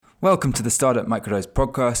Welcome to the Startup Microdose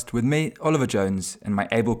podcast with me, Oliver Jones, and my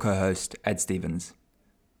able co-host, Ed Stevens.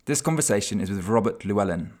 This conversation is with Robert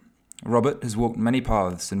Llewellyn. Robert has walked many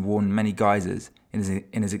paths and worn many guises in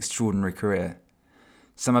his extraordinary career.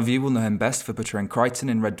 Some of you will know him best for portraying Crichton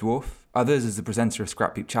in Red Dwarf, others as the presenter of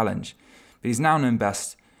Scrap Heap Challenge, but he's now known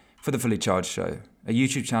best for The Fully Charged Show, a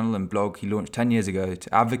YouTube channel and blog he launched 10 years ago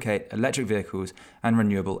to advocate electric vehicles and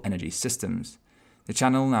renewable energy systems. The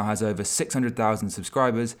channel now has over 600,000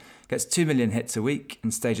 subscribers, gets 2 million hits a week,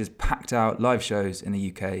 and stages packed out live shows in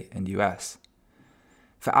the UK and US.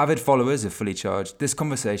 For avid followers of Fully Charged, this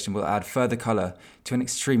conversation will add further colour to an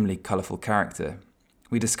extremely colourful character.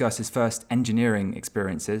 We discuss his first engineering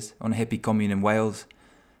experiences on a hippie commune in Wales,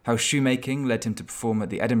 how shoemaking led him to perform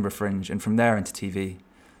at the Edinburgh Fringe and from there into TV,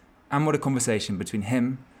 and what a conversation between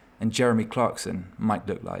him and Jeremy Clarkson might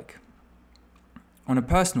look like. On a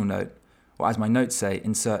personal note, or as my notes say,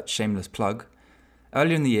 insert shameless plug,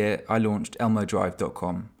 earlier in the year I launched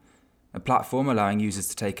elmodrive.com, a platform allowing users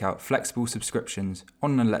to take out flexible subscriptions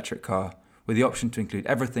on an electric car with the option to include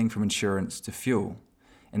everything from insurance to fuel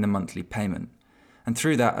in the monthly payment. And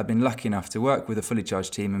through that I've been lucky enough to work with the Fully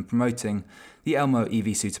Charged team in promoting the Elmo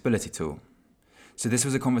EV suitability tool. So this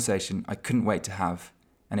was a conversation I couldn't wait to have,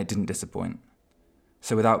 and it didn't disappoint.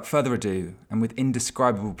 So without further ado, and with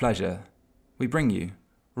indescribable pleasure, we bring you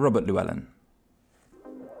Robert Llewellyn.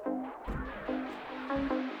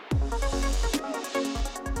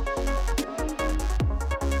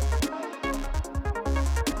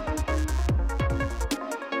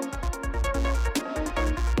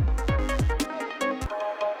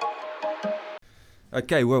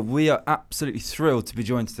 Okay, well, we are absolutely thrilled to be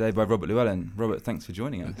joined today by Robert Llewellyn. Robert, thanks for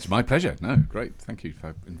joining us. It's my pleasure. No, great. Thank you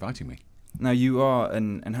for inviting me. Now, you are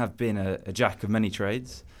and have been a jack of many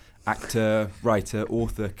trades. Actor, writer,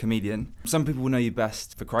 author, comedian. Some people will know you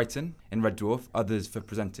best for Crichton in Red Dwarf, others for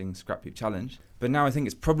presenting Scrap Heap Challenge. But now I think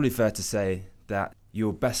it's probably fair to say that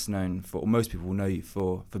you're best known for, or most people will know you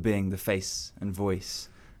for being the face and voice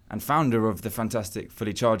and founder of the fantastic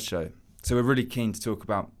Fully Charged show. So we're really keen to talk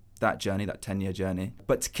about that journey, that 10-year journey.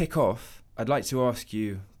 But to kick off, I'd like to ask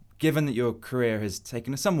you, given that your career has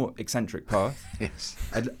taken a somewhat eccentric path, Yes.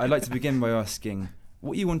 I'd like to begin by asking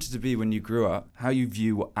what you wanted to be when you grew up, how you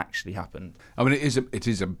view what actually happened. I mean, it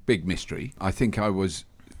is a big mystery. I think I was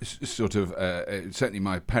sort of, certainly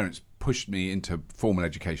my parents pushed me into formal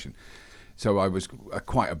education. So I was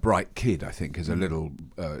quite a bright kid, I think, as a little,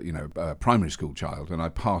 primary school child. And I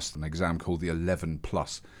passed an exam called the 11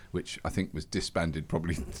 Plus, which I think was disbanded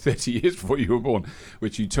probably 30 years before you were born,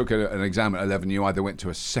 which you took an exam at 11. You either went to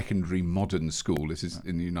a secondary modern school, this is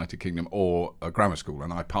in the United Kingdom, or a grammar school.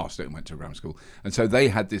 And I passed it and went to a grammar school. And so they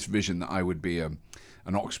had this vision that I would be an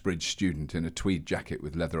Oxbridge student in a tweed jacket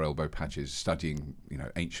with leather elbow patches studying,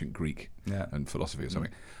 ancient Greek and philosophy or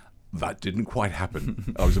something. That didn't quite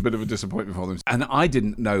happen. I was a bit of a disappointment for them. And I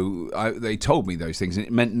didn't know, they told me those things and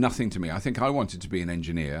it meant nothing to me. I think I wanted to be an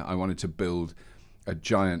engineer. I wanted to build a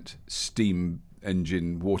giant steam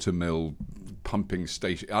engine, water mill, pumping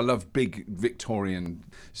station. I love big Victorian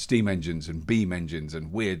steam engines and beam engines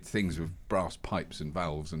and weird things with brass pipes and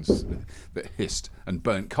valves and that hissed and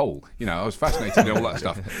burnt coal. I was fascinated in all that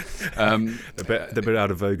stuff. They're a bit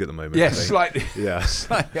out of vogue at the moment. Yes, slightly, yeah,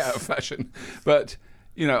 slightly out of fashion. But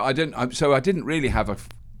I didn't really have a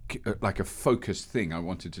focused thing I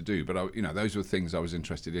wanted to do, but those were things I was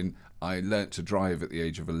interested in. I learnt to drive at the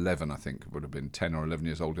age of 11, I think, would have been 10 or 11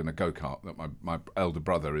 years old, in a go-kart that my elder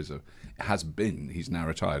brother he's now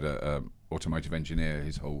retired, a automotive engineer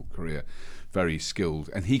his whole career, very skilled,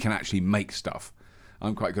 and he can actually make stuff.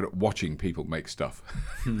 I'm quite good at watching people make stuff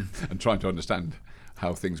and trying to understand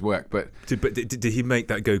how things work. But did he make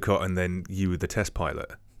that go-kart and then you were the test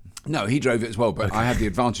pilot? No, he drove it as well, but Okay. I had the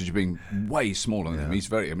advantage of being way smaller than him.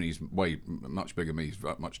 He's much bigger than me. He's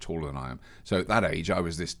much taller than I am. So at that age, I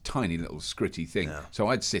was this tiny little scritty thing. Yeah. So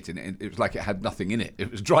I'd sit in it, and it was like it had nothing in it.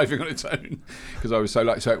 It was driving on its own because I was so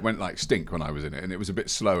it went like stink when I was in it, and it was a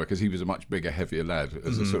bit slower because he was a much bigger, heavier lad.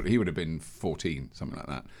 He would have been 14, something like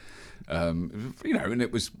that. And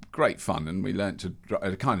it was great fun, and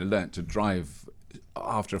I kind of learnt to drive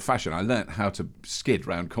after a fashion. I learnt how to skid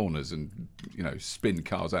round corners and spin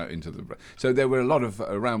cars out into the. So there were a lot of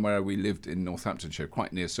around where we lived in Northamptonshire,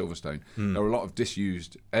 quite near Silverstone. There were a lot of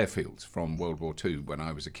disused airfields from World War II when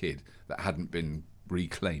I was a kid that hadn't been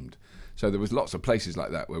reclaimed. So there was lots of places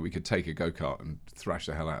like that where we could take a go-kart and thrash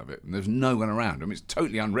the hell out of it. And there's no one around. I mean, it's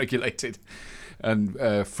totally unregulated. And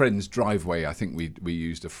friend's driveway, I think we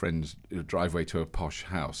used a friend's driveway to a posh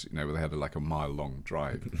house, you know, where they had like a mile-long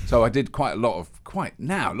drive. So I did quite a lot of,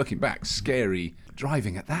 now looking back, scary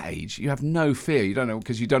driving at that age. You have no fear. You don't know,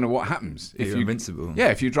 because you don't know what happens. You're invincible. Yeah,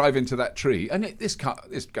 if you drive into that tree. And this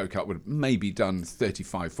go-kart would have maybe done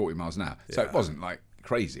 35, 40 miles an hour. So it wasn't like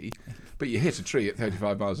crazy. But you hit a tree at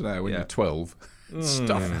 35 miles an hour when you're 12.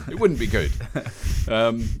 Stuff. It wouldn't be good.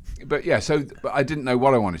 But I didn't know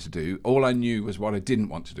what I wanted to do. All I knew was what I didn't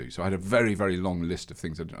want to do. So I had a very, very long list of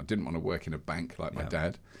things. I didn't want to work in a bank like my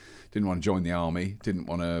dad. Didn't want to join the army. Didn't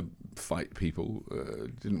want to fight people.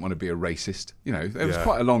 Didn't want to be a racist. You know, there was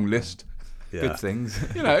quite a long list. Yeah. Good things.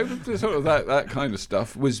 You know, sort of that kind of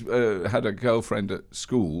stuff. Had a girlfriend at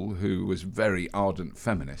school who was very ardent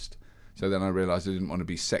feminist. So then I realised I didn't want to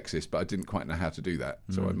be sexist, but I didn't quite know how to do that.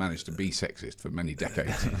 So I managed to be sexist for many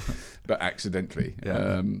decades, but accidentally.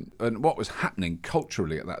 Yeah. And what was happening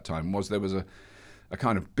culturally at that time was there was a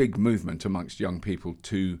kind of big movement amongst young people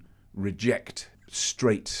to reject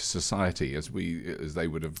straight society as they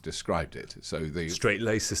would have described it. So the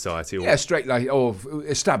Straight-laced society? Or... straight-laced or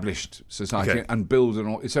established society, and build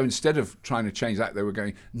so instead of trying to change that, they were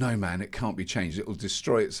going, no man, it can't be changed, it will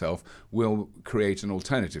destroy itself, we'll create an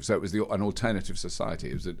alternative. So it was an alternative society.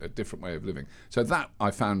 It was a different way of living. So that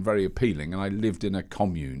I found very appealing, and I lived in a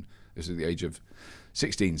commune. This is the age of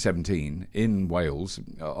 16, 17 in Wales,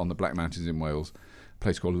 on the Black Mountains in Wales, a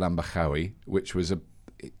place called Llanbechawni, which was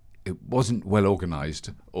it wasn't well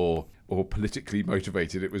organised or politically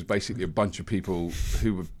motivated. It was basically a bunch of people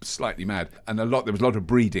who were slightly mad, and there was a lot of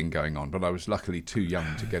breeding going on, but I was luckily too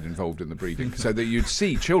young to get involved in the breeding. So that you'd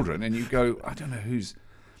see children and you go, I don't know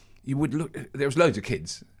you would look, there was loads of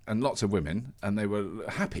kids and lots of women, and they were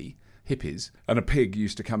happy hippies, and a pig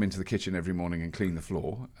used to come into the kitchen every morning and clean the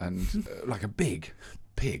floor, and like a big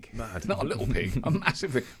pig, not a little pig, a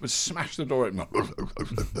massive pig, would smash the door open.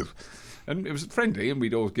 And it was friendly, and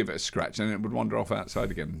we'd always give it a scratch, and it would wander off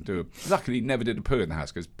outside again. Luckily, never did a poo in the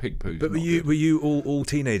house because pig poo. But were you all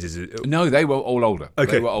teenagers? No, they were all older.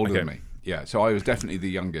 Okay. They were older than me. Yeah, so I was definitely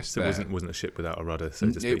the youngest. So it wasn't a ship without a rudder,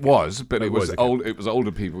 so to speak. It was, but it was okay. old. It was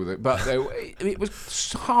older people, but it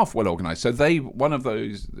was half well organised. So one of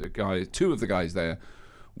those guys, two of the guys there,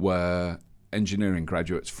 were engineering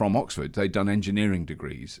graduates from Oxford. They'd done engineering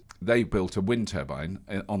degrees. They built a wind turbine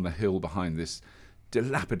on the hill behind this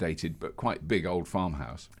dilapidated but quite big old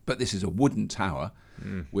farmhouse. But this is a wooden tower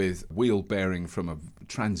with wheel bearing from a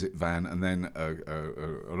transit van, and then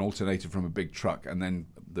an alternator from a big truck, and then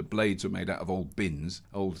the blades were made out of old bins,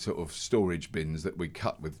 old sort of storage bins that we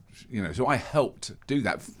cut with, you know. So I helped do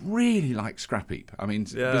that, really like Scrap Heap. I mean,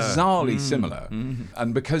 bizarrely similar.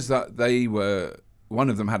 And because they were... One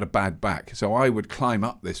of them had a bad back, so I would climb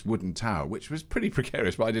up this wooden tower, which was pretty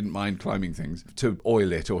precarious, but I didn't mind climbing things to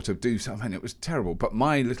oil it or to do something. It was terrible. But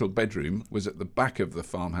my little bedroom was at the back of the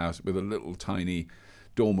farmhouse with a little tiny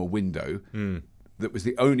dormer window that was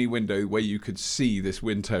the only window where you could see this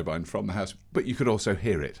wind turbine from the house, but you could also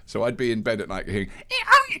hear it. So I'd be in bed at night hearing...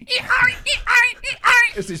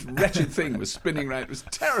 As this wretched thing was spinning around. It was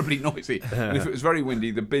terribly noisy. And if it was very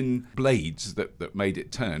windy, the bin blades that made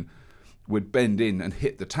it turn would bend in and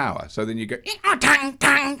hit the tower. So then you go... tang,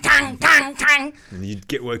 tang, tang, tang, tang. And you'd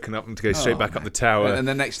get woken up and to go straight back up the tower. And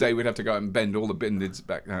the next day we'd have to go out and bend all the bin lids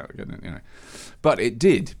back out again, you know. But it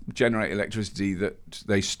did generate electricity that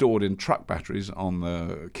they stored in truck batteries on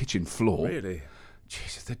the kitchen floor. Really?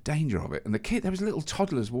 Jesus, the danger of it. And there was little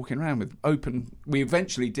toddlers walking around with open... We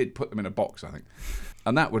eventually did put them in a box, I think.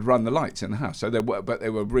 And that would run the lights in the house. So they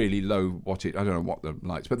were really low wattage. I don't know what the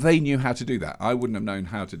lights... But they knew how to do that. I wouldn't have known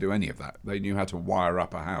how to do any of that. They knew how to wire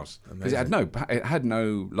up a house. Because it had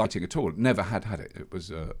no lighting at all. It never had it. It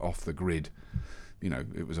was off the grid. You know,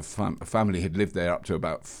 it was a family had lived there up to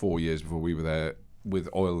about 4 years before we were there with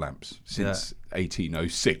oil lamps since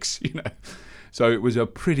 1806, you know. So it was a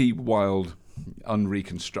pretty wild...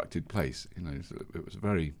 unreconstructed place, you know. So it was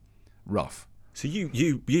very rough. So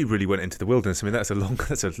you really went into the wilderness. I mean, that's a long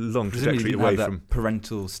trajectory away from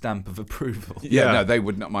parental stamp of approval. Yeah, no, they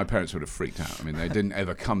would not. My parents would have freaked out. I mean, they didn't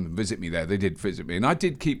ever come and visit me there. They did visit me, and I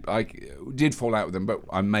did fall out with them, but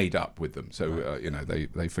I made up with them. So you know,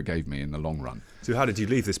 they forgave me in the long run. So how did you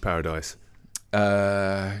leave this paradise?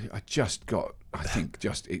 I think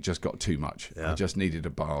it just got too much. Yeah. I just needed a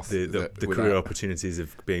bath. The career opportunities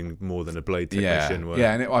of being more than a blade technician.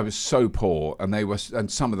 And I was so poor, and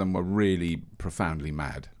some of them were really profoundly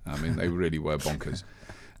mad. I mean, they really were bonkers.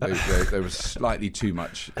 There was slightly too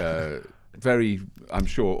much very, I'm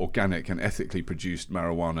sure, organic and ethically produced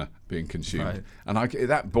marijuana being consumed, and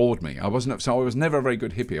that bored me. I was never a very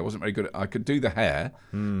good hippie. I wasn't very good. I could do the hair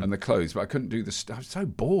and the clothes, but I couldn't do the stuff. I was so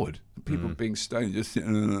bored. People being stoned, just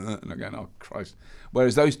and again, oh Christ.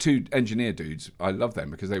 Whereas those two engineer dudes, I love them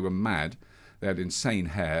because they were mad. They had insane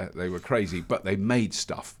hair. They were crazy, but they made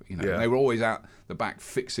stuff. They were always out the back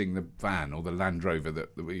fixing the van or the Land Rover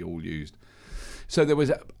that we all used. So there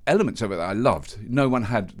was elements of it that I loved. No one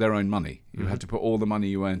had their own money. You had to put all the money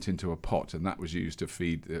you earned into a pot, and that was used to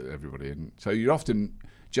feed everybody. And so you'd often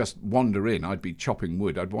just wander in. I'd be chopping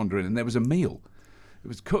wood. I'd wander in, and there was a meal. It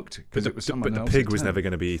was cooked because it was someone else's. But the pig was never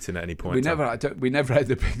going to be eaten at any point. We never had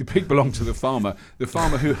the pig. The pig belonged to the farmer. The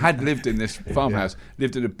farmer who had lived in this farmhouse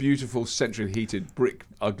lived in a beautiful, centrally heated brick,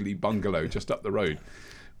 ugly bungalow just up the road.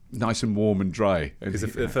 Nice and warm and dry. Because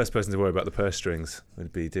the first person to worry about the purse strings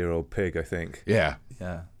would be dear old pig, I think. Yeah.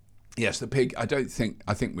 Yeah. Yes, the pig. I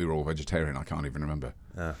think we were all vegetarian. I can't even remember.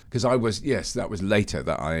 Because I was. Yes, that was later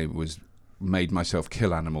that I made myself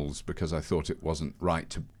kill animals because I thought it wasn't right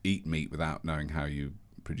to eat meat without knowing how you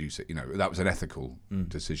produce it. That was an ethical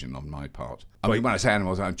decision on my part. I mean, when I say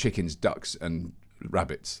animals, I'm chickens, ducks, and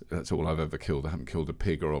rabbits. That's all I've ever killed. I haven't killed a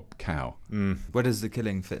pig or a cow. Where does the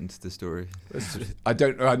killing fit into the story? I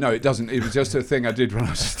don't know. No, it doesn't. It was just a thing I did when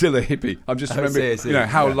I was still a hippie. I'm just remembering,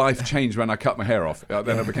 how life changed when I cut my hair off.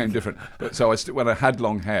 Then I became different. But so when I had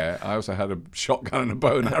long hair, I also had a shotgun and a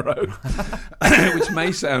bow and arrow, which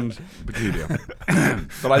may sound peculiar,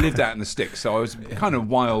 but I lived out in the sticks, so I was kind of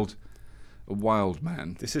a wild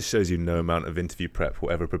man. This just shows you no amount of interview prep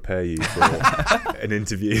will ever prepare you for an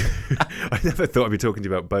interview. I never thought I'd be talking to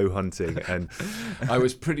you about bow hunting, and I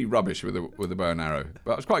was pretty rubbish with a bow and arrow,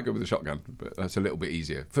 but I was quite good with a shotgun. But that's a little bit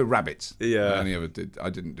easier for rabbits. Yeah, I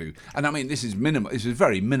didn't do. And I mean, this is minimal. This is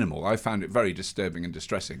very minimal. I found it very disturbing and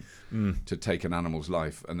distressing to take an animal's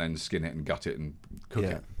life and then skin it and gut it and cook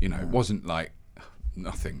it. It wasn't like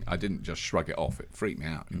nothing. I didn't just shrug it off. It freaked me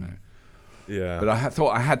out. Yeah. But I thought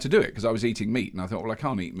I had to do it because I was eating meat, and I thought, well, I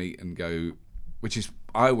can't eat meat and go, which is,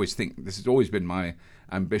 I always think, this has always been my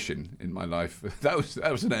ambition in my life. That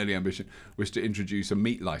was an early ambition, was to introduce a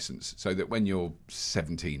meat license so that when you're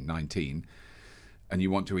 17, 19, and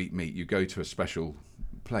you want to eat meat, you go to a special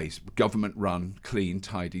place, government-run, clean,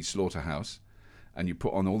 tidy slaughterhouse, and you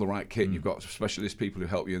put on all the right kit, and you've got specialist people who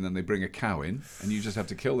help you, and then they bring a cow in, and you just have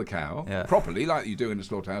to kill the cow properly, like you do in a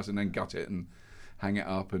slaughterhouse, and then gut it and hang it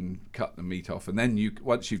up and cut the meat off, and then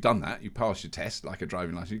once you've done that, you pass your test like a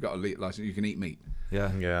driving license. You've got a license, you can eat meat.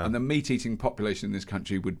 Yeah. And the meat-eating population in this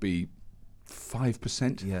country would be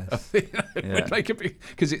 5%. Yes. It would make a big,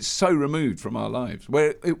 because it's so removed from our lives.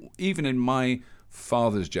 Where even in my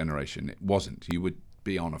father's generation, it wasn't. You would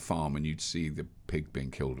be on a farm and you'd see the pig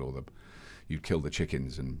being killed, or you'd kill the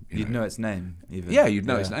chickens, and you'd know its name. Even. Yeah, you'd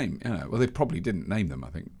know its name. Well, they probably didn't name them,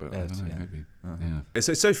 I think, but I don't know, maybe.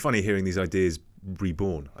 It's so funny hearing these ideas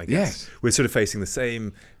reborn, I guess. Yes. We're sort of facing the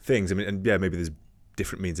same things. I mean, and maybe there's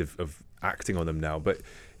different means of acting on them now, but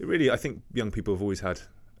it really, I think young people have always had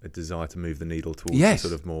a desire to move the needle towards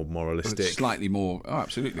sort of more moralistic, slightly more,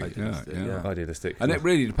 absolutely, idealistic. And it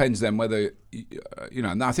really depends then whether,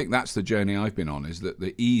 and I think that's the journey I've been on, is that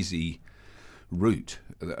the easy route,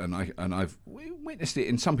 and I've witnessed it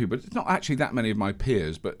in some people, it's not actually that many of my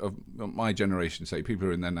peers, but of my generation, say people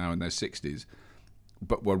who are now in their 60s,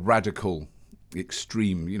 but were radical,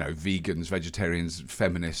 extreme, vegans, vegetarians,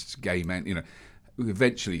 feminists, gay men, who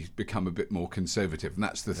eventually become a bit more conservative, and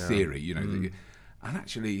that's the theory, and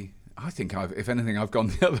actually, I think if anything, I've gone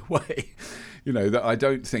the other way, that I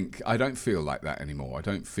don't feel like that anymore. I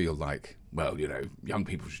don't feel like, well, young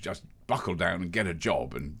people should just buckle down and get a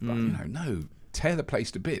job, and no, tear the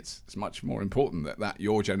place to bits. It's much more important that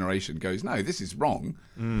your generation goes, no, this is wrong.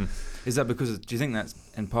 Is that do you think that's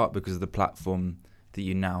in part because of the platform that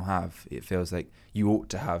you now have? It feels like you ought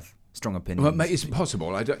to have strong opinions. Well, it's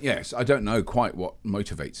possible. I don't know quite what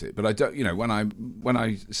motivates it, but I don't. When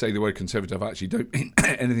I say the word conservative, I actually don't mean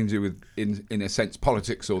anything to do with, in a sense,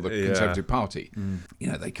 politics or the Conservative Party.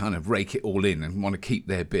 They kind of rake it all in and want to keep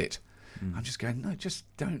their bit. I'm just going, no, just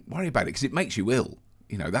don't worry about it, because it makes you ill.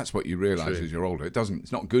 That's what you realise as you're older.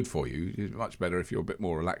 It's not good for you. It's much better if you're a bit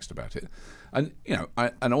more relaxed about it. And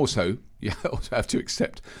and also you also have to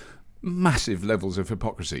accept massive levels of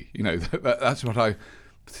hypocrisy. That's what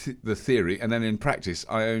the theory, and then in practice,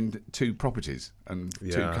 I owned 2 properties and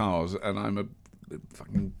 2 cars, and I'm a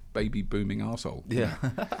fucking baby booming arsehole. Yeah.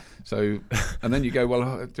 So, and then you go,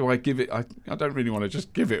 well, do I give it? I don't really want to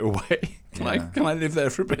just give it away. Can I live there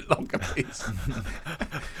for a bit longer, please?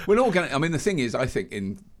 We're all going. I mean, the thing is, I think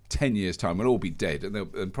in 10 years' time, we'll all be dead, and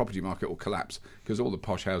the property market will collapse because all the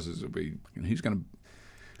posh houses will be. Who's going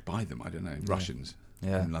to buy them. I don't know, Russians.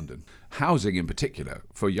 Yeah. In London. Housing in particular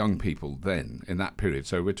for young people then in that period,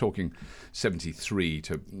 so we're talking 73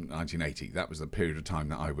 to 1980, that was the period of time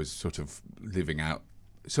that I was sort of living out,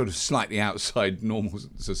 sort of slightly outside normal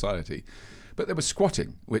society. But there was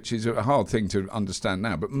squatting, which is a hard thing to understand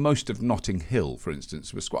now. But most of Notting Hill, for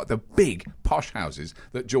instance, was squat. The big posh houses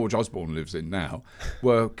that George Osborne lives in now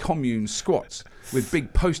were commune squats with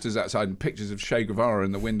big posters outside and pictures of Che Guevara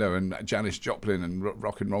in the window and Janis Joplin and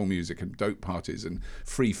rock and roll music and dope parties and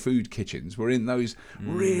free food kitchens were in those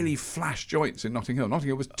really flash joints in Notting Hill. Notting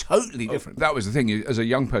Hill was totally different. That was the thing. As a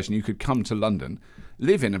young person, you could come to London,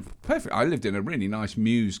 live in I lived in a really nice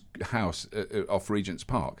mews house off Regent's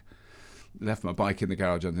Park. Left my bike in the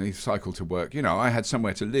garage underneath, cycled to work. You know, I had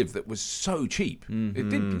somewhere to live that was so cheap.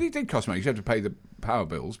 Mm-hmm. It did cost money. You had to pay the power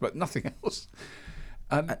bills, but nothing else.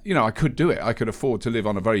 And, you know, I could do it. I could afford to live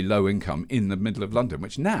on a very low income in the middle of London,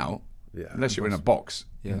 which now, unless you're in a box,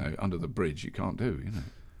 you know, under the bridge, you can't do, you know.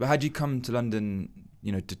 But had you come to London,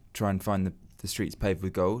 you know, to try and find the streets paved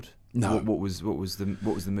with gold? No. What was the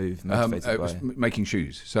move motivated by? It was making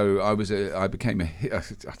shoes. So I became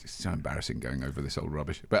it's so embarrassing going over this old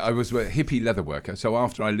rubbish. But I was a hippie leather worker. So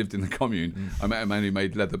after I lived in the commune, I met a man who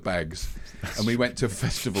made leather bags, and we went to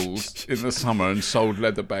festivals in the summer and sold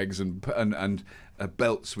leather bags and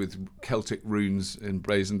belts with Celtic runes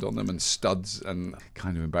emblazoned on them and studs, and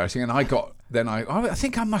kind of embarrassing. And I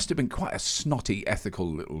think I must have been quite a snotty, ethical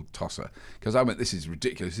little tosser, because I went, this is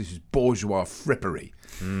ridiculous. This is bourgeois frippery.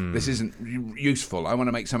 This isn't useful. I want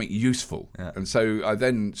to make something useful. Yeah. And so I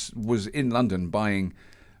then was in London buying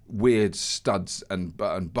weird studs and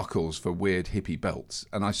buckles for weird hippie belts.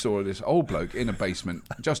 And I saw this old bloke in a basement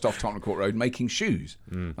just off Tottenham Court Road making shoes.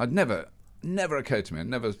 I'd never occurred to me. I'd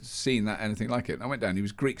never seen anything like it. And I went down. He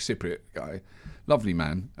was Greek Cypriot guy, lovely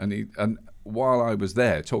man. And while I was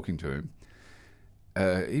there talking to him,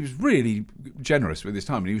 he was really generous with his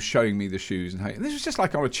time, and he was showing me the shoes. And this was just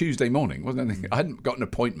like on a Tuesday morning, wasn't anything. I hadn't got an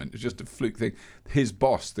appointment. It was just a fluke thing. His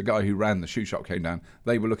boss, the guy who ran the shoe shop, came down.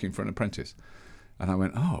 They were looking for an apprentice, and I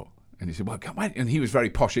went, oh. And he said, well, and he was very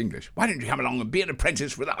posh English. Why don't you come along and be an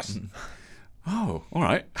apprentice with us? Oh, all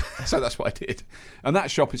right. So that's what I did. And that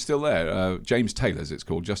shop is still there. James Taylor's, it's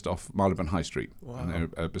called, just off Marylebone High Street. Wow. And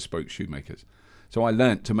they're bespoke shoemakers. So I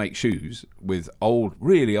learnt to make shoes with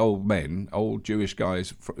really old men, old Jewish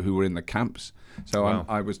guys who were in the camps. So wow.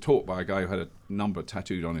 I was taught by a guy who had a number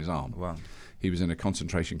tattooed on his arm. Wow. He was in a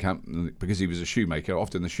concentration camp, and because he was a shoemaker.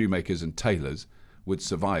 Often the shoemakers and tailors would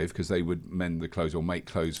survive because they would mend the clothes or make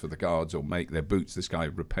clothes for the guards or make their boots. This guy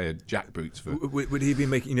repaired jack boots for... Would he have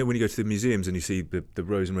been making, you know, when you go to the museums and you see the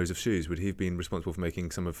rows and rows of shoes, would he have been responsible for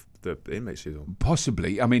making some of the inmate shoes?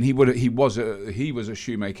 Possibly. I mean, he was a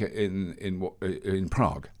shoemaker in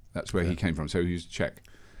Prague. That's where he came from. So he was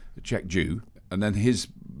a Czech Jew. And then his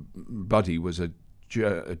buddy was a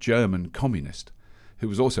German communist who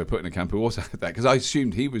was also put in a camp, who also had that, because I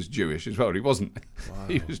assumed he was Jewish as well. He wasn't. Wow.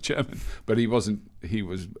 He was German, but he wasn't.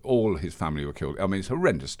 All his family were killed. I mean, it's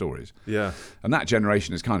horrendous stories. Yeah. And that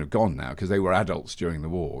generation is kind of gone now, because they were adults during the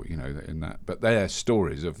war, you know, in that. But their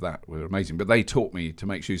stories of that were amazing. But they taught me to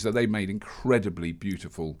make shoes. So they made incredibly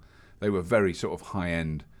beautiful, they were very sort of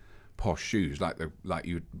high-end, posh shoes, like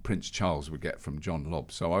Prince Charles would get from John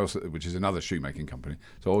Lobb. So which is another shoemaking company.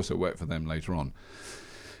 So I also worked for them later on.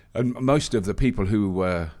 And most of the people who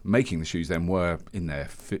were making the shoes then were in their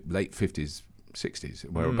late 50s,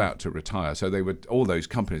 60s, were about to retire. So all those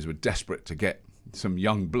companies were desperate to get some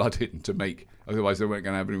young blood in to make, otherwise they weren't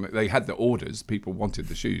going to have any. They had the orders, people wanted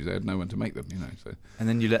the shoes, they had no one to make them, you know. So. And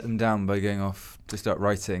then you let them down by going off to start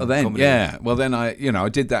writing. Well, then I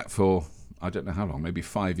did that for, I don't know how long, maybe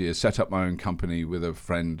 5 years, set up my own company with a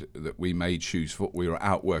friend that we made shoes for. We were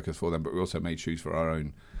out workers for them, but we also made shoes for our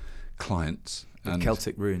own clients. And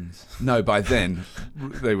Celtic runes. No, by then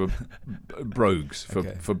they were brogues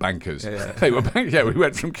for bankers. Yeah. They were we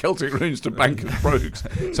went from Celtic runes to bankers brogues.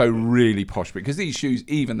 So really posh, because these shoes,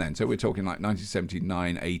 even then, so we're talking like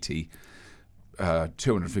 1979, 80,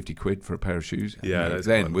 250 quid for a pair of shoes. Yeah,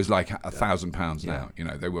 then was like £1,000 now. You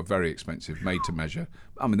know, they were very expensive, made to measure.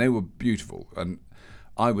 I mean, they were beautiful, and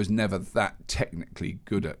I was never that technically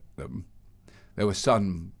good at them. There were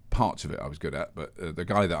some parts of it I was good at, but the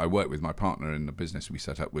guy that I worked with, my partner in the business we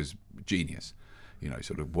set up, was genius. You know,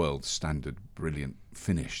 sort of world standard, brilliant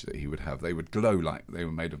finish that he would have. They would glow like they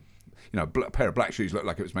were made of, you know, a pair of black shoes looked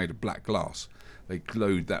like it was made of black glass. They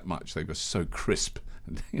glowed that much. They were so crisp.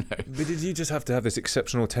 You know. But did you just have to have this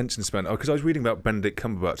exceptional attention span? Because I was reading about Benedict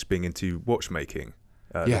Cumberbatch being into watchmaking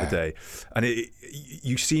the other day, and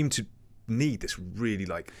you seem to need this really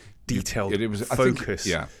like detailed focus.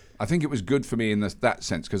 I think it was good for me in that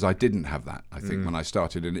sense because I didn't have that. I think when I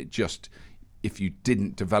started, and it just, if you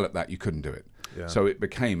didn't develop that, you couldn't do it. Yeah. So it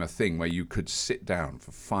became a thing where you could sit down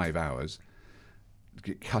for 5 hours,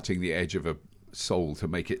 cutting the edge of a sole to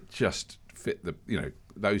make it just fit the,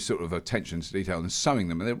 those sort of attentions to detail and sewing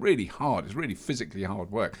them. And they're really hard. It's really physically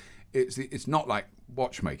hard work. It's not like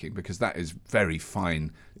watchmaking because that is very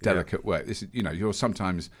fine, delicate work. This is, you're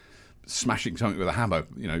sometimes smashing something with a hammer,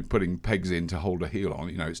 putting pegs in to hold a heel on.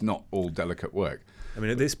 It's not all delicate work. I mean,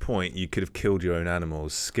 at this point, you could have killed your own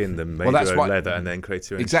animals, skinned them, made your own leather, and then created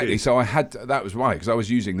your own Exactly. shoes. So that was why, because I was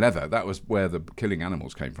using leather. That was where the killing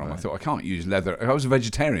animals came from. Right. I thought, I can't use leather. I was a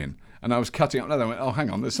vegetarian, and I was cutting up leather. I went, oh, hang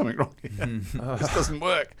on, there's something wrong here. This doesn't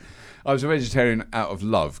work. I was a vegetarian out of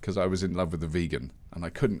love, because I was in love with a vegan, and I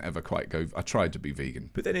couldn't ever quite go. I tried to be vegan.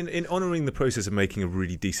 But then in honouring the process of making a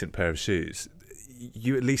really decent pair of shoes,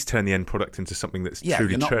 you at least turn the end product into something that's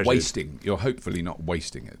truly you're not treasured. wasting. You're hopefully not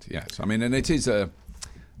wasting it. Yes, I mean, and it is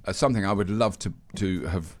something I would love to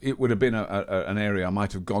have. It would have been an area I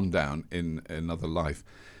might have gone down in another life.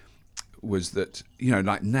 Was that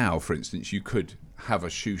like now, for instance, you could have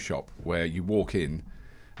a shoe shop where you walk in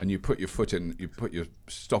and you put your foot in, you put your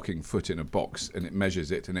stocking foot in a box, and it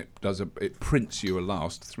measures it, and it prints you a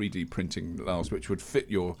last 3D printing last, which would fit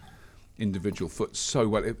your individual foot so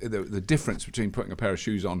well. The difference between putting a pair of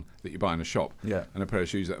shoes on that you buy in a shop and a pair of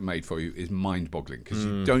shoes that are made for you is mind-boggling, because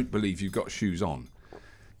you don't believe you've got shoes on.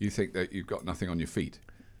 You think that you've got nothing on your feet,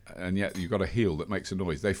 and yet you've got a heel that makes a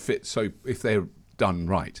noise. They fit so, if they're done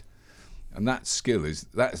right. And that skill is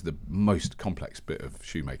the most complex bit of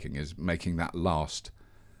shoemaking, is making that last,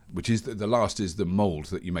 which is the last is the mould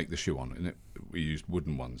that you make the shoe on. And we used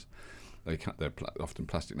wooden ones. They're often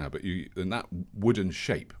plastic now, but and that wooden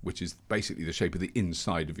shape, which is basically the shape of the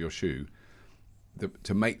inside of your shoe,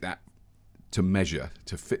 to make that, to measure,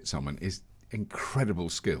 to fit someone, is incredible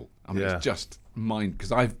skill. I mean, it's just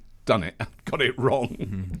because I've done it and got it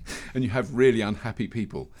wrong, and you have really unhappy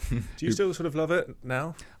people. Do you still sort of love it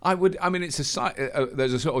now? I would. I mean, it's a side.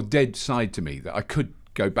 There's a sort of dead side to me that I could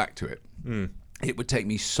go back to it. It would take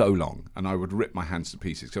me so long, and I would rip my hands to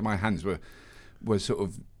pieces, because my hands were sort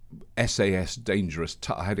of SAS dangerous.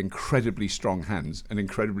 I had incredibly strong hands and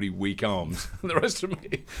incredibly weak arms. The rest of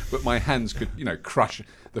me, but my hands could, crush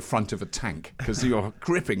the front of a tank, because you're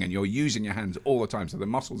gripping and you're using your hands all the time. So the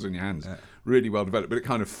muscles in your hands really well developed, but it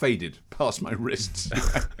kind of faded past my wrists.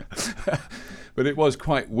 But it was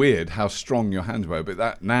quite weird how strong your hands were. But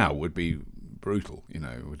that now would be brutal.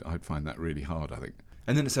 I'd find that really hard, I think.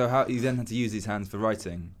 And then, so how you then had to use these hands for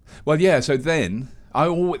writing? Well, yeah. So then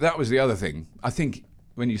that was the other thing. I think.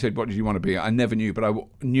 When you said, what did you want to be? I never knew, but I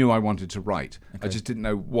knew I wanted to write. Okay. I just didn't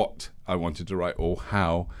know what I wanted to write or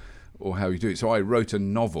how you do it. So I wrote a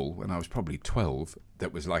novel when I was probably 12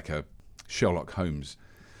 that was like a Sherlock Holmes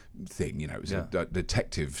thing. It was a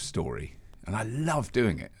detective story. And I loved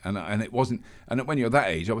doing it. And it wasn't... And when you're that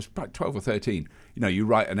age, I was about 12 or 13, you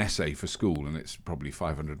write an essay for school and it's probably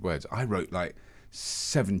 500 words. I wrote like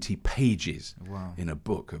 70 pages in a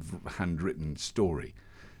book of handwritten story.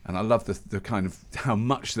 And I loved the kind of how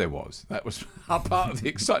much there was. That was a part of the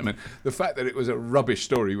excitement. The fact that it was a rubbish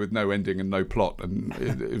story with no ending and no plot, and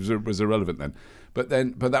it was irrelevant then. But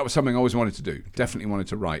that was something I always wanted to do. Definitely wanted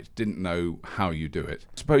to write. Didn't know how you do it.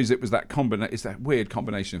 I suppose it was it's that weird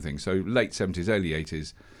combination of things. So late 70s, early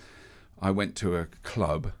 80s, I went to a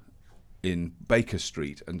club in Baker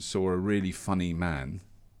Street and saw a really funny man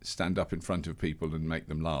stand up in front of people and make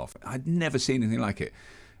them laugh. I'd never seen anything like it.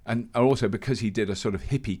 And also because he did a sort of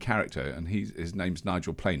hippie character, and his name's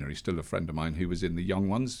Nigel Planer. He's still a friend of mine who was in The Young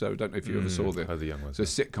Ones. So I don't know if you ever saw The Young Ones.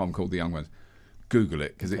 It's a sitcom called The Young Ones. Google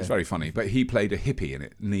it, because it's very funny. But he played a hippie in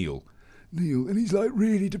it, Neil, and he's like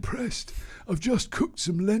really depressed. I've just cooked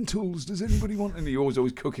some lentils. Does anybody want? And he was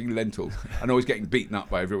always cooking lentils and always getting beaten up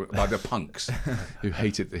by the punks who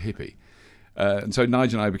hated the hippie. And so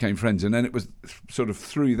Nigel and I became friends, and then it was sort of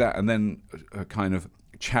through that, and then a kind of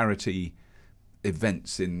charity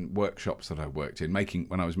events in workshops that I worked in,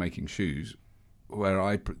 when I was making shoes,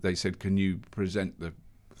 where they said, "Can you present the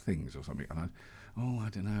things or something?" And I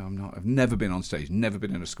don't know. I've never been on stage, never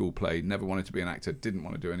been in a school play, never wanted to be an actor, didn't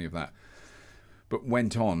want to do any of that, but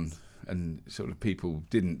went on, and sort of people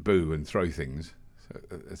didn't boo and throw things.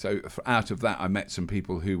 So out of that, I met some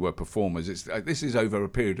people who were performers. This is over a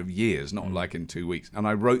period of years, not like in 2 weeks. And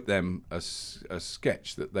I wrote them a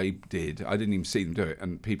sketch that they did. I didn't even see them do it,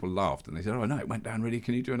 and people laughed. And they said, "Oh no, it went down really.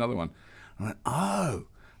 Can you do another one?" And I went, "Oh,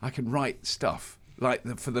 I can write stuff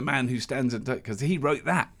like for the man who stands and because he wrote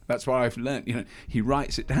that. That's why I've learned. He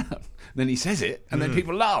writes it down, then he says it, and then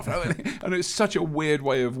people laugh. And it's such a weird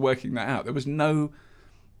way of working that out. There was no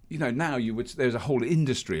now there's a whole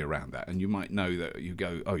industry around that, and you might know that you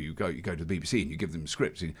go to the BBC and you give them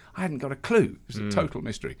scripts. And I hadn't got a clue. It was a total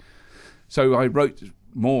mystery. So I wrote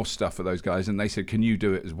more stuff for those guys, and they said, "Can you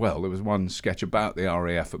do it as well?" There was one sketch about the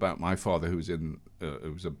RAF, about my father who was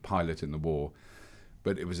a pilot in the war,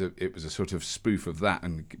 but it was a sort of spoof of that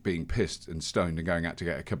and being pissed and stoned and going out to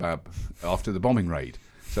get a kebab after the bombing raid.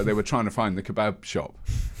 So they were trying to find the kebab shop,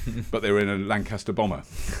 but they were in a Lancaster bomber,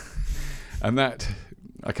 and that.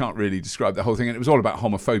 I can't really describe the whole thing. And it was all about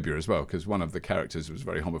homophobia as well, because one of the characters was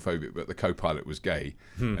very homophobic, but the co-pilot was gay,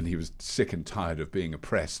 and he was sick and tired of being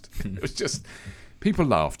oppressed. It was just, people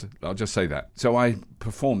laughed, I'll just say that. So I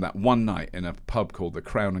performed that one night in a pub called the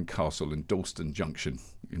Crown and Castle in Dalston Junction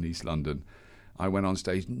in East London. I went on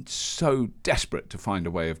stage so desperate to find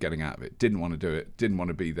a way of getting out of it. Didn't want to do it, didn't want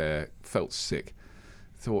to be there, felt sick.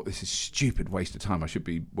 Thought, this is a stupid waste of time. I should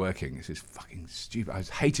be working. This is fucking stupid. I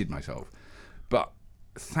hated myself. But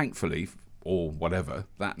thankfully, or whatever,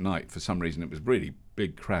 that night, for some reason, it was a really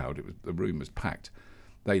big crowd. The room was packed.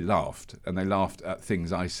 They laughed, and they laughed at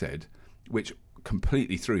things I said, which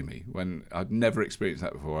completely threw me when I'd never experienced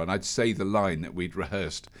that before. And I'd say the line that we'd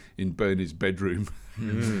rehearsed in Bernie's bedroom.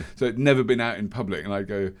 So it'd never been out in public. And I'd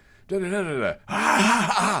go,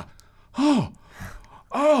 da-da-da-da-da,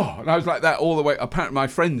 oh, and I was like that all the way. Apparently, my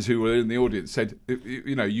friends who were in the audience said,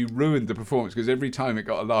 you ruined the performance, because every time it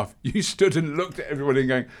got a laugh, you stood and looked at everybody and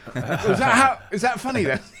going, is that funny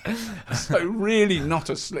then? So really not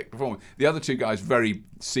a slick performance. The other two guys, very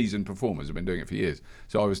seasoned performers, have been doing it for years.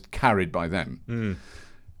 So I was carried by them.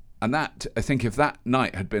 And that, I think, if that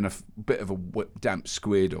night had been a bit of a damp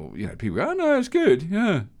squid, or people go, "Oh no, it's good,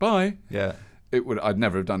 yeah, bye." Yeah. I'd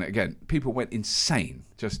never have done it again. People went insane,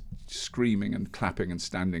 just screaming and clapping and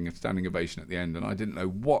standing ovation at the end, and I didn't know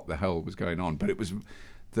what the hell was going on. But it was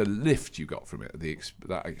the lift you got from it,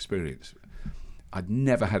 that experience. I'd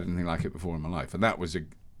never had anything like it before in my life, and that was a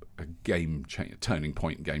turning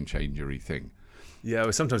point, game changer-y thing. Yeah,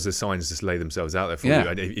 well, sometimes the signs just lay themselves out there for you.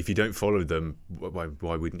 And if you don't follow them,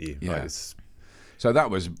 why wouldn't you? Yeah. Right? So that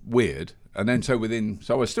was weird. And then so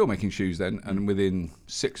I was still making shoes then, and within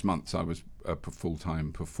 6 months I was a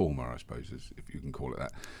full-time performer, I suppose, if you can call it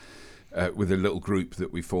that, with a little group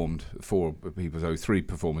that we formed, 4 people, so 3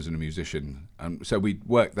 performers and a musician. And so we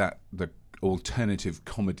worked the alternative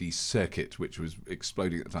comedy circuit, which was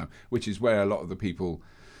exploding at the time, which is where a lot of the people,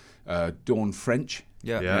 Dawn French,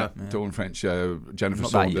 Dawn French, Jennifer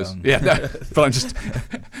Not Saunders. that young. But I'm just...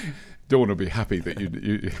 Dawn will be happy that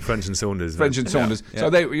you French and Saunders. Yeah. So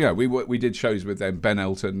they, we did shows with them. Ben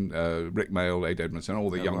Elton, Rick Mail, Ade Edmondson, all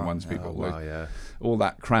the young ones, people. All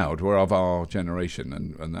that crowd were of our generation,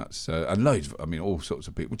 and that's and loads. All sorts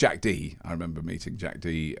of people. Jack D. I remember meeting Jack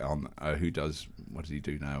D. on who does, what does he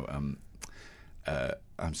do now?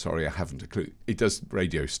 I'm sorry, I haven't a clue. He does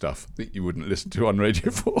radio stuff that you wouldn't listen to on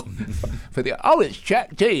Radio 4. It's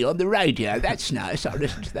Jack D on the radio. That's nice. I'll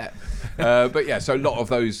listen to that. But yeah, so a lot of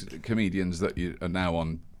those comedians that are now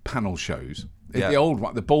on panel shows. The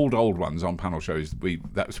old the bald old ones on panel shows.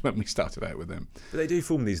 That was when we started out with them. But they do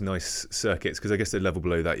form these nice circuits, because I guess the level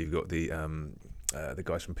below that you've got the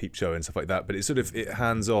guys from Peep Show and stuff like that. But it's sort of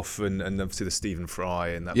hands off, and obviously the Stephen Fry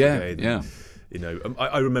and that brigade. Yeah.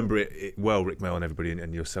 I remember it well, Rick Mail and everybody,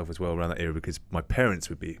 and yourself as well, around that era, because my parents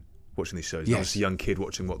would be watching these shows. Yes. I was a young kid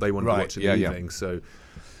watching what they wanted to watch in the evening. So,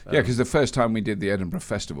 because the first time we did the Edinburgh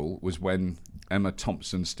Festival was when Emma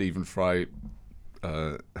Thompson, Stephen Fry,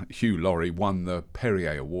 Hugh Laurie won the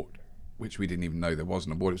Perrier Award, which we didn't even know there was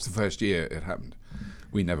an award. It was the first year it happened.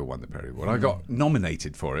 We never won the Perrier Award. I got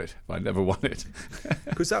nominated for it, but I never won it.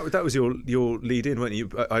 Because that was your lead in, weren't you?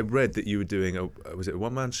 I read that you were doing a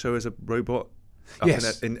one-man show as a robot.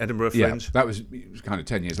 Yes, in Edinburgh Fringe. It was kind of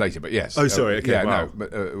 10 years later, but yes. Oh, sorry. Okay, yeah, wow. No,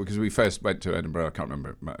 but because we first went to Edinburgh, I can't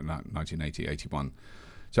remember, 1980, 81.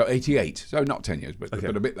 So 88, so not 10 years, but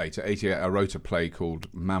a bit later, 88, I wrote a play called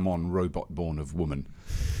Mammon, Robot Born of Woman,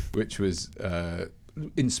 which was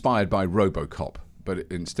inspired by RoboCop, but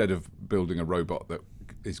instead of building a robot that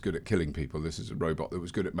is good at killing people, this is a robot that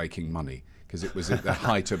was good at making money, because it was at the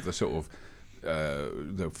height of the sort of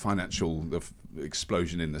the financial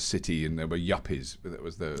explosion in the city, and there were yuppies. That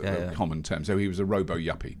was the common term. So he was a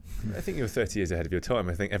robo-yuppie. I think you were 30 years ahead of your time.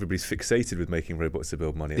 I think everybody's fixated with making robots to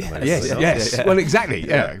build money at the moment. Yes. Well, exactly.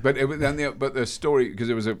 Yeah. But but the story, because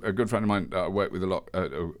it was a good friend of mine I worked with a lot,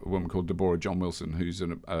 a woman called Deborah John Wilson, who's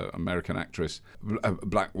an American actress, a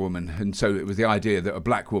black woman, and so it was the idea that a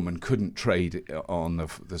black woman couldn't trade on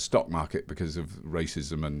the stock market because of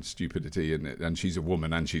racism and stupidity, and she's a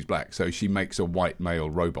woman and she's black, so she makes a white male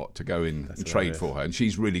robot to go in and trade for her, and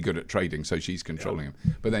she's really good at trading, so she's controlling him.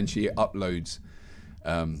 But then she uploads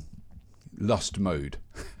Lust Mode,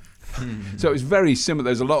 So it was very similar.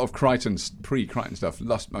 There's a lot of Crichton, pre-Crichton stuff,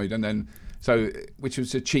 Lust Mode, and then which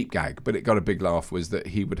was a cheap gag, but it got a big laugh, was that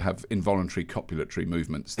he would have involuntary copulatory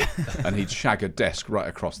movements and he'd shag a desk right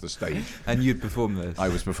across the stage. And you'd perform this? I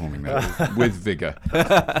was performing that with vigour.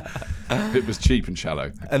 It was cheap and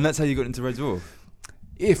shallow. And that's how you got into Red Dwarf?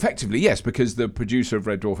 Effectively, yes, because the producer of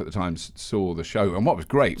Red Dwarf at the time saw the show, and what was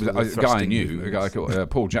great was a guy I knew, a guy called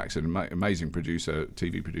Paul Jackson, amazing producer,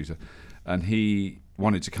 TV producer, and he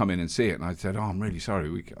wanted to come in and see it, and I said, "Oh, I'm really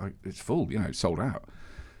sorry, it's full, it's sold out,"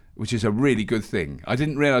 which is a really good thing. I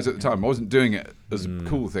didn't realise at the time, I wasn't doing it as a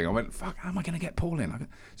cool thing. I went, "Fuck, how am I going to get Paul in?"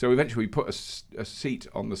 So eventually we put a seat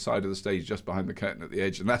on the side of the stage just behind the curtain at the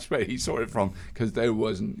edge, and that's where he saw it from, because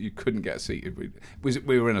you couldn't get a seat.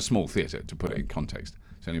 We were in a small theatre, to put it in context.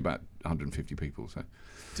 It's only about 150 people. So,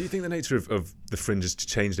 do you think the nature of the Fringe has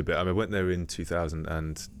changed a bit? I went there in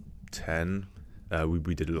 2010.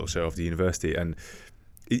 We did a little show after university, and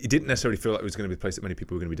it didn't necessarily feel like it was going to be a place that many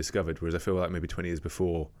people were going to be discovered. Whereas I feel like maybe 20 years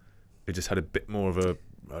before, it just had a bit more of a,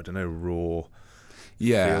 I don't know, raw.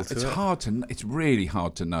 Yeah, feel to it. It's really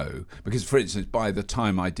hard to know, because, for instance, by the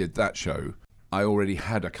time I did that show, I already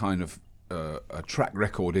had a kind of a track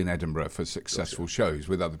record in Edinburgh for successful shows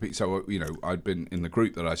with other people. So, I'd been in the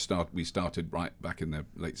group that we started right back in the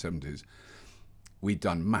late 70s. We'd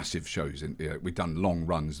done massive shows. We'd done long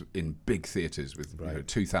runs in big theatres with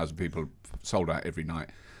 2,000 people sold out every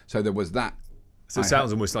night. So there was that. So it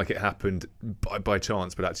sounds almost like it happened by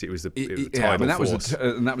chance, but actually it was the tidal force.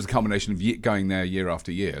 And that was a combination of going there year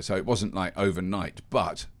after year. So it wasn't like overnight.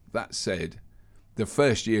 But that said, the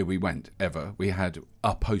first year we went ever, we had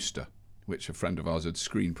a poster, which a friend of ours had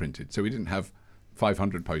screen printed. So we didn't have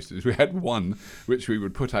 500 posters. We had one which we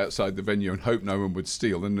would put outside the venue and hope no one would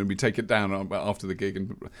steal, and then we'd take it down after the gig.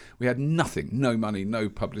 And we had nothing, no money, no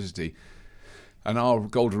publicity. And our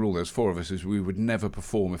golden rule, there's 4 of us, is we would never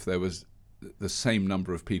perform if there was the same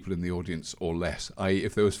number of people in the audience or less. I.e.,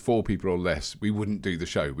 if there was 4 people or less, we wouldn't do the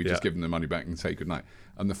show. We'd just give them the money back and say goodnight.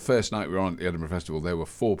 And the first night we were on at the Edinburgh Festival, there were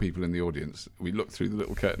 4 people in the audience. We looked through the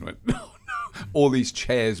little curtain and went, no. All these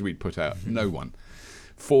chairs we'd put out, no one.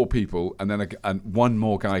 4 people, and then one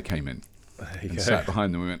more guy came in and sat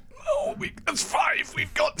behind them. We went, that's 5,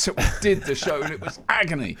 we've got. So we did the show, and it was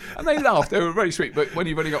agony. And they laughed, they were very sweet, but when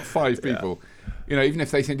you've only got 5 people, even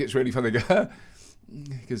if they think it's really funny, they go,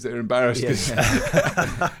 because they're embarrassed.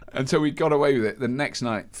 And so we got away with it. The next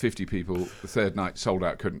night, 50 people. The third night, sold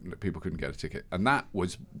out. People couldn't get a ticket. And that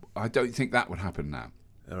was, I don't think that would happen now.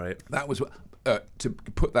 All right. That was, to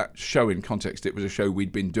put that show in context, it was a show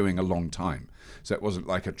we'd been doing a long time. So it wasn't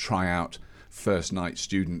like a tryout first night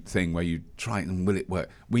student thing where you try it and will it work.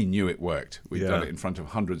 We knew it worked. We'd done it in front of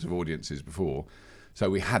hundreds of audiences before. So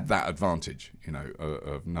we had that advantage,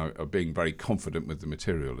 of being very confident with the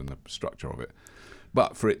material and the structure of it.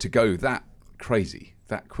 But for it to go that crazy,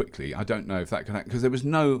 that quickly, I don't know if that can happen, because there was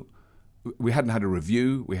we hadn't had a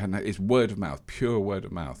review, it's word of mouth, pure word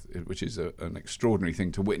of mouth, which is an extraordinary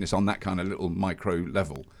thing to witness on that kind of little micro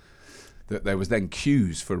level. That there was then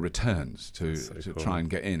queues for returns to try and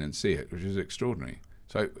get in and see it, which is extraordinary.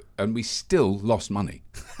 So, and we still lost money.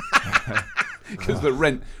 Because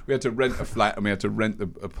we had to rent a flat and we had to rent the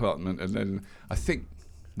apartment, and then I think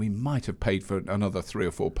we might have paid for another 3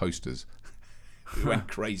 or 4 posters. We went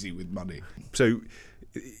crazy with money. So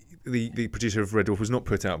the producer of Red Dwarf was not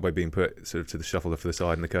put out by being put sort of to the shuffle for the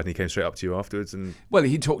side and the curtain. He came straight up to you afterwards, and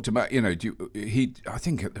he talked about I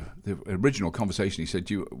think at the original conversation he said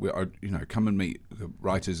come and meet the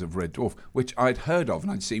writers of Red Dwarf, which I'd heard of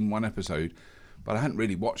and I'd seen one episode, but I hadn't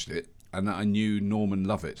really watched it. And I knew Norman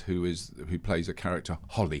Lovett, who plays a character,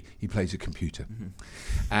 Holly. He plays a computer.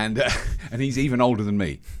 And he's even older than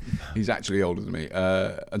me. He's actually older than me.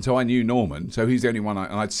 And so I knew Norman. So he's the only one,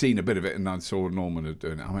 and I'd seen a bit of it, and I saw Norman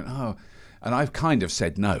doing it. I went, oh. And I've kind of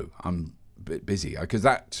said no. I'm a bit busy. Because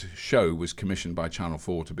that show was commissioned by Channel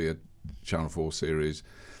 4 to be a Channel 4 series.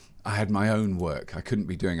 I had my own work. I couldn't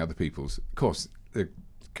be doing other people's. Of course, the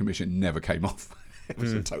commission never came off. It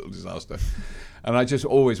was a total disaster. And I just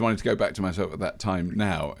always wanted to go back to myself at that time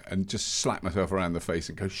now and just slap myself around the face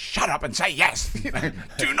and go, shut up and say yes.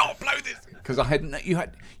 Do not blow this. Because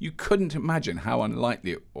you couldn't imagine how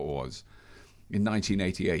unlikely it was in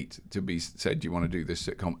 1988 to be said you want to do this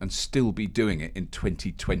sitcom and still be doing it in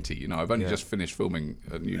 2020. I've only just finished filming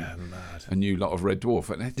a new lot of Red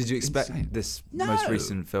Dwarf. And did you expect this most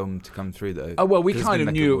recent film to come through though? Oh well, we kind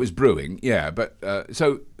of knew it was brewing, but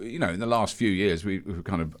so in the last few years we've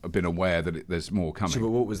kind of been aware that there's more coming. Sure,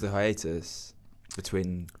 but what was the hiatus?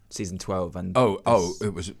 between season 12 and...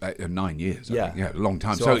 It was 9 years. I think. Yeah, a long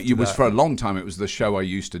time. So So after it was that- for a long time. It was the show I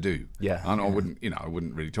used to do. Yeah, and yeah. I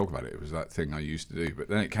wouldn't really talk about it. It was that thing I used to do. But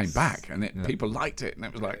then it came back, and people liked it, and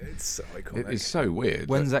it was like It's so iconic. it is so weird.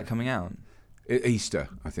 When's that coming out? Easter,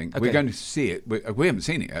 I think. Okay. We're going to see it. We haven't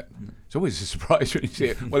seen it yet. It's always a surprise when you see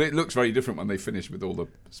it. Well, it looks very different when they finish with all the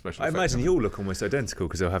special I effects. imagine you'll look almost identical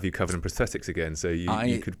because they'll have you covered in prosthetics again. So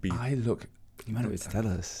you could be. I look. You might not be able to tell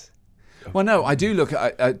us. Well, no, I do look.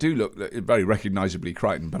 I do look very recognisably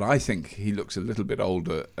Crichton, but I think he looks a little bit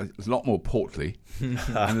older, a lot more portly, and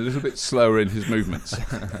a little bit slower in his movements.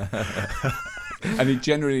 And he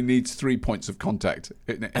generally needs 3 points of contact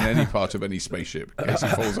in any part of any spaceship in case he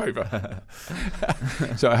falls over.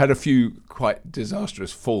 So I had a few quite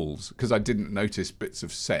disastrous falls because I didn't notice bits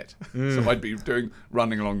of set. So I'd be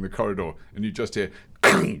running along the corridor, and you just hear,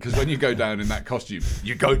 because when you go down in that costume,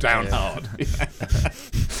 you go down hard.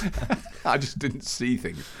 I just didn't see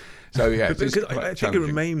things. So yeah, Because I think it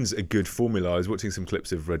remains a good formula. I was watching some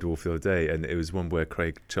clips of Red Dwarf the other day, and it was one where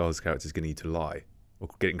Craig Charles' character is going to need to lie, or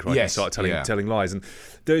getting Crichton to start telling lies, and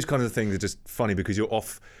those kinds of things are just funny because you're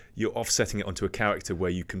offsetting it onto a character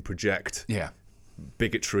where you can project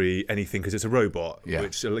bigotry, anything, because it's a robot,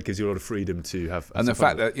 which gives you a lot of freedom to have. And the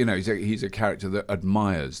fact that he's a character that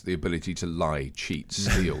admires the ability to lie, cheat,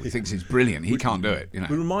 steal. He thinks it's brilliant. He can't do it. It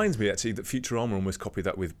reminds me actually that Futurama almost copied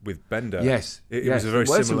that with Bender. Yes, it was a very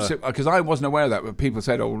similar. Because I wasn't aware of that, but people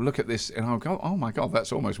said, "Oh, look at this," and I'll go, "Oh my God,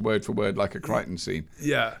 that's almost word for word like a Crichton scene."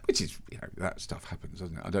 Yeah, which is that stuff happens,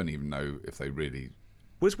 doesn't it? I don't even know if they really.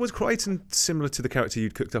 Was Crichton similar to the character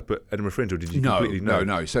you'd cooked up at Edinburgh Fringe, or did you completely know?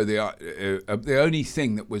 No. So the only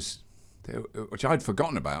thing that was, which I'd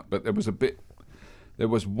forgotten about, but there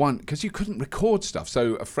was one, because you couldn't record stuff.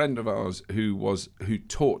 So a friend of ours who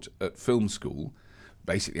taught at film school,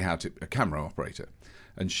 basically a camera operator,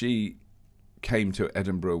 and she came to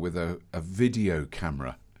Edinburgh with a video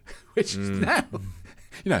camera, which is now,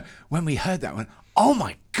 when we heard that, went, oh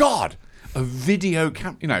my God. A video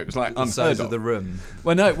camera, it was like unheard the size of the room.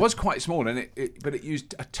 Well, no, it was quite small, and but it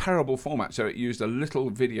used a terrible format. So it used a little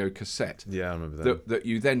video cassette. Yeah, I remember that. That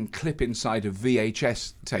you then clip inside a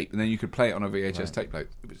VHS tape, and then you could play it on a VHS tape plate.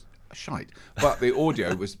 It was a shite, but the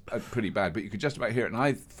audio was pretty bad. But you could just about hear it, and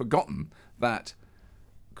I'd forgotten that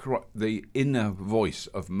the inner voice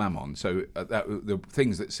of Mammon. So the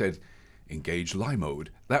things that said engage lie mode,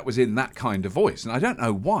 that was in that kind of voice, and I don't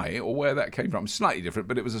know why or where that came from. Slightly different,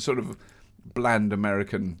 but it was a sort of bland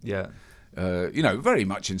American, very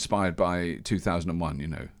much inspired by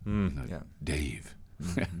 2001. Dave,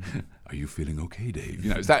 are you feeling okay, Dave?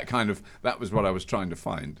 It's that kind of. That was what I was trying to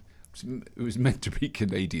find. It was meant to be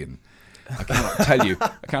Canadian. I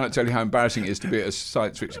cannot tell you how embarrassing it is to be at a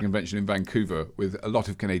science fiction convention in Vancouver with a lot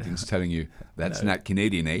of Canadians telling you that's not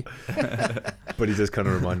Canadian, eh? But he does kind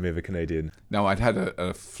of remind me of a Canadian. No, I'd had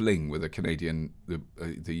a fling with a Canadian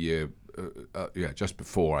the year just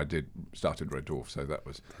before I started Red Dwarf, so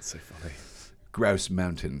that's so funny. Grouse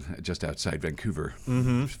Mountain, just outside Vancouver.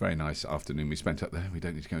 Mm-hmm. It was a very nice afternoon we spent up there. We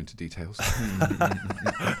don't need to go into details.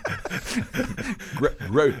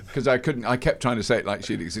 Because I kept trying to say it like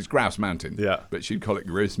she did, because it's Grouse Mountain. Yeah. But she'd call it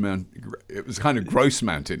Grouse Mountain. It was kind of Gross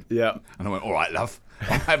Mountain. Yeah. And I went, all right, love.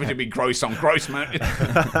 I'm happy to be gross on Gross Mountain.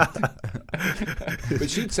 But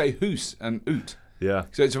she'd say hoose and oot. Yeah.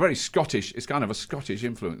 So it's it's kind of a Scottish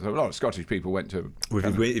influence. A lot of Scottish people went to.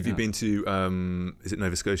 Have you been to, is it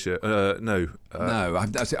Nova Scotia? No. No,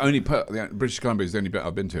 that's the only British Columbia is the only bit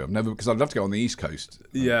I've been to. I've never, because I'd love to go on the East Coast.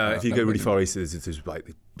 Yeah, if you go really far east, it's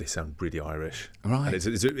like they sound really Irish. Right. And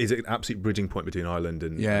it's an absolute bridging point between Ireland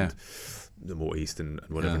and the more east and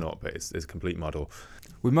whatever not, but it's a complete muddle.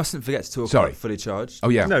 We mustn't forget to talk about Fully Charged. Oh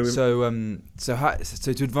yeah. No. So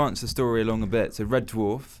to advance the story along a bit, so Red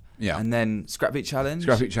Dwarf. Yeah. And then Scrap Heap Challenge.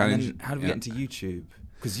 Scrap Heap Challenge. And then how do we get into YouTube?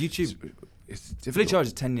 Because YouTube, Fully Charged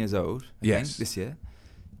is 10 years old. I think, this year.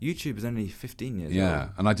 YouTube is only 15 years old. Yeah,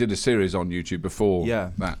 and I did a series on YouTube before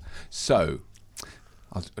that. So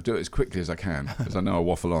I'll do it as quickly as I can because I know I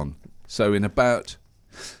waffle on. So in about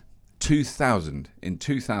 2000,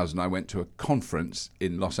 I went to a conference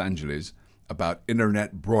in Los Angeles about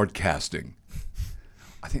internet broadcasting.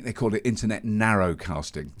 I think they called it internet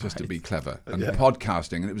narrowcasting, just to be clever, and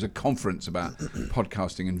podcasting. And it was a conference about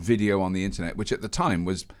podcasting and video on the internet, which at the time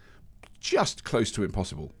was just close to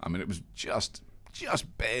impossible. I mean, it was just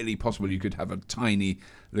barely possible. You could have a tiny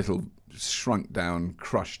little shrunk down,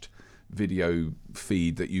 crushed video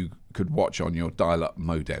feed that you could watch on your dial-up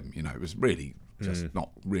modem. It was really just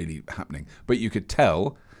not really happening. But you could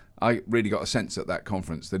tell, I really got a sense at that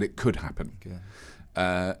conference that it could happen.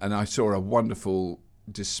 And I saw a wonderful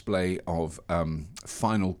display of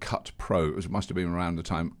Final Cut Pro. It must have been around the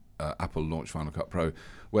time Apple launched Final Cut Pro,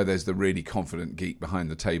 where there's the really confident geek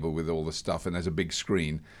behind the table with all the stuff, and there's a big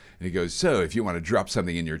screen, and he goes, so if you want to drop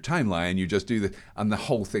something in your timeline, you just do the, and the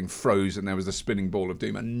whole thing froze, and there was a spinning ball of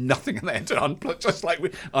doom, and nothing, and they had to unplug, just like we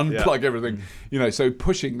unplug everything, so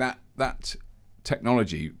pushing that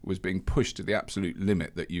technology was being pushed to the absolute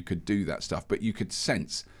limit that you could do that stuff, but you could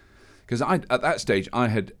sense, because at that stage I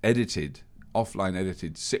had offline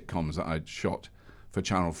edited sitcoms that I'd shot for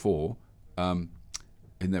Channel 4.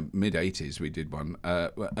 In the mid-'80s we did one,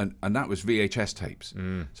 and that was VHS tapes.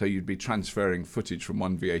 So you'd be transferring footage from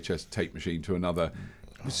one VHS tape machine to another.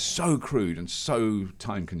 It was so crude and so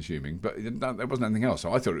time-consuming, but there wasn't anything else.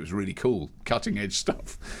 So I thought it was really cool, cutting-edge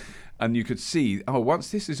stuff. And you could see,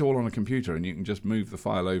 once this is all on a computer and you can just move the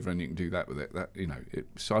file over and you can do that with it,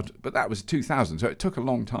 but that was 2000, so it took a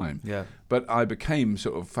long time. Yeah. But I became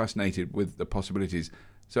sort of fascinated with the possibilities.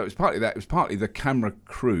 So it was partly that. It was partly the camera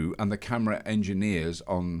crew and the camera engineers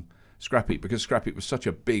on Scrapheap, because Scrapheap was such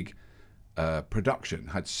a big production,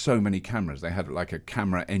 had so many cameras. They had like a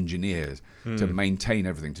camera engineers to maintain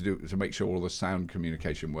everything, to make sure all the sound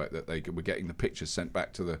communication worked, that they were getting the pictures sent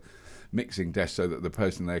back to the mixing desk so that the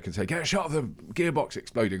person there could say, get a shot of the gearbox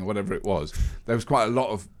exploding or whatever it was. There was quite a lot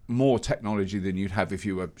of more technology than you'd have if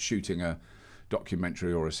you were shooting a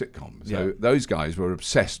documentary or a sitcom. So those guys were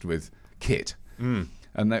obsessed with kit.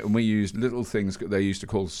 And we used little things they used to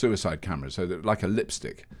call suicide cameras, so that like a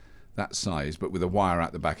lipstick, that size, but with a wire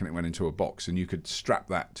at the back, and it went into a box, and you could strap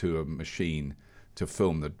that to a machine to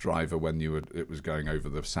film the driver when it was going over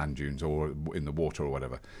the sand dunes or in the water or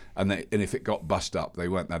whatever. And if it got bust up, they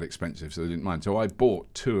weren't that expensive, so they didn't mind. So I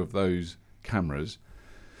bought 2 of those cameras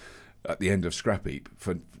at the end of Scrapheap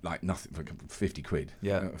for like nothing, for 50 quid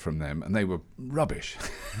from them, and they were rubbish.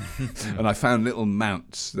 And I found little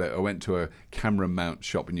mounts that I went to a camera mount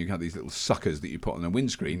shop, and you had these little suckers that you put on the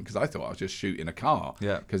windscreen, because I thought I was just shooting a car,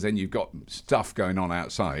 because then you've got stuff going on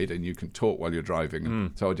outside and you can talk while you're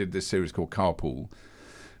driving. So I did this series called Carpool,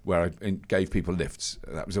 where I gave people lifts.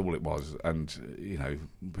 That was all it was,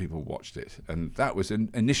 and people watched it, and that was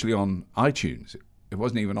initially on iTunes. It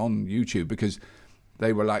wasn't even on YouTube, because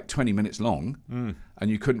they were like 20 minutes long, and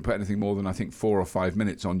you couldn't put anything more than, I think, 4 or 5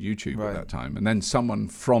 minutes on YouTube at that time. And then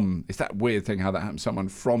it's that weird thing how that happened. Someone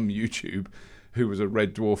from YouTube, who was a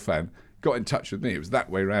Red Dwarf fan, got in touch with me. It was that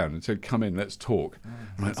way around, and said, come in, let's talk.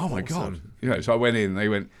 I went, oh my God. So I went in,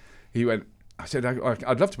 and he went, I said,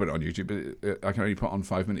 I'd love to put it on YouTube, but I can only put on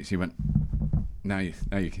 5 minutes. He went, now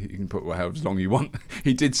you can put however long you want.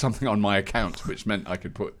 He did something on my account, which meant I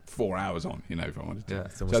could put 4 hours on, if I wanted to. Yeah,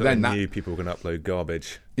 so then knew people were going to upload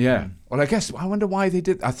garbage. Yeah. Well, I wonder why they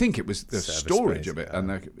did. I think it was the storage of it, and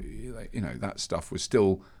that stuff was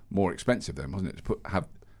still more expensive then, wasn't it? To have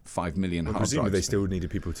 5 million hard drives. Presumably they still needed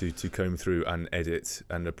people to comb through and edit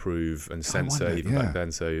and approve and censor back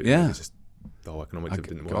then. So it was just the whole economics of it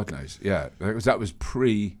didn't work. God knows. Yeah, that was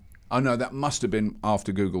pre. Oh no, that must have been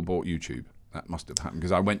after Google bought YouTube. That must have happened,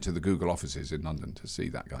 because I went to the Google offices in London to see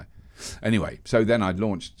that guy. Anyway, so then I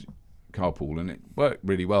launched Carpool, and it worked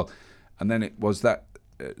really well. And then it was that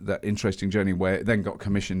interesting journey where it then got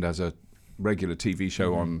commissioned as a regular TV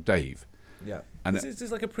show on Dave. Yeah. And is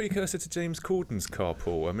this like a precursor to James Corden's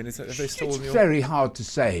Carpool? I mean, have they stolen It's very hard to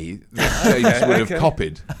say that James would have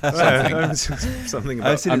copied something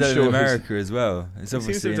about. I've seen it in America as well. It's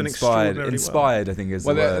obviously inspired, I think, is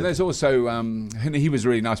the word. There's also, he was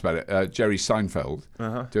really nice about it, Jerry Seinfeld,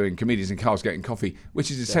 doing Comedians in Cars Getting Coffee, which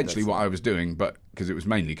is essentially what I was doing, but because it was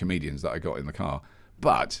mainly comedians that I got in the car.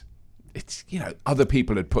 But it's, other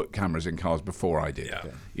people had put cameras in cars before I did.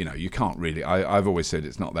 Yeah. You can't really. I've always said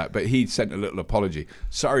it's not that. But he sent a little apology.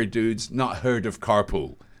 Sorry, dudes, not heard of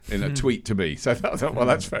Carpool, in a tweet to me. So I thought, well,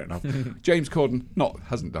 that's fair enough. James Corden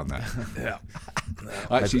hasn't done that. Yeah.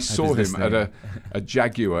 I actually saw him at a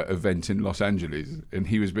Jaguar event in Los Angeles, and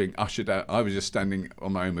he was being ushered out. I was just standing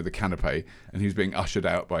on my own with a canapé, and he was being ushered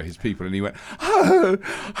out by his people, and he went,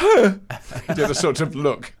 he did a sort of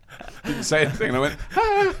look. Didn't say anything, and I went,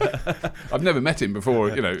 I've never met him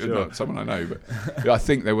before, not someone I know, but I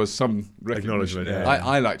think there was some recognition.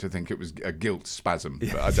 I like to think it was a guilt spasm,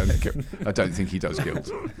 but I don't think he does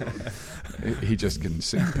guilt. He just can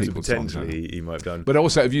sing people's songs. Potentially he might have done. But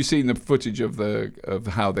also, have you seen the footage of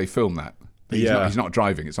how they film that? He's not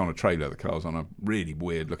driving. It's on a trailer. The car's on a really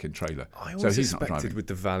weird looking trailer. I always suspected with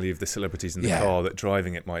the value of the celebrities in the car that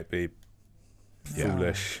driving it might be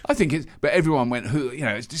foolish. I think but everyone went,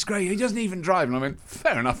 it's disgrace. He doesn't even drive. And I went,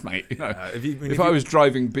 fair enough, mate. If I was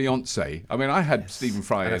driving Beyonce, I mean, I had Stephen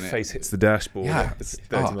Fry in it. Face hits the dashboard. Yeah. It's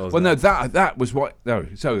 30 miles well, no, that was what. No,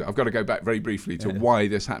 so I've got to go back very briefly to why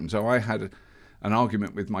this happened. So I had an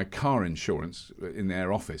argument with my car insurance in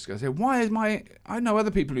their office. I said, I know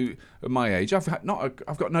other people who are my age. I've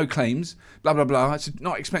got no claims. Blah blah blah. It's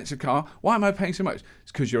not an expensive car. Why am I paying so much?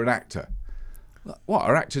 It's because you're an actor. What,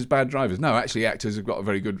 are actors bad drivers? No, actually, actors have got a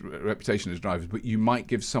very good reputation as drivers, but you might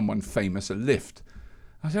give someone famous a lift.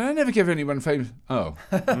 I said, I never give anyone famous. Oh.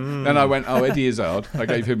 Then I went, Eddie Izzard. I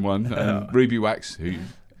gave him one. And Ruby Wax, who...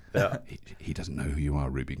 Yeah. He doesn't know who you are,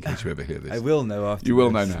 Ruby, in case you ever hear this. I will know after. You will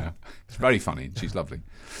know now. It's very funny, and she's lovely.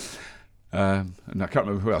 And I can't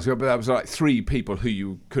remember who else, but that was like 3 people who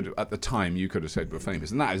you could, at the time, you could have said were famous.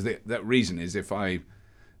 And that reason is if I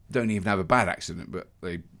don't even have a bad accident, but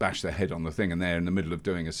they bash their head on the thing and they're in the middle of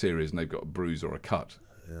doing a series and they've got a bruise or a cut,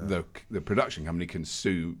 the production company can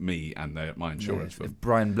sue me and my insurance firm. If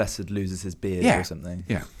Brian Blessed loses his beard or something.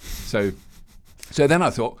 Yeah. So then I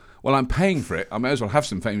thought, well, I'm paying for it. I may as well have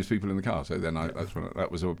some famous people in the car. So then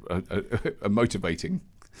that was a motivating.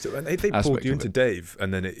 So and they pulled you into Dave,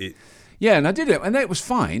 and then it. Yeah, and I did it, and it was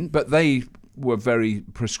fine. But they were very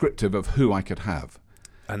prescriptive of who I could have.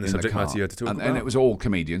 And the subject matter you had to talk about. And it was all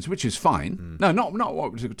comedians, which is fine. No, not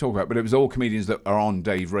what we could talk about, but it was all comedians that are on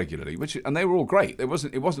Dave regularly, and they were all great. It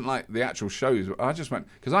wasn't like the actual shows. I just went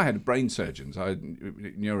because I had brain surgeons, I had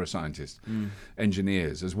neuroscientists,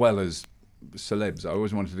 engineers, as well as celebs. I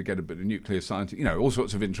always wanted to get a bit of nuclear science, all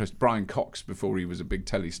sorts of interest. Brian Cox before he was a big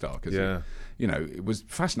telly star, because it was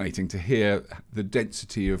fascinating to hear the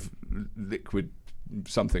density of liquid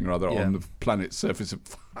something or other on the planet's surface.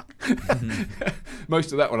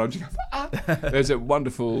 Most of that one, I'm just there's a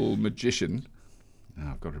wonderful magician.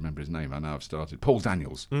 I've got to remember his name. I know I've started. Paul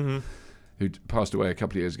Daniels, who passed away a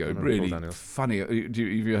couple of years ago. Really funny. Have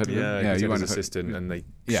you heard of him? Yeah, he was his assistant, and they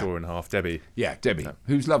saw in half. Debbie. Yeah, Debbie,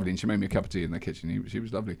 who's lovely, and she made me a cup of tea in the kitchen. She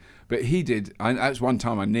was lovely. But he did. That's one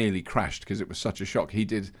time I nearly crashed because it was such a shock. He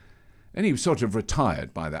did. And he was sort of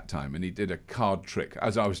retired by that time, and he did a card trick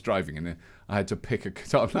as I was driving, and I had to pick a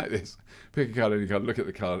card like this, pick a card, and you card, look at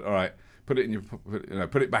the card, all right, put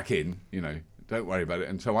it back in, don't worry about it.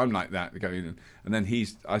 And so I'm like that, going in, and then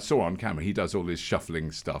I saw on camera, he does all this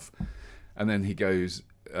shuffling stuff, and then he goes,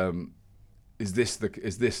 is this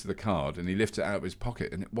the card? And he lifts it out of his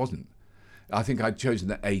pocket, and it wasn't. I think I'd chosen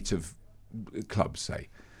the 8 of clubs, say.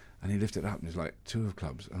 And he lifted it up and was like, 2 of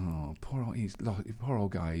clubs. Oh, poor old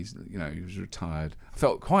guy. He was retired. I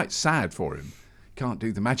felt quite sad for him. Can't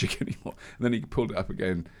do the magic anymore. And then he pulled it up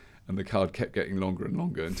again, and the card kept getting longer and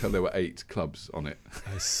longer until there were 8 clubs on it.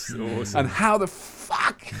 That's awesome. And how the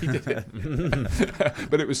fuck he did it!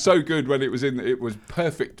 But it was so good when it was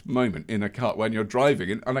perfect moment in a car when you're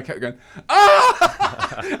driving, and I kept going,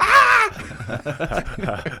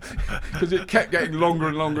 because it kept getting longer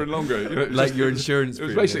and longer and longer. Like your insurance. It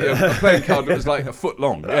was basically a playing card that was like a foot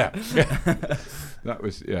long. Yeah. That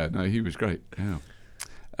was no, he was great.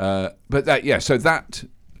 Yeah. So that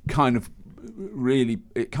kind of really,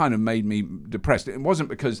 it kind of made me depressed. It wasn't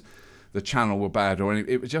because the channel were bad or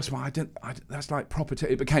anything. It was just that's like proper.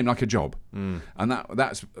 It became like a job, and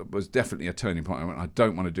that was definitely a turning point. I went, I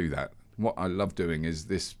don't want to do that. What I love doing is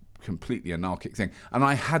this completely anarchic thing, and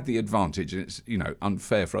I had the advantage, and it's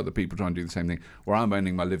unfair for other people trying to do the same thing, where I'm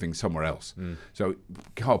earning my living somewhere else. So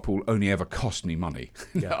Carpool only ever cost me money.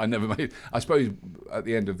 I never made. I suppose at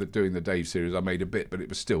the end of doing the Dave series, I made a bit, but it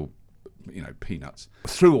was still peanuts.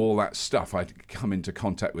 Through all that stuff, I'd come into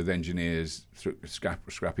contact with engineers,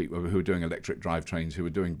 scrappy, who were doing electric drivetrains, who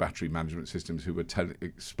were doing battery management systems, who were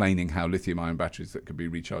explaining how lithium-ion batteries that could be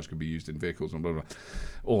recharged could be used in vehicles and blah, blah, blah.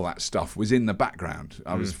 All that stuff was in the background.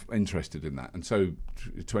 I was interested in that. And so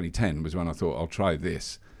 2010 was when I thought, I'll try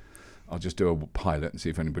this. I'll just do a pilot and see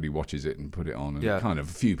if anybody watches it and put it on. And kind of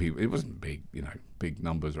a few people, it wasn't big, big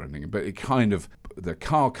numbers or anything, but it kind of, the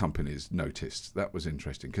car companies noticed. That was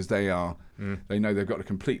interesting because they know they've got to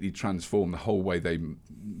completely transform the whole way they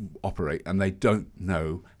operate, and they don't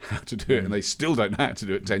know how to do it, and they still don't know how to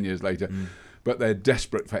do it 10 years later. But they're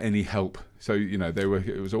desperate for any help. So,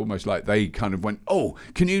 it was almost like they kind of went, oh,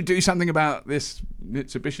 can you do something about this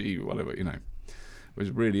Mitsubishi or whatever, It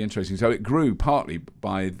was really interesting. So it grew partly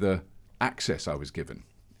by the access I was given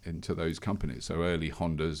into those companies. So early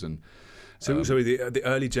Hondas and... So the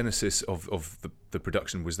early genesis of the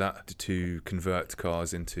production, was that to convert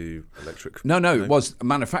cars into electric? No, it was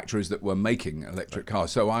manufacturers that were making electric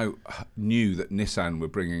cars. So I knew that Nissan were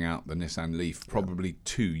bringing out the Nissan Leaf probably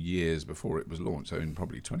 2 years before it was launched, so in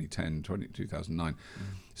probably 2009.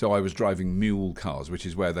 So I was driving mule cars, which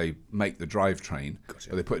is where they make the drivetrain,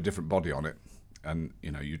 but they put a different body on it. and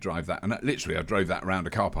you drive that, and literally I drove that around a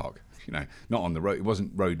car park. Not on the road. It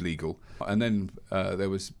wasn't road legal. And then there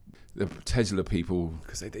was the Tesla people.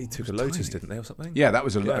 Because they took a Lotus, tiny. didn't they, or something? Yeah, that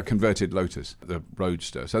was a converted Lotus, the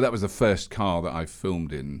Roadster. So that was the first car that I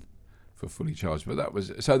filmed in for Fully Charged. But that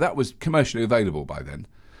was commercially available by then,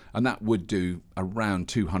 and that would do around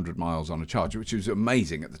 200 miles on a charge, which was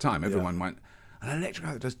amazing at the time. Everyone went, an electric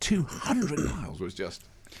car that does 200 miles was just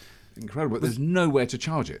incredible. But there's nowhere to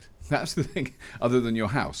charge it. That's the thing, other than your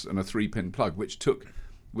house and a 3-pin plug, which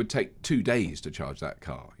would take 2 days to charge that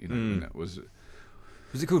car. And it was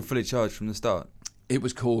it called Fully Charged from the start? It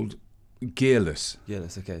was called Gearless.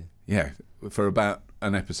 Gearless, okay. Yeah, for about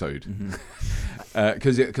an episode.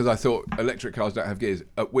 Because I thought electric cars don't have gears,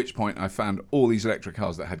 at which point I found all these electric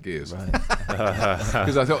cars that had gears. Right.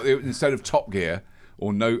 Because I thought instead of Top Gear,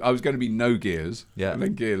 I was going to be no gears, and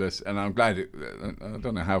then Gearless, and I'm glad I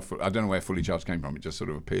don't know where Fully Charged came from. It just sort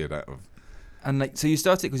of appeared out of... And so you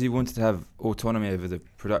started because you wanted to have autonomy over the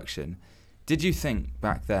production. Did you think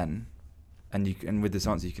back then, and with this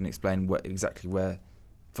answer you can explain exactly where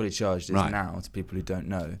Fully Charged is now to people who don't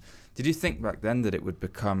know, did you think back then that it would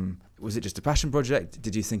become, was it just a passion project?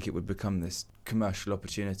 Did you think it would become this commercial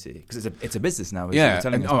opportunity? Because it's a business now. As you were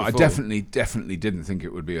telling us I before. definitely didn't think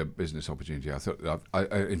it would be a business opportunity. I thought,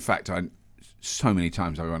 in fact, so many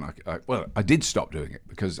times I did stop doing it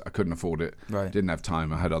because I couldn't afford it. Right. Didn't have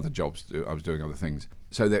time. I had other jobs to do. I was doing other things.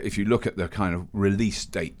 So that if you look at the kind of release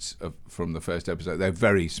dates from the first episode, they're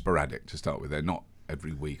very sporadic to start with. They're not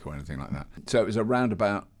every week or anything like that. So it was around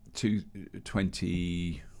about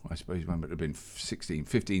 20, I suppose when it would have been 16,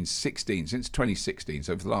 since 2016.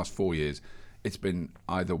 So for the last 4 years, it's been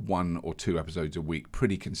either 1 or 2 episodes a week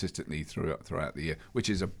pretty consistently throughout the year, which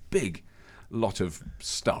is a big lot of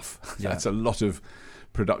stuff. That's a lot of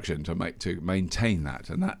production to maintain that,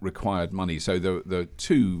 and that required money. So the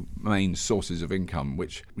 2 main sources of income,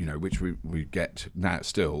 which we get now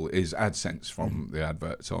still, is AdSense from the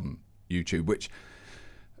adverts on YouTube, which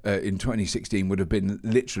in 2016 would have been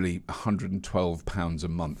literally £112 a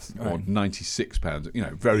month or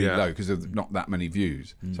 £96, very low because of not that many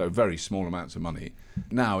views. So very small amounts of money.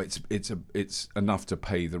 Now it's enough to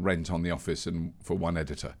pay the rent on the office and for one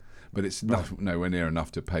editor, but it's nowhere near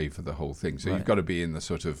enough to pay for the whole thing. So you've got to be in the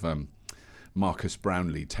sort of Marcus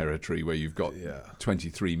Brownlee territory where you've got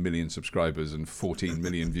 23 million subscribers and 14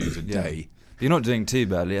 million views a day. You're not doing too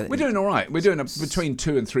badly. We're doing all right. We're doing between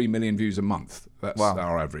 2 and 3 million views a month. That's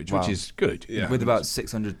our average, which is good. Yeah. With about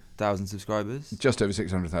 600,000 subscribers. Just over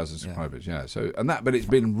 600,000 subscribers. Yeah. So but it's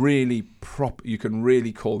been really you can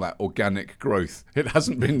really call that organic growth. It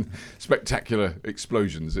hasn't been spectacular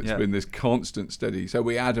explosions. It's been this constant, steady. So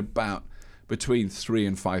we add about between 3,000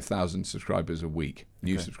 and 5,000 subscribers a week,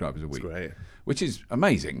 new subscribers a week, That's great. Which is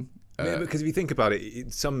amazing. Because if you think about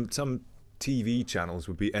it, some TV channels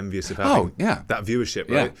would be envious of having that viewership,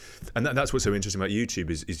 right? Yeah. And that's what's so interesting about YouTube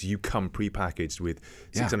is you come pre-packaged with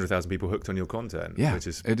 600,000 people hooked on your content. Yeah, which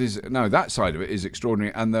is... it is. No, that side of it is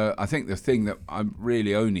extraordinary. And I think the thing that I'm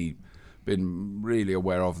really only been really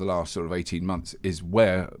aware of the last sort of 18 months is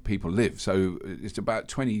where people live. So it's about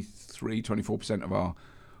 24% of our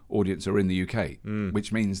audience are in the UK,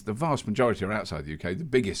 which means the vast majority are outside the UK. The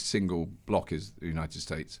biggest single block is the United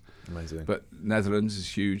States. Amazing. But Netherlands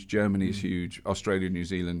is huge, Germany is huge, Australia, New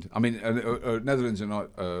Zealand. I mean, Netherlands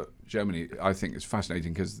and Germany, I think, is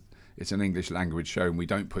fascinating because it's an English language show and we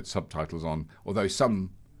don't put subtitles on, although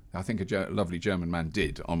I think a lovely German man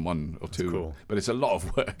did on 1 or 2, cool. But it's a lot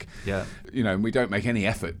of work. Yeah, and we don't make any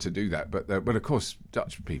effort to do that. But of course,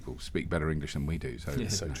 Dutch people speak better English than we do. So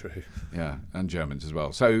it's so true. Yeah, and Germans as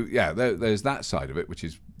well. So there's that side of it, which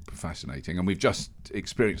is fascinating, and we've just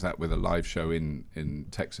experienced that with a live show in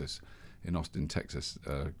Texas, in Austin, Texas,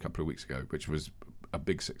 a couple of weeks ago, which was a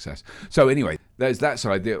big success. So anyway, there's that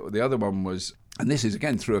side. The other one was, and this is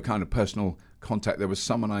again through a kind of personal contact. There was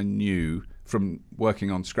someone I knew from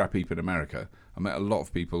working on Scrap Heap in America. I met a lot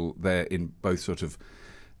of people there in both sort of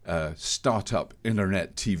startup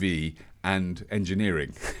internet TV and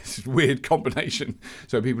engineering. It's a weird combination.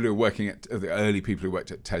 So people who are working at the early people who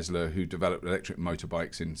worked at Tesla, who developed electric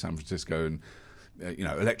motorbikes in San Francisco, and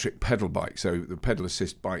electric pedal bikes. So the pedal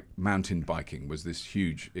assist bike, mountain biking, was this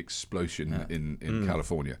huge explosion in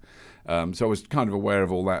California. So I was kind of aware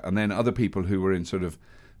of all that. And then other people who were in sort of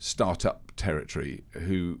startup territory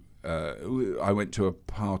who I went to a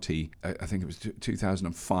party, I think it was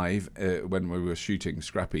 2005, when we were shooting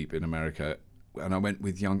Scrap Heap in America, and I went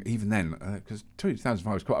with even then, because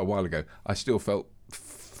 2005 was quite a while ago, I still felt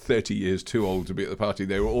 30 years too old to be at the party.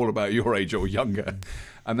 They were all about your age or younger.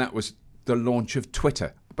 And that was the launch of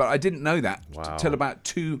Twitter. But I didn't know that Wow. till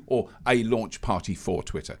about a launch party for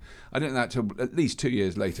Twitter. I didn't know that till at least 2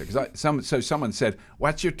 years later. Because someone said,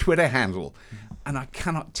 "What's your Twitter handle?" And I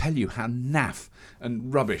cannot tell you how naff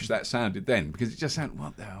and rubbish that sounded then, because it just sounded,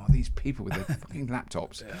 what the hell are these people with their fucking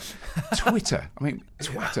laptops? Twitter. I mean,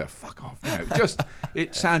 Twitter, fuck off. You know,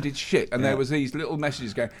 it sounded shit. And there was these little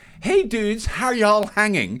messages going, "Hey dudes, how y'all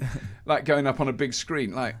hanging?" Like going up on a big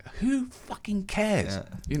screen. Like, who fucking cares? Yeah.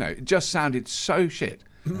 You know, it just sounded so shit.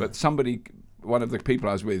 But one of the people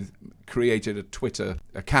I was with, created a Twitter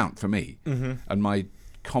account for me. And my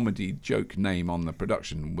comedy joke name on the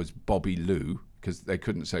production was Bobby Lou, because they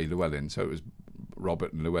couldn't say Llewellyn, so it was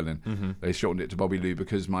Robert and Llewellyn. They shortened it to Bobby Lou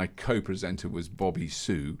because my co-presenter was Bobby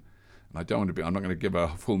Sue. And I'm not going to give her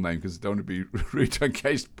full name because I don't want to be rude in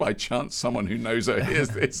case by chance someone who knows her hears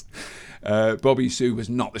this. Bobby Sue was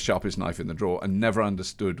not the sharpest knife in the drawer and never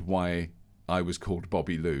understood why I was called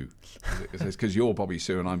Bobby Lou. It says, because you're Bobby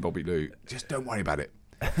Sue and I'm Bobby Lou. Just don't worry about it.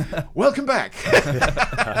 Welcome back.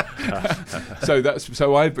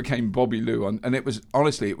 So I became Bobby Lou, and it was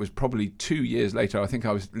probably 2 years later. I think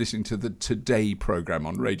I was listening to the Today program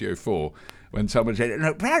on Radio 4 when someone said,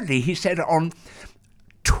 "No, apparently he said on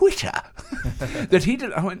Twitter that he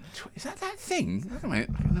did." I went, "Is that thing? Wait a minute.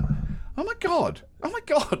 Oh my god!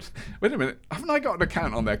 Wait a minute. Haven't I got an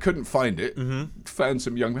account on there? Couldn't find it. Found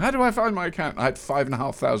some young. How do I find my account? I had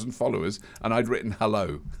 5,500 followers, and I'd written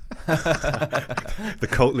hello." The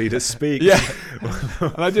cult leaders speak. Yeah,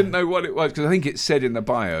 and I didn't know what it was because I think it said in the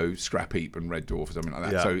bio Scrap Heap and Red Dwarf or something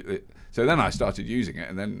like that. Yeah. So then I started using it,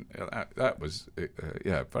 and then that was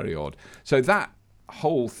very odd. So that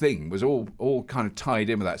whole thing was all kind of tied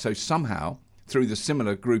in with that. So somehow through the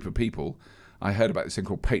similar group of people, I heard about this thing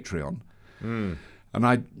called Patreon, and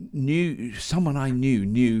someone I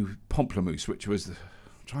knew Pomplamoose, which was I'm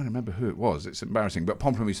trying to remember who it was. It's embarrassing, but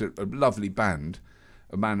Pomplamoose, a lovely band.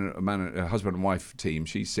 A husband and wife team.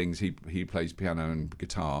 She sings, he plays piano and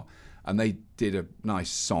guitar, and they did a nice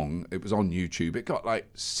song. It was on YouTube. It got like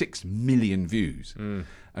 6 million views, and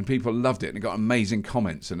people loved it, and it got amazing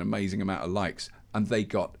comments and amazing amount of likes, and they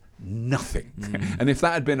got nothing. And if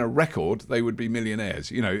that had been a record, they would be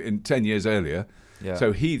millionaires, in 10 years earlier. Yeah.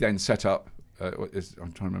 So he then set up, I'm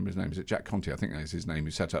trying to remember his name, is it Jack Conte? I think that's his name,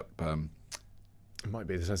 who set up... It might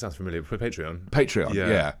be. That sounds familiar. For Patreon. Patreon,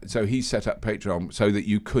 yeah. So he set up Patreon so that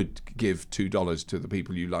you could give $2 to the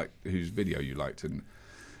people you liked, whose video you liked, and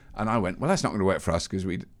I went, well, that's not going to work for us because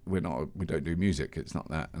we don't do music. It's not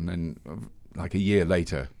that. And then, like a year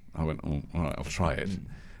later, I went, oh, all right, I'll try it,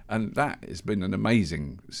 and that has been an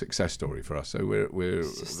amazing success story for us. So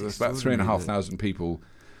there's about 3,500 people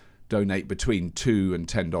donate between $2 and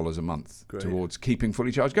 $10 a month towards keeping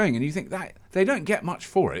Fully Charged going, and you think that they don't get much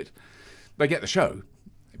for it. They get the show,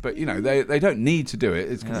 but they don't need to do it.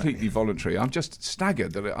 It's completely voluntary. I'm just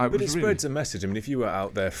staggered that But it spreads a message. I mean, if you were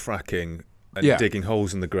out there fracking and digging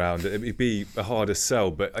holes in the ground, it would be a harder sell.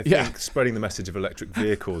 But I think spreading the message of electric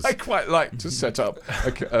vehicles. I quite like to set up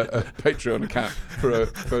a Patreon account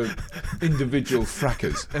for individual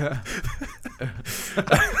frackers.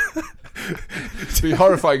 It'd be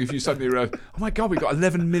horrifying if you suddenly realised, oh my God, we've got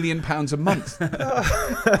 £11 million a month.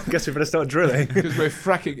 I guess we better start drilling. Because we're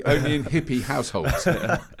fracking only in hippie households.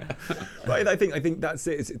 Right, I think that's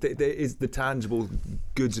it. There is the tangible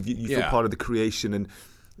goods of you feel part of the creation, and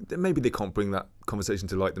maybe they can't bring that conversation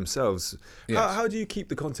to light themselves. Yes. How do you keep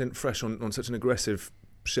the content fresh on such an aggressive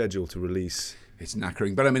schedule to release? It's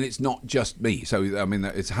knackering, but I mean, it's not just me. So I mean,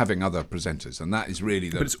 it's having other presenters, and that is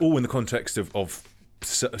really But it's all in the context of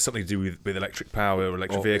something to do with electric power or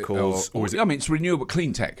electric vehicles, or is it? I mean, it's renewable,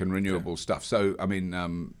 clean tech and renewable stuff. So I mean,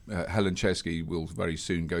 Helen Chesky will very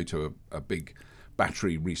soon go to a big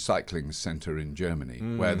battery recycling centre in Germany,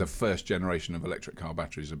 where the first generation of electric car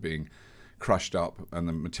batteries are being crushed up and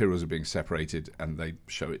the materials are being separated, and they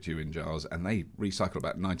show it to you in jars, and they recycle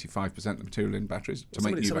about 95% of the material in batteries to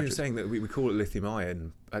make new batteries. Somebody was saying that we call it lithium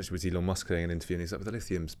ion. Actually, was Elon Musk saying in an interview, and he's like, but the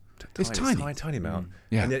lithium's tiny amount.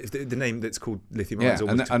 Yeah. And the name that's called lithium ion is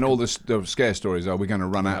always... and all the scare stories are, we're going to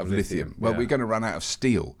run out of lithium. Well, we're going to run out of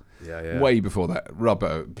steel. Yeah. Way before that,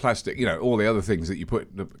 rubber, plastic, all the other things that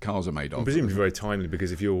the cars are made of. And presumably very timely,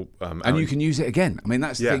 because if you're... and you can use it again. I mean,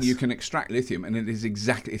 that's the thing. You can extract lithium, and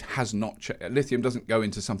it has not... lithium doesn't go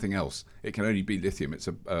into something else. It can only be lithium. It's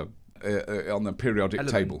on the periodic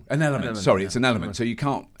table. An element. Sorry, it's an element. So you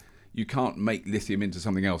can't make lithium into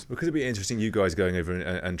something else. Because it'd be interesting, you guys going over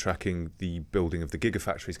and tracking the building of the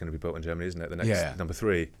Gigafactory is going to be built in Germany, isn't it? The next number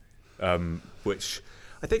 3, which...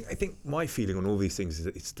 I think my feeling on all these things is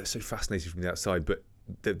that they're so fascinating from the outside, but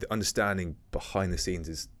the understanding behind the scenes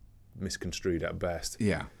is misconstrued at best.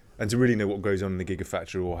 Yeah. And to really know what goes on in the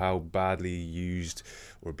Gigafactory or how badly used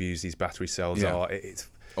or abused these battery cells are,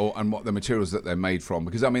 and what the materials that they're made from.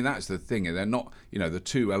 Because, I mean, that's the thing. They're not, the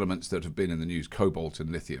two elements that have been in the news, cobalt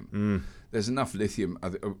and lithium. There's enough lithium,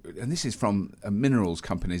 and this is from minerals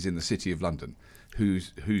companies in the City of London,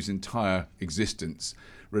 whose entire existence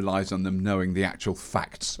relies on them knowing the actual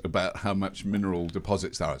facts about how much mineral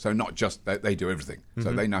deposits there are. So not just, they do everything.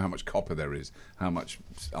 So they know how much copper there is, how much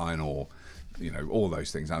iron ore, all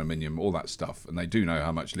those things, aluminium, all that stuff. And they do know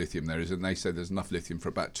how much lithium there is. And they say there's enough lithium for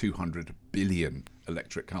about 200 billion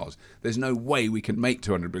electric cars. There's no way we can make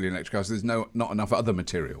 200 billion electric cars. There's not enough other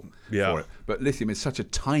material for it. But lithium is such a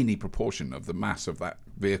tiny proportion of the mass of that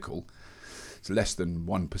vehicle. It's less than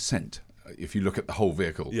 1% if you look at the whole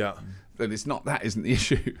vehicle. Yeah. That isn't the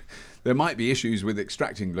issue. There might be issues with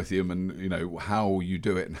extracting lithium and how you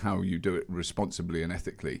do it and how you do it responsibly and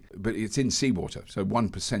ethically. But it's in seawater, so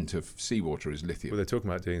 1% of seawater is lithium. Well, they're talking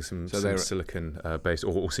about doing some silicon based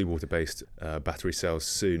or seawater based battery cells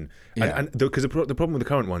soon. Yeah. And because the problem with the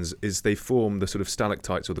current ones is they form the sort of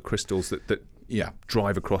stalactites or the crystals that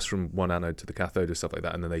drive across from one anode to the cathode or stuff like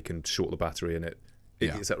that, and then they can short the battery in it.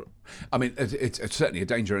 I mean, it's certainly a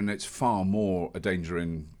danger, and it's far more a danger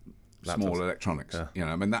in small electronics.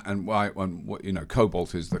 I mean that, and why?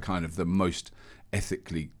 Cobalt is the kind of the most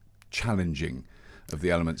ethically challenging of the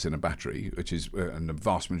elements in a battery, which is, and the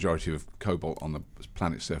vast majority of cobalt on the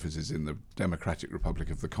planet's surface is in the Democratic Republic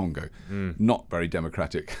of the Congo. Not very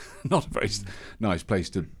democratic, not a very nice place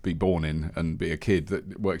to be born in and be a kid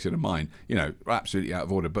that works in a mine. Absolutely out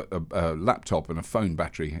of order. But a laptop and a phone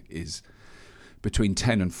battery is between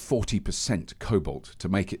 10 and 40% cobalt to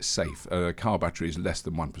make it safe. A car battery is less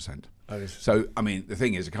than 1%. So, I mean, the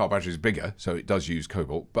thing is, a car battery is bigger, so it does use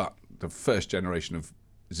cobalt, but the first generation of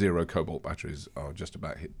zero cobalt batteries are just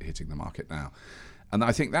about hitting the market now. And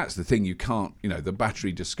I think that's the thing you can't, the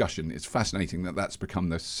battery discussion, it's fascinating that that's become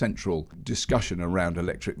the central discussion around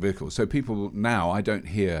electric vehicles. So people now, I don't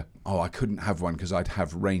hear, I couldn't have one because I'd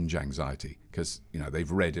have range anxiety. Because,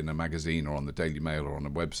 they've read in a magazine or on the Daily Mail or on a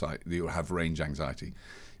website that you'll have range anxiety.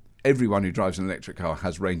 Everyone who drives an electric car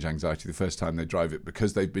has range anxiety the first time they drive it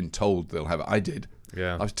because they've been told they'll have it. I did.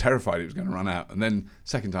 Yeah. I was terrified it was going to run out. And then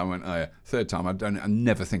second time I went, third time I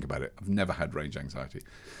never think about it. I've never had range anxiety.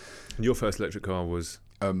 And your first electric car was?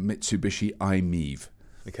 A Mitsubishi i-MiEV.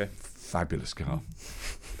 Okay. Fabulous car.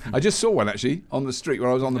 I just saw one actually on the street when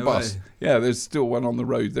I was on the bus. Way. Yeah, there's still one on the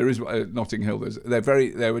road. There is Notting Hill.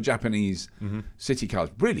 They were Japanese city cars,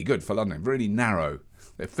 really good for London, really narrow.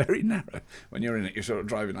 They're very narrow. When you're in it, you're sort of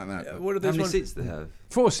driving like that. What are those? How many seats do they have?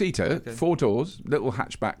 4-seater, 4 doors, little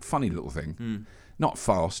hatchback, funny little thing. Not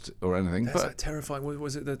fast or anything. That's but terrifying.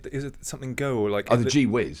 Was it? Is it something Go or like? Oh, the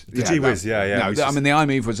G-Wiz. The G-Wiz, yeah. No, I mean the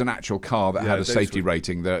i-MiEV was an actual car that had a safety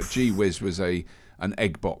rating. The G-Wiz was an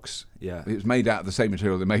egg box. Yeah. It was made out of the same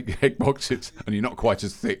material they make egg boxes, only not quite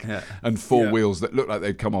as thick, and 4 wheels that looked like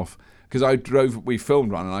they'd come off. Because we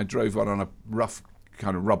filmed one, and I drove one on a rough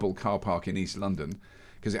kind of rubble car park in East London,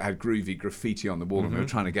 because it had groovy graffiti on the wall, and we were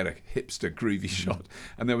trying to get a hipster groovy shot.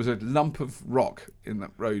 And there was a lump of rock in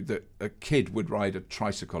that road that a kid would ride a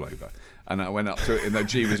tricycle over. And I went up to it in the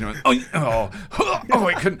G-Wiz and went, I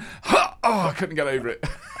couldn't get over it.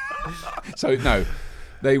 So no,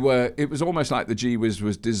 it was almost like the G-Wiz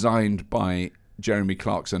was designed by Jeremy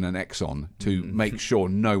Clarkson and Exxon to make sure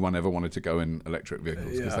no one ever wanted to go in electric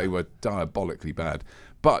vehicles because they were diabolically bad.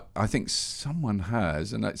 But I think someone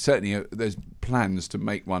has, and certainly there's plans to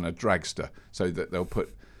make one a dragster so that they'll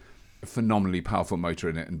put a phenomenally powerful motor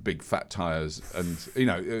in it and big fat tyres. And,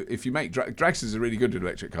 if you make dragsters are really good with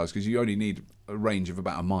electric cars because you only need a range of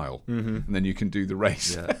about a mile and then you can do the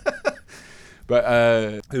race. Yeah.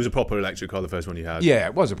 But it was a proper electric car, the first one you had. Yeah,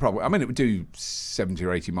 it was a problem. I mean, it would do 70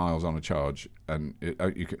 or 80 miles on a charge, and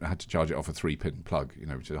you had to charge it off a 3-pin plug,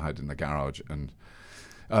 which I had in the garage. And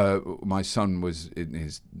my son was in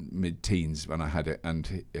his mid-teens when I had it,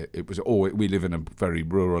 and it was we live in a very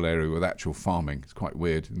rural area with actual farming. It's quite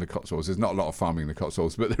weird in the Cotswolds. There's not a lot of farming in the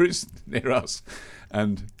Cotswolds, but there is near us.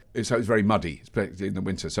 And so it's very muddy, especially in the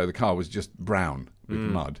winter. So the car was just brown with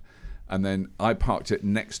mud. And then I parked it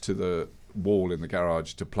next to the wall in the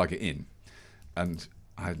garage to plug it in, and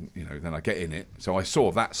then I get in it. So I saw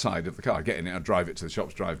that side of the car. I get in it, I drive it to the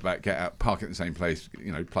shops, drive back, get out, park it in the same place,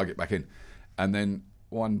 plug it back in. And then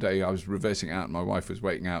one day I was reversing out, and my wife was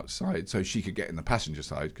waiting outside so she could get in the passenger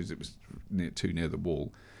side because it was too near the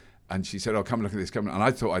wall. And she said, come look at this. And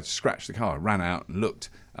I thought I'd scratched the car. I ran out and looked,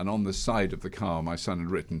 and on the side of the car my son had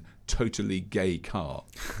written "totally gay car"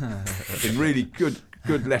 in really good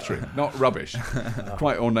good lettering, not rubbish,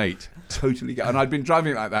 quite ornate, totally. And I'd been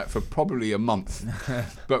driving like that for probably a month,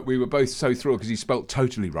 but we were both so thrilled because he spelt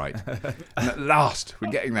totally right. And at last,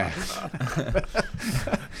 we're getting there.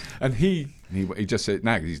 And he just said,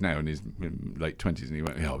 now, because he's now in his late 20s, and he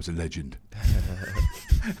went, yeah, I was a legend.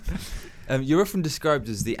 You're often described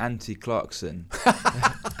as the anti-Clarkson.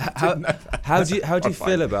 How do you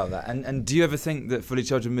feel about that? And do you ever think that Fully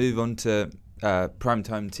Charged will move on to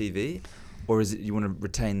primetime TV, or is it you want to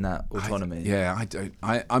retain that autonomy? I don't.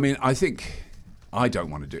 I mean, I think I don't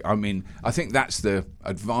want to do. I mean, I think that's the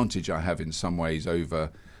advantage I have in some ways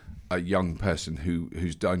over a young person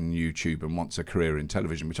who's done YouTube and wants a career in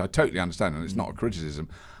television, which I totally understand, and it's not a criticism.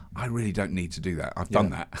 I really don't need to do that. I've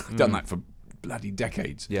done that. I've done that for bloody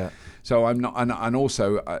decades. Yeah. So I'm not, and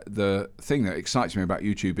also the thing that excites me about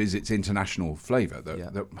YouTube is its international flavour.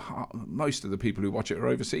 That most of the people who watch it are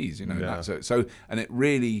overseas. You know, that's it. So and it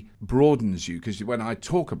really broadens you, because when I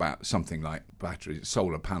talk about something like batteries,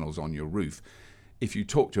 solar panels on your roof, if you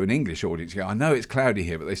talk to an English audience, you go, I know it's cloudy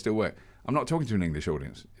here, but they still work. I'm not talking to an English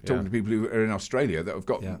audience. I'm talking to people who are in Australia that have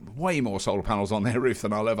got way more solar panels on their roof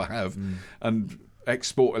than I'll ever have, and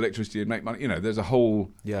export electricity and make money. You know, there's a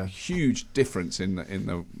whole huge difference in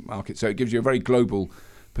the market. So it gives you a very global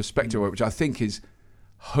perspective, which I think is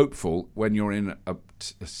hopeful when you're in a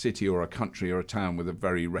city or a country or a town with a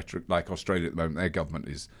very like Australia at the moment. Their government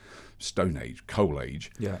is Stone Age, Coal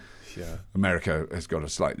Age. Yeah. America has got a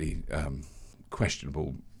slightly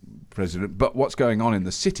questionable president, but what's going on in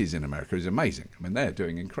the cities in America is amazing. I mean, they're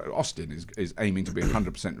doing incredible. Austin is aiming to be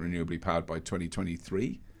 100% renewably powered by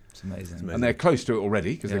 2023. It's amazing. And they're close to it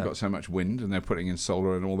already because they've got so much wind, and they're putting in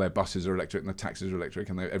solar, and all their buses are electric and the taxis are electric,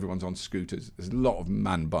 and everyone's on scooters. There's a lot of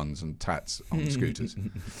man buns and tats on scooters.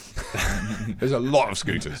 There's a lot of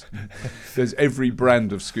scooters. There's every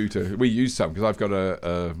brand of scooter. We use some because I've got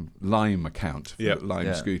a Lime account for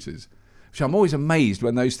Lime scooters. Which I'm always amazed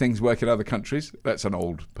when those things work in other countries. That's an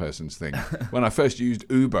old person's thing. When I first used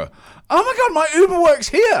Uber, oh my God, my Uber works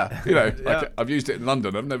here. You know, I've used it in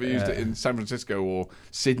London. I've never used it in San Francisco or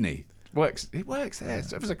Sydney. It works there.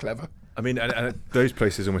 So it was clever. I mean, and those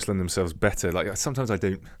places almost lend themselves better. Like sometimes I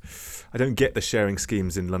don't get the sharing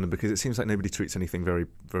schemes in London because it seems like nobody treats anything very,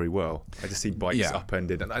 very well. I just see bikes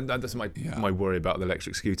upended, and that's my worry about the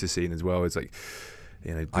electric scooter scene as well. It's like,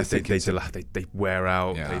 you know, I think they wear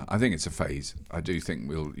out. Yeah, I think it's a phase. I do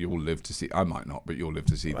think you'll live to see. I might not, but you'll live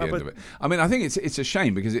to see the end of it. I mean, I think it's a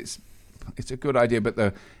shame because it's a good idea, but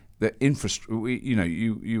the infrastructure.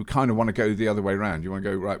 You kind of want to go the other way around. You want to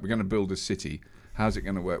go, right, we're going to build a city. How's it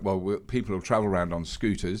going to work? Well, people will travel around on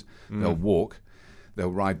scooters. They'll walk. They'll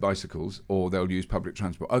ride bicycles, or they'll use public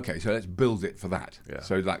transport. Okay, so let's build it for that. Yeah.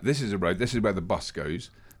 So like, this is a road. This is where the bus goes.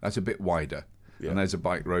 That's a bit wider. Yeah. And there's a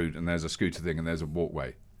bike road, and there's a scooter thing, and there's a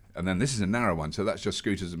walkway. And then this is a narrow one, so that's just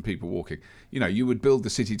scooters and people walking. You know, you would build the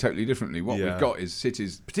city totally differently. What we've got is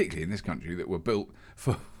cities, particularly in this country, that were built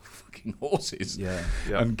for fucking horses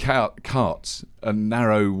and carts and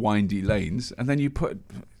narrow, windy lanes. And then you put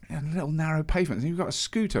little narrow pavements, and you've got a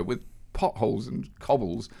scooter with potholes and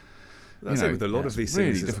cobbles. That's it with a lot of these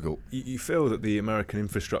really things. Difficult. You feel that the American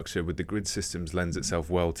infrastructure with the grid systems lends itself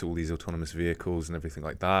well to all these autonomous vehicles and everything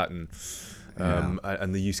like that, and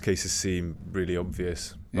the use cases seem really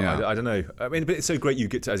obvious. But I don't know. I mean, but it's so great you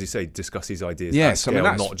get to, as you say, discuss these ideas at scale,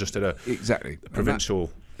 not just at a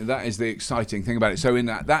provincial. That is the exciting thing about it. So in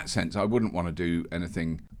that sense, I wouldn't want to do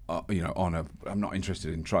anything. I'm not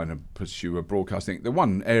interested in trying to pursue a broadcasting. The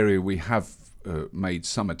one area we have made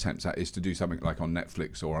some attempts at is to do something like on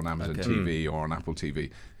Netflix or on Amazon TV or on Apple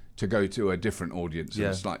TV, to go to a different audience. And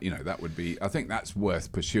it's like, that would be, I think that's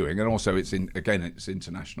worth pursuing. And also it's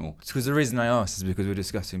international. Because the reason I asked is because we were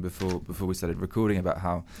discussing before we started recording about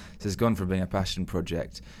how this has gone from being a passion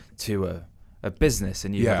project to a business,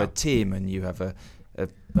 and you have a team, and you have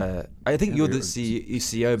I think you're the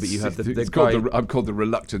CEO, but you have the guy. I'm called the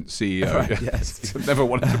reluctant CEO. Right, yes. I've never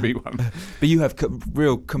wanted to be one. But you have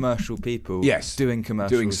real commercial people doing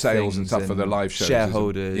commercial doing sales and stuff for the live shows.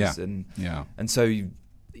 Shareholders and so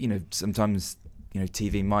sometimes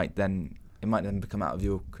TV might then become out of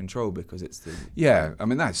your control because it's the I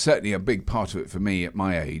mean, that's certainly a big part of it for me at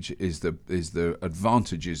my age is the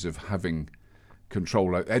advantages of having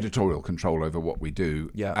editorial control over what we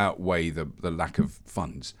do outweigh the lack of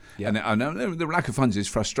funds. And I know the lack of funds is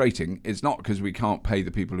frustrating. It's not because we can't pay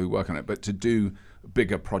the people who work on it, but to do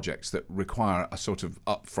bigger projects that require a sort of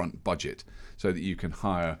upfront budget so that you can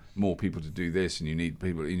hire more people to do this, and you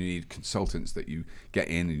need consultants that you get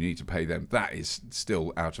in and you need to pay them. That is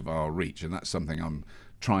still out of our reach, and that's something I'm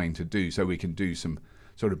trying to do so we can do some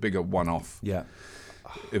sort of bigger one-off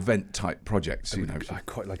event type projects. I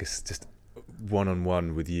quite like just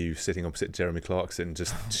one-on-one with you sitting opposite Jeremy Clarkson,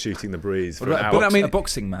 just shooting the breeze for What an about hour. a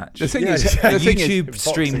boxing match? The thing Yeah, is, yeah. the thing is, YouTube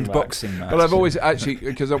streamed boxing match. well, I've always actually,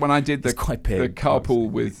 because when I did It's quite big, the carpool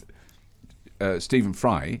with Stephen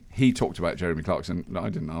Fry, he talked about Jeremy Clarkson. No, I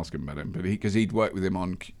didn't ask him about him, but because he'd worked with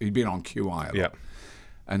him he'd been on QI a lot. Yeah.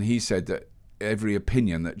 And he said that every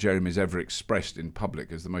opinion that Jeremy's ever expressed in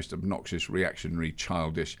public is the most obnoxious, reactionary,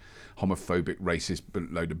 childish, homophobic, racist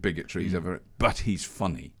load of bigotry he's ever. But he's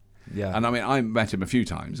funny. Yeah. And I mean, I met him a few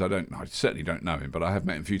times. I certainly don't know him, but I have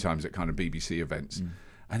met him a few times at kind of BBC events,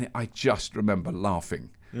 and I just remember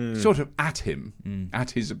laughing, sort of at him,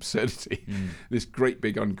 at his absurdity. This great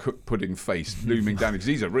big uncooked pudding face looming down because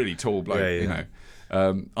he's a really tall bloke, you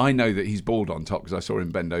know. I know that he's bald on top because I saw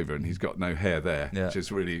him bend over and he's got no hair there, which is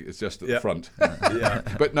really, it's just at the front.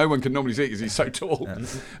 But no one can normally see it because he's so tall.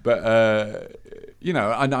 But, you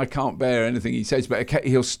know, and I can't bear anything he says, but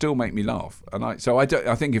he'll still make me laugh. And I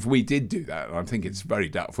think if we did do that, and I think it's very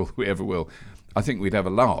doubtful we ever will, I think we'd have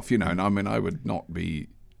a laugh, you know, and I mean, I would not be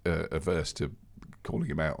averse to calling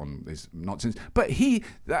him out on this nonsense. But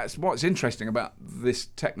that's what's interesting about this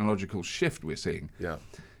technological shift we're seeing. Yeah.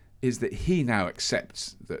 Is that he now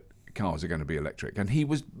accepts that cars are going to be electric, and he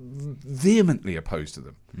was vehemently opposed to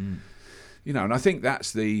them. You know, and I think that's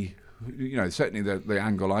certainly the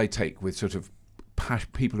angle I take with sort of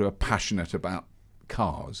people who are passionate about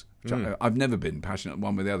cars. I've never been passionate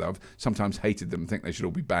one with the other. I've sometimes hated them, think they should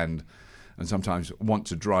all be banned, and sometimes want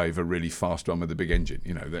to drive a really fast one with a big engine.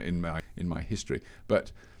 You know, in my history,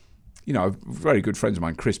 but. You know, very good friends of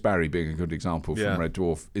mine, Chris Barry being a good example from Red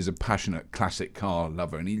Dwarf, is a passionate classic car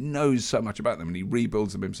lover, and he knows so much about them, and he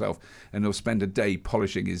rebuilds them himself, and he'll spend a day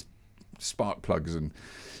polishing his spark plugs and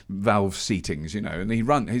valve seatings, you know, and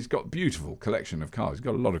he's got a beautiful collection of cars. He's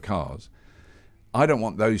got a lot of cars. I don't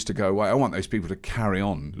want those to go away. I want those people to carry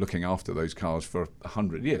on looking after those cars for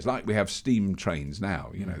 100 years, like we have steam trains now.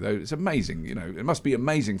 You know, it's amazing. You know, it must be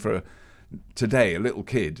amazing for today, a little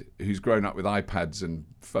kid who's grown up with iPads and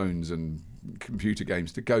phones and computer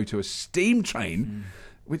games to go to a steam train,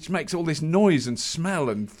 which makes all this noise and smell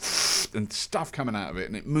and stuff coming out of it,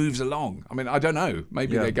 and it moves along. I mean, I don't know.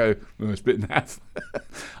 Maybe they go, it's split in half.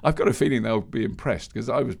 I've got a feeling they'll be impressed because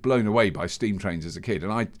I was blown away by steam trains as a kid,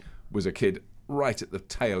 and I was a kid right at the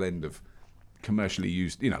tail end of commercially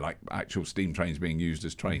used, you know, like actual steam trains being used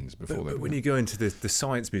as trains before. But when you go into the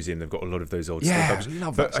Science Museum, they've got a lot of those old steam cars. I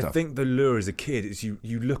love that stuff. I think the lure as a kid is you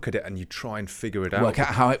look at it and you try and figure it out. Work out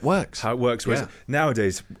how it works. Whereas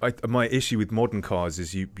nowadays, my issue with modern cars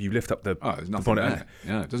is you lift up the there's nothing bonnet.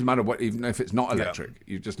 It doesn't matter even if it's not electric.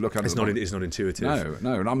 You just look under it's the bonnet. It's not intuitive.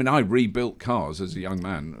 No. And I mean, I rebuilt cars as a young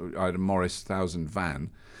man. I had a Morris 1000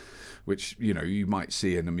 van, which, you know, you might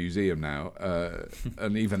see in a museum now,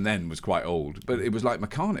 and even then was quite old. But it was like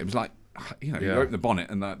Meccano. It was like, you know, you open the bonnet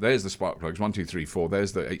and there's the spark plugs, 1, 2, 3, 4.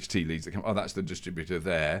 There's the HT leads that come. Oh, that's the distributor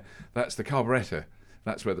there. That's the carburettor.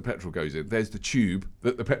 That's where the petrol goes in. There's the tube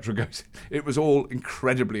that the petrol goes in. It was all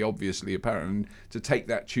incredibly obviously apparent. And to take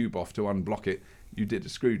that tube off to unblock it, you did a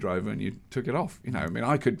screwdriver and you took it off. You know, I mean,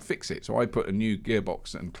 I could fix it. So I put a new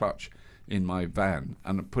gearbox and clutch in my van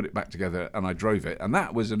and put it back together, and I drove it. And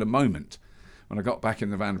that was in a moment when I got back in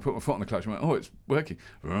the van and put my foot on the clutch and went, oh, it's working.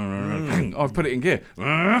 I've put it in gear.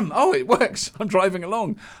 Oh, it works. I'm driving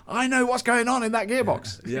along. I know what's going on in that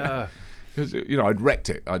gearbox. Yeah. Because, you know, I'd wrecked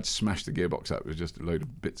it. I'd smashed the gearbox up with just a load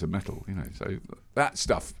of bits of metal, you know. So that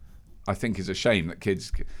stuff, I think, is a shame that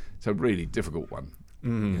kids... It's a really difficult one.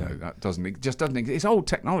 You know, that doesn't exist. It's old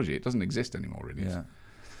technology. It doesn't exist anymore, really. Yeah.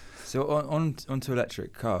 So onto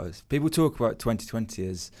electric cars. People talk about 2020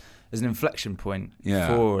 as an inflection point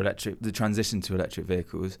for the transition to electric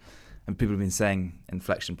vehicles, and people have been saying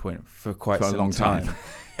inflection point for quite some a long time.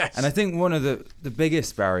 Yes. And I think one of the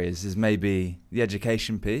biggest barriers is maybe the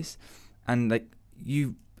education piece, and like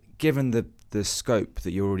you, given the scope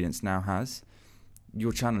that your audience now has,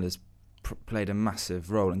 your channel has played a massive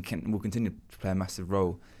role and will continue to play a massive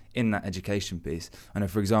role in that education piece. I know,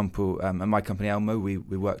 for example, at my company Elmo, we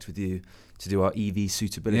worked with you to do our EV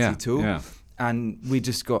suitability tool, and we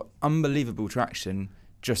just got unbelievable traction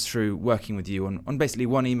just through working with you on basically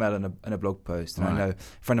one email and a blog post. And I know a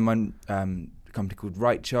friend of mine, a company called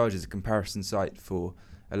Right Charge, is a comparison site for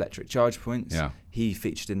electric charge points. Yeah. He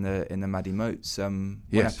featured in the Maddie Moats one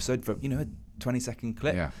episode for, you know, a 20-second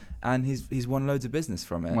clip. Yeah. And he's won loads of business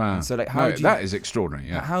from it. Wow! And so, like, that is extraordinary.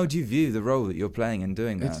 Yeah. How do you view the role that you're playing in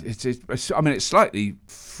doing that? It's slightly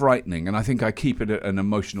frightening, and I think I keep it at an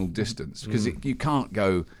emotional distance because you can't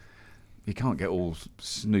get all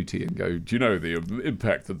snooty and go, do you know the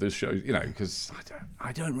impact that this shows? You know, because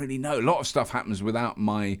I don't really know. A lot of stuff happens without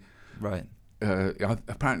my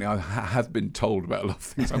apparently I have been told about a lot of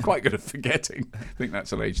things. I'm quite good at forgetting. I think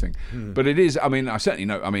that's an age thing. But it is, I mean, I certainly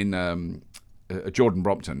know, I mean, Jordan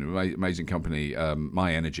Brompton, amazing company,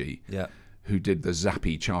 My Energy, who did the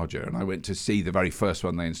Zappi charger, and I went to see the very first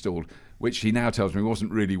one they installed, which he now tells me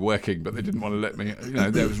wasn't really working, but they didn't want to let me. You know,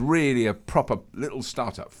 there was really a proper little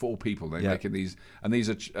startup, 4 people. They're making these, and these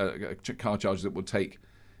are car chargers that will take,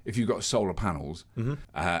 if you've got solar panels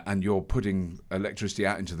and you're putting electricity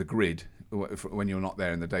out into the grid when you're not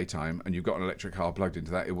there in the daytime, and you've got an electric car plugged into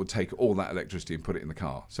that, it will take all that electricity and put it in the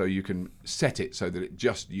car. So you can set it so that it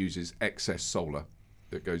just uses excess solar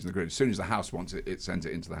that goes in the grid. As soon as the house wants it, it sends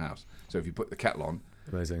it into the house. So if you put the kettle on,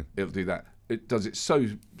 amazing, it'll do that. It does it so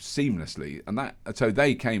seamlessly, and that. So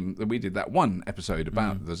they came. We did that one episode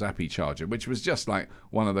about the Zappi charger, which was just like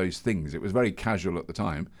one of those things. It was very casual at the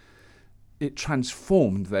time. It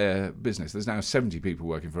transformed their business. There's now 70 people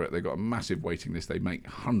working for it. They've got a massive waiting list. They make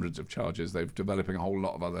hundreds of chargers. They're developing a whole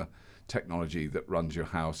lot of other technology that runs your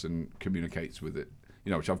house and communicates with it,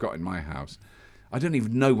 you know, which I've got in my house. I don't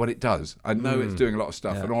even know what it does. I know it's doing a lot of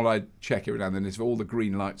stuff, and all I check every now and then is if all the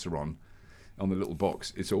green lights are on the little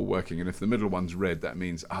box, it's all working. And if the middle one's red, that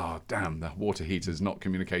means, oh, damn, the water heater's not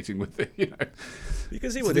communicating with it. You know, you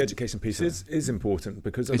can see why the education piece is important,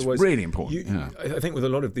 because otherwise it's really important. I think with a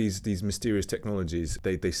lot of these mysterious technologies,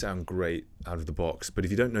 they sound great out of the box, but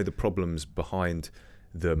if you don't know the problems behind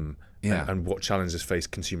them and what challenges face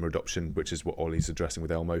consumer adoption, which is what Ollie's addressing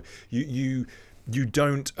with Elmo, you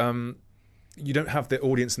don't have the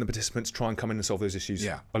audience and the participants try and come in and solve those issues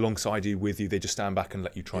alongside you, with you. They just stand back and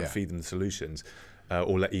let you try and feed them the solutions,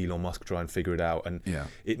 or let Elon Musk try and figure it out. And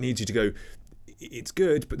it needs you to go, it's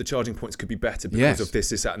good, but the charging points could be better because of this,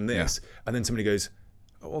 that, and this. And then somebody goes,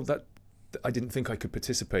 oh, well, that I didn't think I could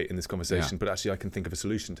participate in this conversation, but actually I can think of a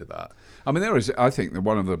solution to that. I mean, I think that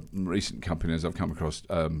one of the recent companies I've come across,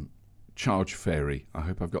 Charge Fairy. I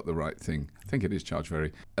hope I've got the right thing. I think it is Charge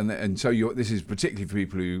Fairy. And so this is particularly for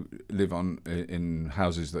people who live in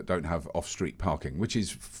houses that don't have off-street parking, which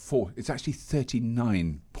is it's actually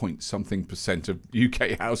 39-point-something% of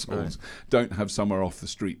UK households don't have somewhere off the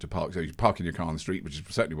street to park. So you park in your car on the street, which is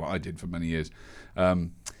certainly what I did for many years.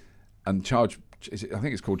 And I think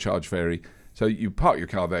it's called Charge Fairy. So you park your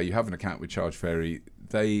car there, you have an account with Charge Fairy.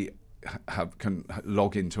 They can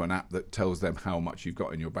log into an app that tells them how much you've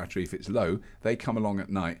got in your battery. If it's low, they come along at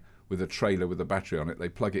night with a trailer with a battery on it. They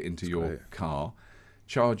plug it into your car,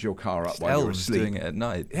 charge your car up while you're asleep. Doing it at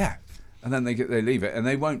night. Yeah. And then they leave it, and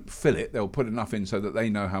they won't fill it. They'll put enough in so that they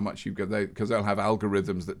know how much you've got, because they'll have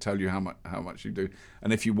algorithms that tell you how much you do.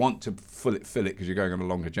 And if you want to fill it because you're going on a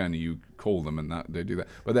longer journey, you call them and they do that.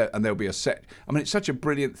 But there'll be a set. I mean, it's such a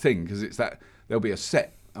brilliant thing, because it's that there'll be a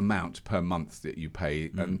set amount per month that you pay,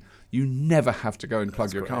 and you never have to go and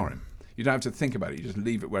plug your car in. You don't have to think about it. You just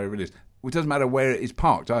leave it wherever it is. It doesn't matter where it is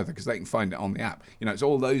parked either, because they can find it on the app. You know, it's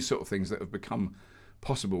all those sort of things that have become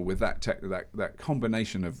possible with that tech, that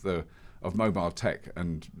combination of mobile tech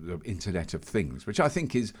and the Internet of Things, which I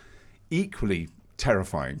think is equally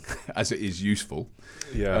terrifying as it is useful.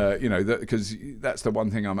 Because that's the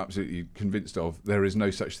one thing I'm absolutely convinced of. There is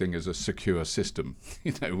no such thing as a secure system.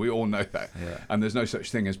 You know, we all know that. And there's no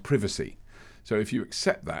such thing as privacy. So if you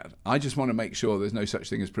accept that, I just want to make sure there's no such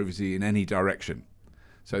thing as privacy in any direction,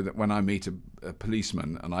 so that when I meet a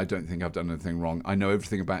policeman and I don't think I've done anything wrong, I know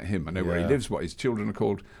everything about him. I know where he lives, what his children are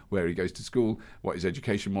called, where he goes to school, what his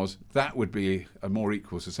education was. That would be a more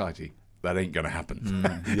equal society. That ain't going to happen.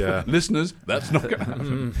 Listeners, that's not going to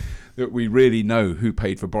happen. That we really know who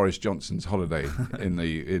paid for Boris Johnson's holiday in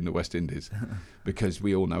the West Indies, because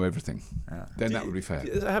we all know everything. Then that would be fair.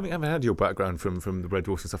 Having had your background from the Red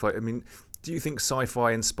Dwarfs and stuff, I mean, do you think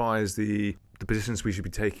sci-fi inspires the positions we should be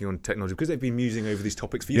taking on technology? Because they've been musing over these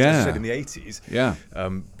topics for years, as you said, in the 80s.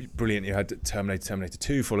 Brilliant. You had Terminator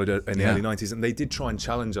 2 followed in the early 90s, and they did try and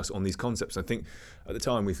challenge us on these concepts. I think at the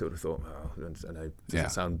time we sort of thought, I don't know, it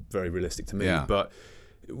doesn't sound very realistic to me. But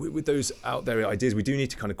with those out there ideas, we do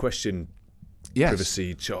need to kind of question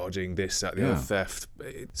privacy, charging, this, that, the other, theft.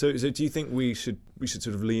 So do you think we should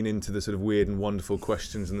sort of lean into the sort of weird and wonderful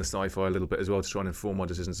questions and the sci-fi a little bit as well, to try and inform our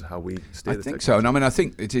decisions of how we steer the technology? I think so. And I mean, I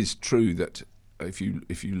think it is true that if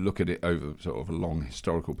you look at it over sort of a long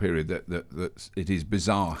historical period, that it is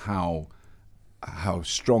bizarre how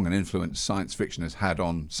strong an influence science fiction has had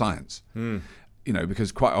on science. You know,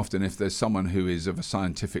 because quite often if there's someone who is of a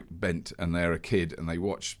scientific bent and they're a kid and they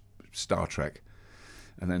watch Star Trek,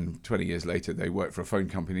 and then 20 years later they work for a phone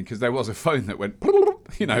company, because there was a phone that went,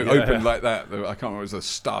 opened like that. I can't remember, it was a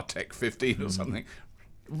StarTech 15 or something.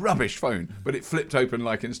 Rubbish phone, but it flipped open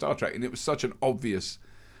like in Star Trek, and it was such an obvious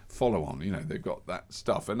follow on. You know, they've got that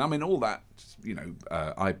stuff, and I mean all that. You know,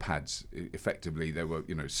 iPads. Effectively, there were.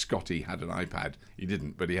 You know, Scotty had an iPad. He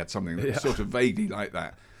didn't, but he had something that was sort of vaguely like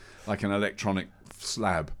that, like an electronic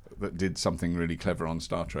slab that did something really clever on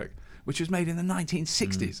Star Trek, which was made in the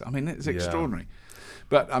 1960s. I mean, it's extraordinary.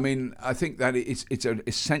 But I mean, I think that it's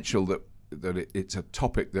essential that it's a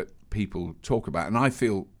topic that people talk about, and I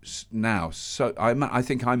feel now I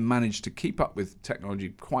think I managed to keep up with technology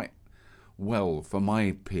quite well for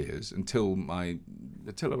my peers until I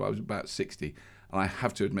was about 60, and I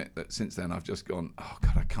have to admit that since then I've just gone, oh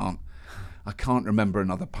God, I can't remember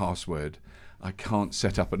another password. I can't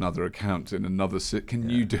set up another account in another. Can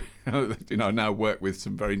you do? You know, I now work with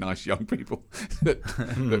some very nice young people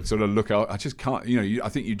that sort of look out. I just can't. You know, I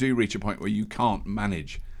think you do reach a point where you can't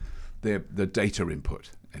manage the data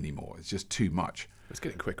input anymore. It's just too much. It's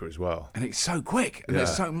getting quicker as well, and it's so quick, and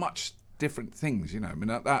there's so much different things. You know, I mean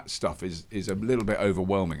that stuff is a little bit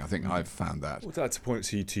overwhelming. I think I've found that. Well, that's a point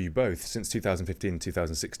to you both. Since 2015,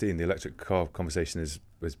 2016, the electric car conversation has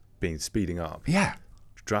been speeding up. Yeah,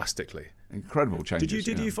 drastically. Incredible changes.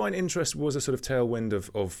 Did you find interest was a sort of tailwind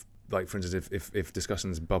of like, for instance, if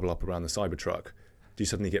discussions bubble up around the Cybertruck, do you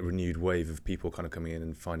suddenly get a renewed wave of people kind of coming in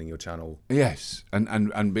and finding your channel? Yes,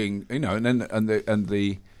 and being, you know, and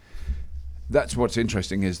the that's what's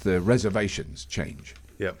interesting is the reservations change.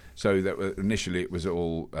 Yeah. So that initially it was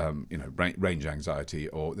all you know, range anxiety,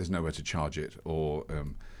 or there's nowhere to charge it, or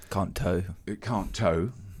can't tow. It can't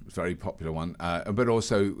tow. Very popular one, but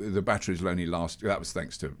also the batteries will only last. That was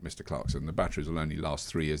thanks to Mr. Clarkson. The batteries will only last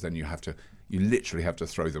 3 years. Then you literally have to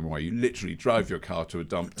throw them away. You literally drive your car to a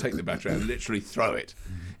dump, take the battery out, and literally throw it,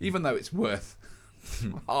 even though it's worth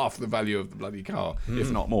half the value of the bloody car,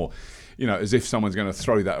 if not more. You know, as if someone's going to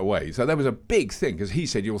throw that away. So that was a big thing, because he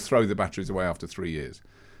said you'll throw the batteries away after 3 years.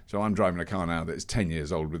 So I'm driving a car now that's 10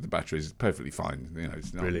 years old with the batteries perfectly fine. You know,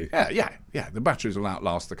 it's not, really? Yeah. The batteries will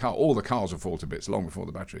outlast the car. All the cars will fall to bits long before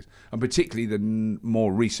the batteries. And particularly the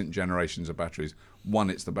more recent generations of batteries. One,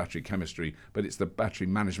 it's the battery chemistry, but it's the battery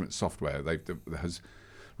management software. Has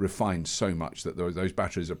refined so much that those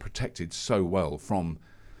batteries are protected so well from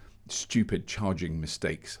stupid charging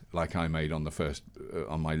mistakes like I made on the first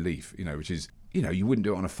on my Leaf. You know, which is. You know, you wouldn't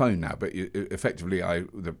do it on a phone now, but effectively,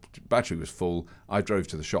 the battery was full. I drove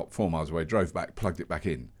to the shop 4 miles away, drove back, plugged it back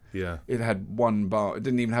in. Yeah. It had 1 bar. It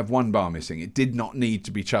didn't even have 1 bar missing. It did not need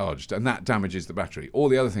to be charged, and that damages the battery. All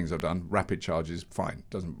the other things I've done, rapid charges, fine.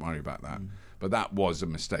 Doesn't worry about that. But that was a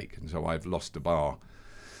mistake, and so I've lost a bar.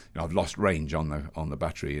 You know, I've lost range on the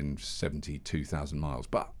battery in 72,000 miles.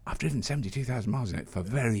 But I've driven 72,000 miles in it for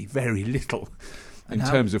very, very little. In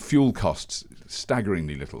terms of fuel costs,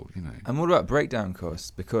 staggeringly little, you know. And what about breakdown costs?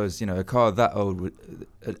 Because, you know, a car that old,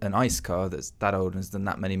 an ICE car that's that old and has done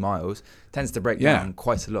that many miles, tends to break down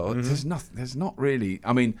quite a lot. There's not really.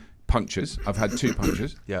 I mean, punctures. I've had 2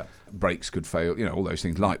 punctures. Yeah. Brakes could fail. You know, all those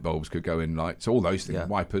things. Light bulbs could go in lights. All those things. Yeah.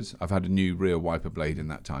 Wipers. I've had a new rear wiper blade in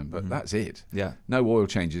that time, but that's it. Yeah. No oil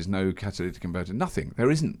changes. No catalytic converter. Nothing. There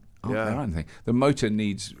isn't. Anything. The motor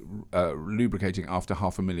needs lubricating after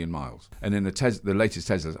 500,000 miles, and in the latest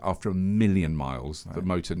Teslas, after 1 million miles, the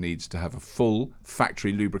motor needs to have a full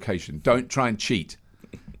factory lubrication. Don't try and cheat.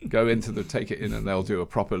 Go take it in, and they'll do a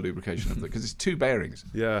proper lubrication of it, because it's 2 bearings.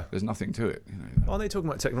 Yeah, there's nothing to it. You know. Aren't they talking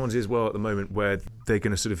about technology as well at the moment, where they're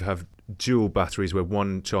going to sort of have dual batteries, where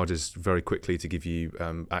one charges very quickly to give you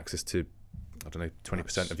access to, I don't know,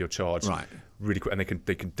 20% of your charge, right? Really quick, and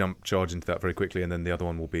they can dump charge into that very quickly, and then the other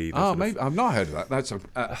one will be. Maybe I've not heard of that. That's I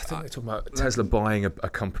think they're talking about Tesla buying a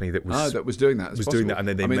company that was doing that. Doing that, and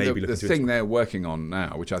then they may be looking the thing they're working on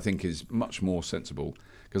now, which I think is much more sensible,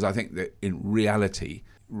 because I think that in reality,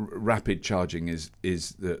 rapid charging is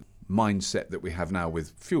the mindset that we have now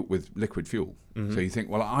with liquid fuel. So you think,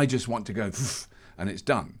 well, I just want to go, and it's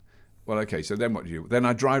done. Well, okay, so then what do you do? Then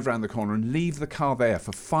I drive around the corner and leave the car there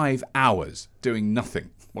for 5 hours doing nothing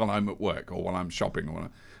while I'm at work or while I'm shopping.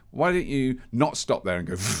 Why don't you not stop there and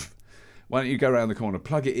go, why don't you go around the corner,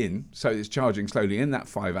 plug it in so it's charging slowly. In that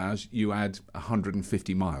 5 hours, you add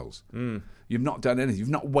 150 miles. You've not done anything. You've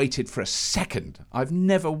not waited for a second. I've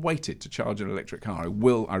never waited to charge an electric car.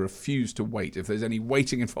 I refuse to wait. If there's any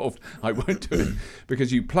waiting involved, I won't do it,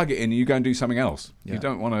 because you plug it in and you go and do something else. Yeah. You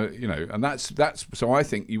don't want to, you know, and that's so I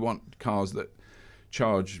think you want cars that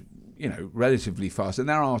charge, you know, relatively fast. And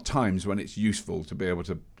there are times when it's useful to be able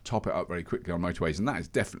to top it up very quickly on motorways, and that is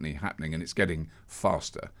definitely happening, and it's getting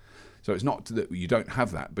faster. So it's not that you don't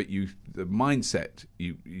have that, but the mindset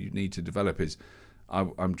you need to develop is,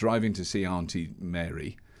 I'm driving to see Auntie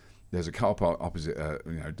Mary. There's a car park opposite,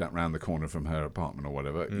 round the corner from her apartment or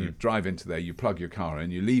whatever. You drive into there, you plug your car in,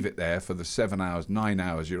 you leave it there for the 7 hours, 9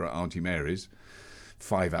 hours you're at Auntie Mary's.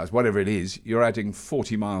 5 hours, whatever it is, you're adding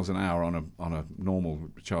 40 miles an hour on a normal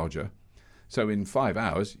charger. So in 5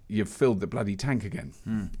 hours, you've filled the bloody tank again,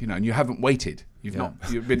 and you haven't waited.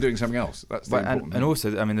 You've been doing something else. That's the important thing. And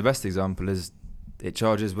also, I mean, the best example is it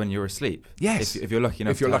charges when you're asleep. Yes. If you're lucky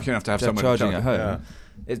enough. To have someone charging at home,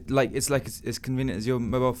 yeah. it's as convenient as your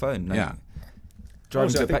mobile phone.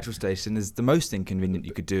 Driving to a petrol station is the most inconvenient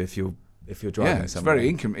you could do if you're driving. Yeah, it's somewhere. very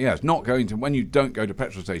inconvenient. Yeah, it's not going to when you don't go to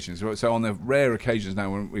petrol stations. So on the rare occasions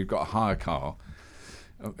now when we've got a hire car.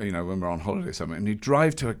 When we're on holiday somewhere, and you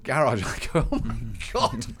drive to a garage, I go, oh my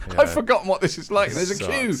God, I've forgotten what this is like. There's a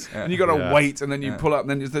queue, and you've got to wait, and then you pull up, and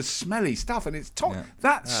then there's the smelly stuff, and it's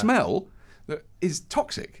that smell that is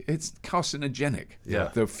toxic. It's carcinogenic.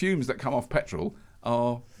 Yeah. The fumes that come off petrol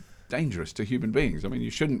are dangerous to human beings. I mean,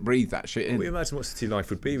 you shouldn't breathe that shit in. Well, imagine what city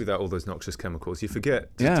life would be without all those noxious chemicals. You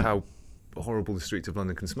forget just how horrible the streets of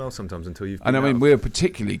London can smell sometimes until you've been out. We're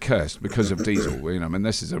particularly cursed because of diesel.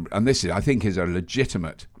 This is I think is a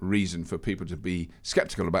legitimate reason for people to be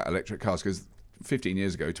sceptical about electric cars, because 20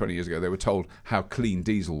 years ago they were told how clean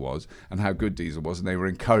diesel was and how good diesel was, and they were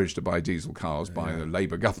encouraged to buy diesel cars by the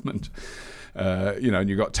Labour government. And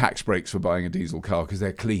you got tax breaks for buying a diesel car because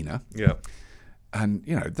they're cleaner. Yeah. And,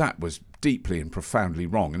 that was deeply and profoundly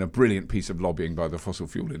wrong, and a brilliant piece of lobbying by the fossil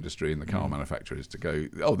fuel industry and the car manufacturers to go,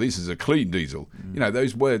 oh, this is a clean diesel.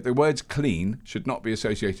 The words clean should not be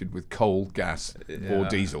associated with coal, gas, or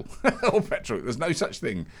diesel, or petrol. There's no such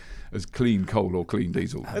thing as clean coal or clean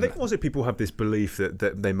diesel. I think also people have this belief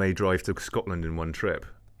that they may drive to Scotland in one trip.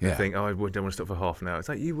 Yeah. Think, I don't want to stop for half an hour. It's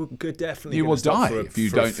like you will definitely. You will die if you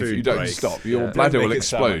don't stop. Your bladder will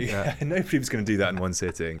explode. Yeah. Nobody's going to do that in one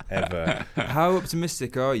sitting ever. How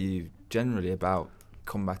optimistic are you generally about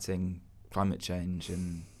combating climate change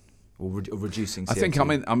or reducing CO2?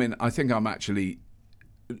 I think I'm actually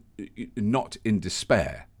not in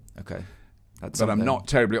despair. Okay. But I'm not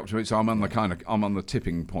terribly optimistic. So I'm on the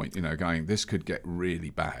tipping point. Going, this could get really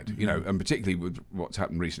bad. And particularly with what's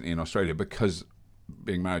happened recently in Australia, because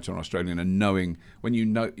being married to an Australian and knowing when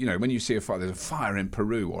you see a fire, there's a fire in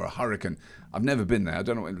Peru or a hurricane. I've never been there. I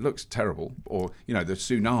don't know. It looks terrible. Or the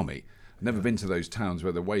tsunami. I've never been to those towns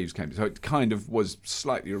where the waves came. So it kind of was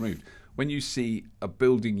slightly removed. When you see a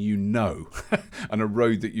building and a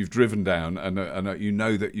road that you've driven down and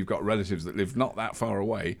that you've got relatives that live not that far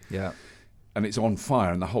away, and it's on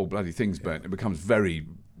fire and the whole bloody thing's burnt, it becomes very,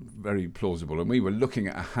 very plausible. And we were looking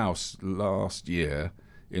at a house last year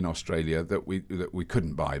in Australia that we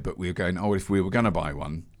couldn't buy, but we were going, if we were going to buy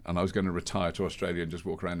one, and I was going to retire to Australia and just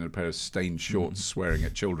walk around in a pair of stained shorts swearing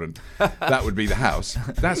at children, that would be the house.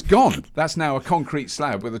 That's gone. That's now a concrete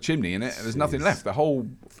slab with a chimney in it, and there's nothing left.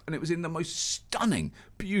 And it was in the most stunning,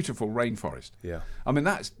 beautiful rainforest. Yeah.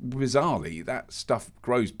 That's bizarrely, that stuff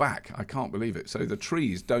grows back. I can't believe it. So the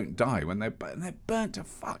trees don't die when they're burnt to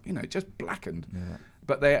fuck, just blackened. Yeah.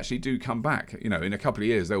 But they actually do come back. In a couple of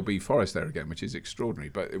years there'll be forest there again, which is extraordinary.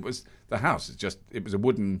 But it was the house. It was a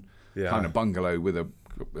wooden kind of bungalow with a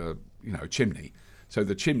chimney. So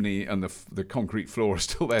the chimney and the concrete floor are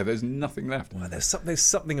still there. There's nothing left. Well, there's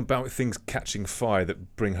something about things catching fire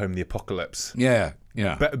that bring home the apocalypse. Yeah.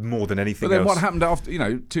 Better more than anything else. But then else. what happened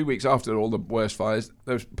after, 2 weeks after all the worst fires,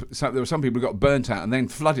 there were some people who got burnt out and then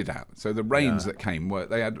flooded out. So the rains that came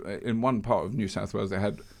they had, in one part of New South Wales, they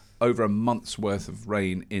had over a month's worth of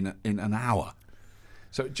rain in an hour.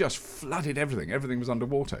 So it just flooded everything. Everything was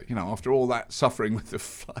underwater, after all that suffering with the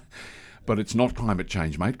flood. But it's not climate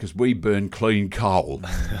change, mate, because we burn clean coal.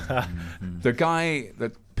 The guy,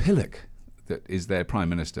 Pillock, that is their Prime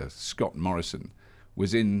Minister, Scott Morrison,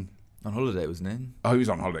 was on holiday, wasn't he? Oh, he was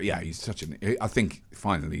on holiday. Yeah, he's I think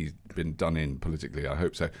finally he's been done in politically, I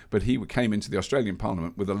hope so. But he came into the Australian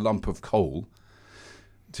Parliament with a lump of coal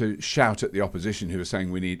to shout at the opposition who were saying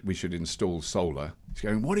we should install solar. He's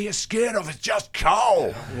going, what are you scared of? It's just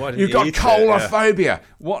coal. You've got coalophobia.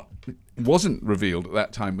 What wasn't revealed at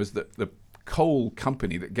that time was that the coal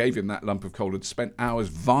company that gave him that lump of coal had spent hours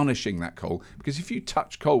varnishing that coal, because if you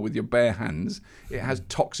touch coal with your bare hands, it has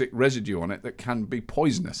toxic residue on it that can be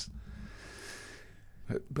poisonous.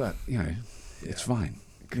 But it's fine.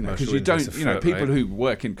 Because you don't, people who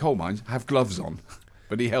work in coal mines have gloves on.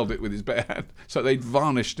 But he held it with his bare hand, so they'd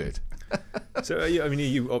varnished it. So, are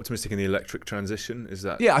you optimistic in the electric transition? Is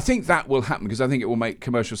that? Yeah, I think that will happen because I think it will make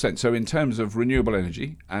commercial sense. So, in terms of renewable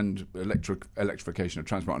energy and electrification of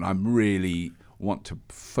transport, and I really want to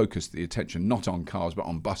focus the attention not on cars but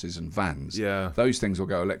on buses and vans. Yeah, those things will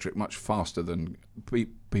go electric much faster than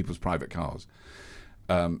people's private cars.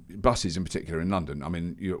 buses in particular in London. I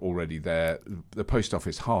mean, you're already there. The post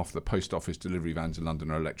office, half the post office delivery vans in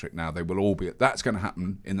London are electric now. They will all be. That's going to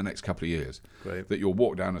happen in the next couple of years. Great. That you'll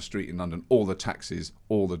walk down a street in London, all the taxis,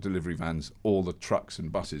 all the delivery vans, all the trucks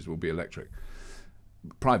and buses will be electric.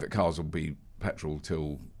 Private cars will be petrol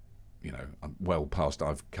till, well past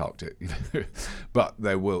I've calced it. But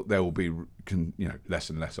there will be less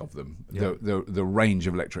and less of them. Yeah. The range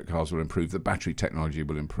of electric cars will improve. The battery technology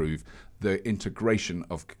will improve. The integration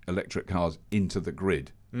of electric cars into the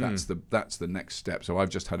grid. That's the next step. So I've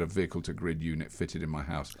just had a vehicle to grid unit fitted in my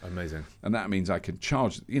house. Amazing. And that means I can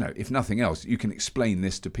charge. If nothing else, you can explain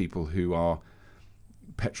this to people who are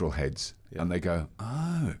petrol heads, and they go,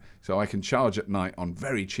 oh. So I can charge at night on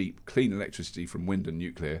very cheap, clean electricity from wind and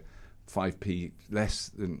nuclear, 5p less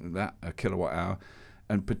than that a kilowatt hour,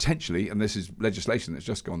 and potentially, and this is legislation that's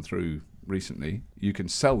just gone through recently, you can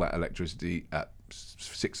sell that electricity at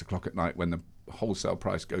 6 o'clock at night when the wholesale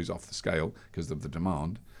price goes off the scale because of the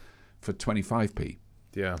demand for 25p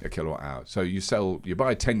a kilowatt hour. So you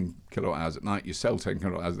buy 10 kilowatt hours at night, you sell 10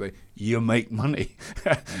 kilowatt hours a day, you make money.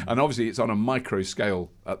 And obviously it's on a micro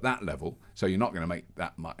scale at that level, so you're not going to make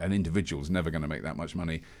that much. An individual's never going to make that much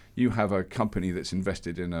money. You have a company that's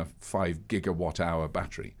invested in a 5 gigawatt hour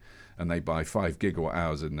battery, and they buy 5 gigawatt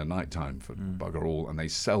hours in the night time for bugger all, and they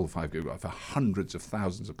sell 5 gigawatt for hundreds of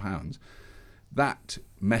thousands of pounds. That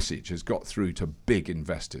message has got through to big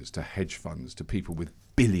investors, to hedge funds, to people with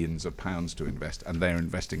billions of pounds to invest, and they're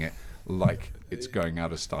investing it like it's going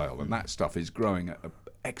out of style. And that stuff is growing at an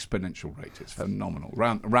exponential rate. It's phenomenal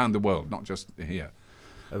around the world, not just here.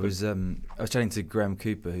 I was chatting to Graham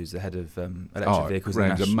Cooper, who's the head of electric vehicles.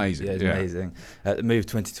 Graham's amazing. Yeah, he's amazing. At the Move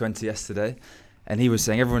 2020 yesterday, and he was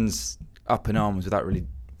saying everyone's up in arms without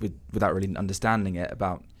really understanding it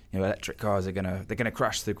about. Electric cars they're gonna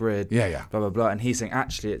crash the grid. Yeah. Blah blah blah. And he's saying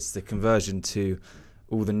actually it's the conversion to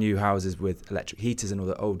all the new houses with electric heaters and all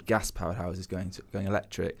the old gas-powered houses going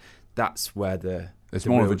electric. That's where it's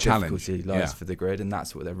more of a challenge difficulty lies for the grid, and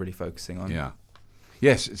that's what they're really focusing on. Yeah.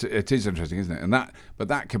 Yes, it is interesting, isn't it? And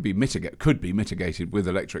that could be mitigated with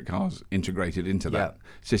electric cars integrated into that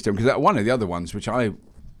system. Because one of the other ones, which I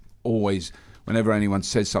always. Whenever anyone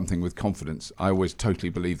says something with confidence, I always totally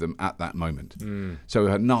believe them at that moment. So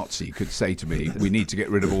a Nazi could say to me, we need to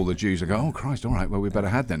get rid of all the Jews. I go, oh, Christ, all right, well, we better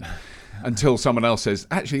had then. Until someone else says,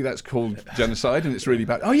 actually, that's called genocide and it's really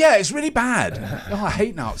bad. Oh, yeah, it's really bad. Oh, I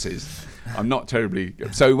hate Nazis. I'm not terribly...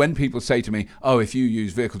 So when people say to me, oh, if you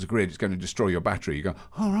use vehicle to grid, it's going to destroy your battery, you go,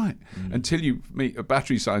 all right. Until you meet a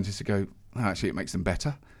battery scientist who go, oh, actually, it makes them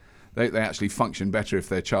better. They actually function better if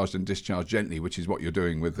they're charged and discharged gently, which is what you're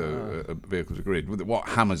doing with a vehicle to grid. What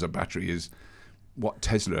hammers a battery is what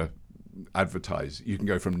Tesla advertise. You can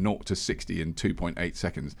go from 0 to 60 in 2.8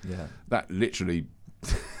 seconds. Yeah. That literally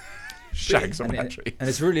shags a battery. And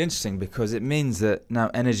it's really interesting because it means that now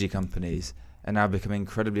energy companies are now becoming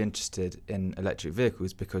incredibly interested in electric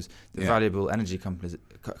vehicles because the valuable energy customers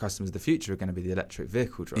of the future are going to be the electric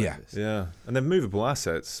vehicle drivers. Yeah, and they're movable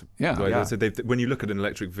assets. So when you look at an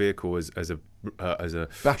electric vehicle as a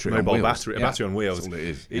battery mobile on battery, a battery on wheels,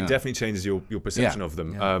 it definitely changes your perception of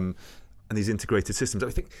them. Yeah. And these integrated systems.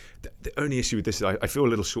 I think the only issue with this is I feel a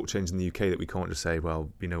little shortchanged in the UK that we can't just say,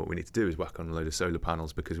 well, what we need to do is whack on a load of solar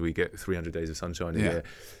panels because we get 300 days of sunshine a year.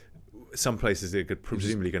 Some places they're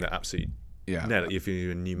presumably going to absolutely nail it if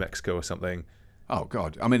you're in New Mexico or something. Oh,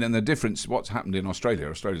 God. I mean, and the difference, what's happened in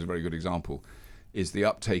Australia's a very good example, is the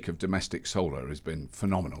uptake of domestic solar has been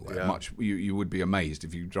phenomenal. Yeah. You would be amazed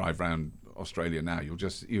if you drive around Australia now.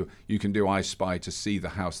 You can do I Spy to see the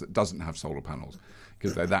house that doesn't have solar panels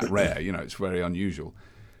because they're that rare. It's very unusual.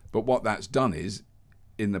 But what that's done is,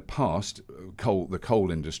 in the past, the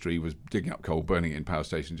coal industry was digging up coal, burning it in power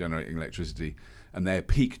stations, generating electricity, and their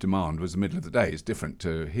peak demand was the middle of the day. It's different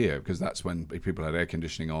to here because that's when people had air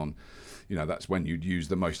conditioning on. That's when you'd use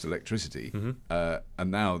the most electricity.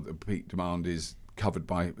 And now the peak demand is covered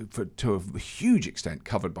to a huge extent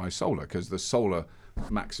covered by solar because the solar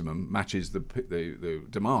maximum matches the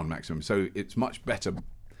demand maximum. So it's much better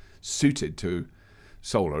suited to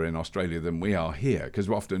solar in Australia than we are here because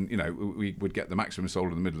often we would get the maximum solar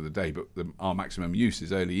in the middle of the day, but our maximum use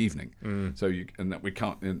is early evening. So we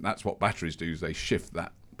can't, and that's what batteries do, is they shift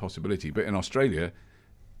that possibility. But in Australia,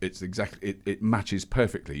 it's exactly it matches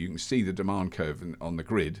perfectly. You can see the demand curve on the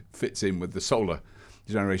grid fits in with the solar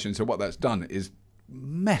generation. So what that's done is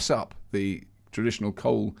mess up the traditional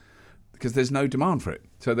coal because there's no demand for it.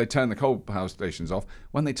 So they turn the coal power stations off.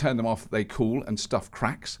 When they turn them off, they cool and stuff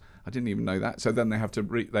cracks. I didn't even know that. So then they have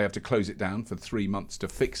to close it down for 3 months to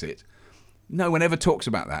fix it. No one ever talks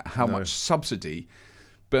about that. How much subsidy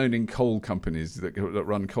burning coal companies that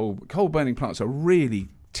run coal burning plants are really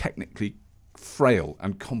technically frail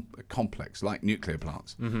and complex, like nuclear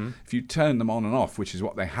plants. Mm-hmm. If you turn them on and off, which is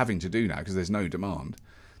what they're having to do now because there's no demand,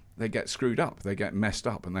 they get screwed up, they get messed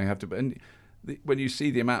up, and they have to. And when you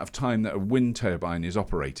see the amount of time that a wind turbine is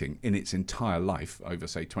operating in its entire life over,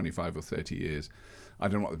 say, 25 or 30 years, I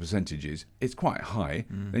don't know what the percentage is, it's quite high.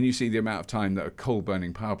 Then you see the amount of time that a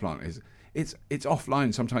coal-burning power plant is. It's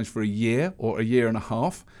offline sometimes for a year or a year and a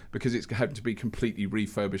half because it's had to be completely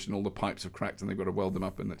refurbished and all the pipes have cracked and they've got to weld them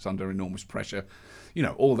up and it's under enormous pressure. You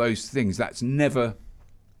know, all those things, that's never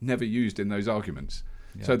used in those arguments.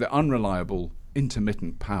 Yeah. So the unreliable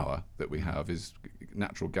intermittent power that we have is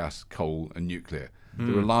natural gas, coal and nuclear.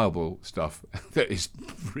 The reliable stuff that is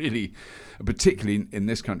really, particularly in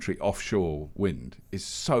this country, offshore wind, is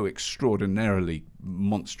so extraordinarily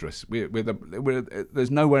monstrous. There's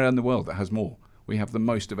nowhere in the world that has more. We have the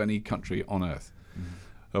most of any country on earth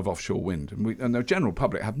of offshore wind. And the general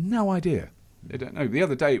public have no idea. They don't know. The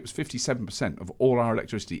other day, it was 57% of all our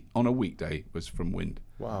electricity on a weekday was from wind.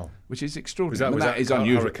 Wow. Which is extraordinary. Was that is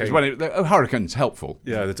unusual. Hurricane's helpful.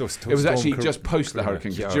 Yeah, it was actually just post the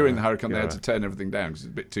hurricane. Because during the hurricane, they had to turn everything down because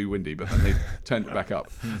it's a bit too windy, but then they turned it back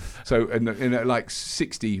up. So in like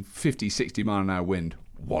 50, 60 mile an hour wind,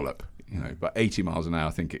 wallop. You know, but 80 miles an hour,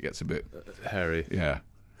 I think it gets a bit hairy. Yeah.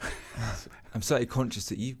 I'm slightly conscious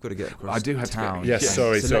that you've got to get across I do have town. to get, yes,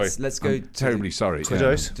 sorry. Let's go. Terribly sorry.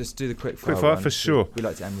 Just do the quick fire. Quick fire for sure. We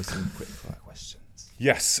like to end with some quick fire questions.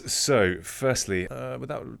 Yes. So, firstly,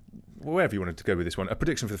 without wherever you wanted to go with this one, a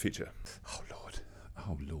prediction for the future. Oh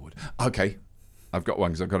Lord. Okay, I've got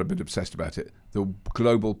one because I've got a bit obsessed about it. The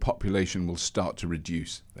global population will start to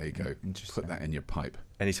reduce. There you go. Put that in your pipe.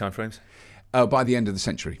 Any time frames? By the end of the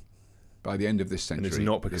century. By the end of this century. And it's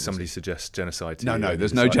not because somebody suggests genocide to you. No,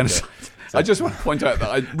 there's no genocide. I just want to point out that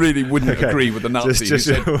I really wouldn't agree with the Nazi who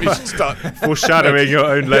said we should start foreshadowing your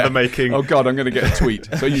own leather making. Oh God, I'm going to get a tweet.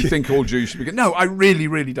 So you think all Jews should be? No, I really,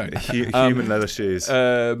 really don't. Human leather shoes.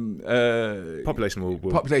 Population will.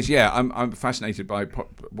 Population. Yeah, I'm fascinated by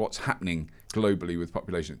what's happening globally with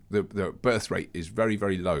population. The birth rate is very,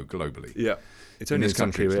 very low globally. Yeah. It's only in this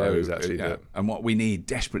country areas actually. Yeah. And what we need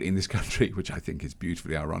desperately in this country, which I think is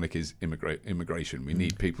beautifully ironic, is immigration. We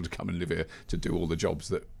need people to come and live here to do all the jobs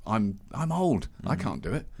that I'm old. I can't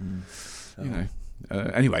do it. You know.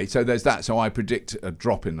 Anyway, so there's that. So I predict a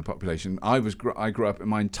drop in the population. I grew up in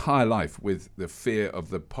my entire life with the fear of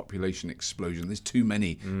the population explosion. There's too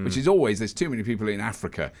many, which is always there's too many people in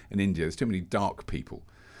Africa and India. There's too many dark people.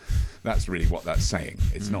 That's really what that's saying.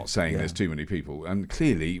 It's not saying there's too many people. And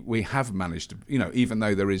clearly we have managed to, you know, even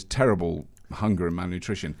though there is terrible hunger and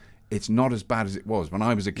malnutrition, it's not as bad as it was. When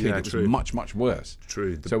I was a kid, it was much, much worse.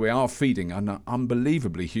 True. So we are feeding an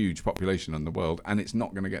unbelievably huge population in the world, and it's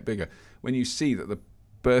not going to get bigger. When you see that the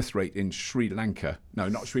birth rate in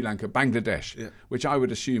Bangladesh, which I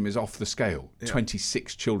would assume is off the scale,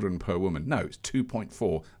 26 children per woman. No, it's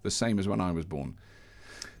 2.4, the same as when I was born.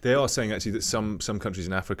 They are saying actually that some countries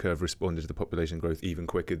in Africa have responded to the population growth even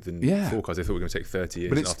quicker than forecast. They thought we were going to take 30 years.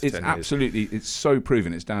 But after 10 absolutely, it's so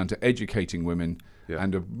proven. It's down to educating women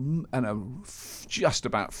and a just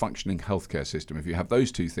about functioning healthcare system. If you have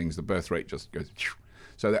those two things, the birth rate just goes.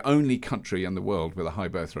 So the only country in the world with a high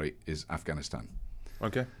birth rate is Afghanistan.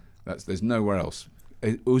 Okay, there's nowhere else.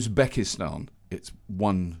 Uzbekistan, it's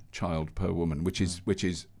one child per woman, which is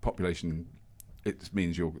population. It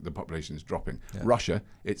means the population is dropping. Yeah. Russia,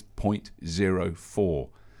 it's 0.04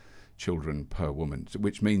 children per woman,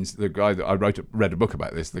 which means the guy that I read a book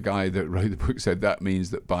about this. The guy that wrote the book said that means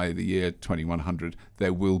that by the year 2100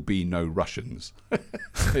 there will be no Russians.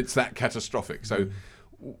 It's that catastrophic. So,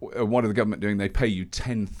 what are the government doing? They pay you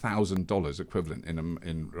 $10,000 equivalent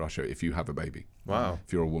in Russia if you have a baby. Wow!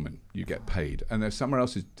 If you're a woman, you get paid. And there's somewhere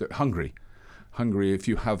else. Hungary, if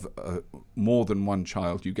you have more than one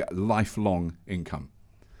child, you get lifelong income.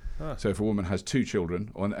 So if a woman has 2 children,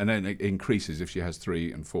 and then it increases if she has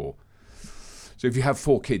 3 and 4. So if you have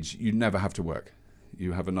 4 kids, you never have to work.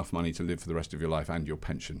 You have enough money to live for the rest of your life and your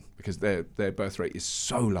pension, because their birth rate is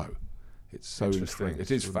so low. It's so interesting. It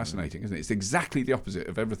is fascinating, isn't it? It's exactly the opposite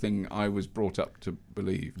of everything I was brought up to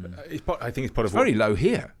believe. I think it's part of very low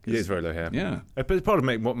here. It is very low here. Yeah. But it's part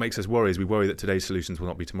of what makes us worry is we worry that today's solutions will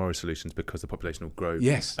not be tomorrow's solutions because the population will grow.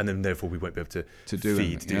 Yes. And then therefore we won't be able to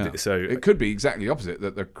feed. So it could be exactly the opposite,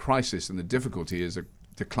 that the crisis and the difficulty is a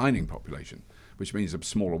declining population, which means a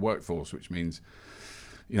smaller workforce, which means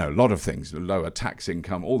a lot of things, lower tax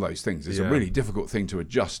income, all those things. It's a really difficult thing to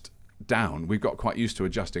adjust down. We've got quite used to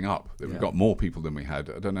adjusting up. We've got more people than we had.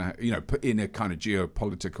 I don't know, put in a kind of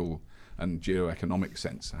geopolitical and geoeconomic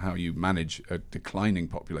sense, how you manage a declining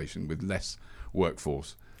population with less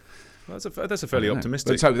workforce. Well, that's a fairly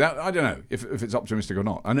optimistic. But so that, I don't know if it's optimistic or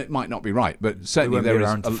not, and it might not be right. But certainly won't there be is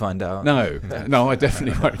around to find out. No, I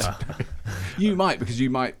definitely won't. You might, because you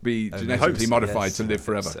might be genetically modified yes, to live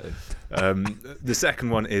forever. So. The second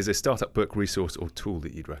one is a startup book, resource, or tool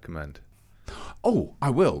that you'd recommend. Oh, I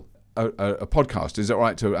will. A podcast. Is it all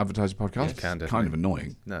right to advertise a podcast? Yeah, can, It's definitely. kind of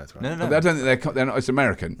annoying. No, that's right. No. But I don't think they're not. It's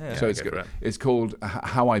American, Yeah. so Yeah, it's go for it. it's called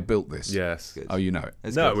How I Built This. Yes. Good. Oh, you know it.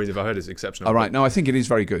 It's No, good. I've heard it's exceptional. All right. No, I think it is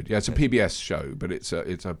very good. Yeah, it's a PBS show, but it's a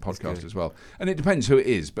podcast good. as well. And it depends who it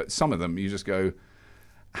is. But some of them, you just go,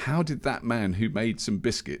 how did that man who made some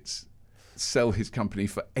biscuits sell his company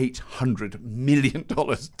for $800 million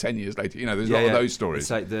 10 years later? You know, there's a lot of those stories. It's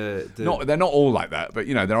like the They're not all like that, but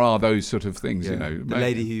you know, there are those sort of things. yeah. You know, the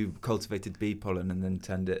lady who cultivated bee pollen and then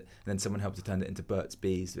turned it, and then someone helped her turn it into Burt's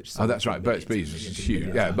Bees, which Oh, that's right. Burt's Bees is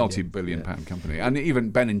huge. Yeah, multi-billion pound company. And even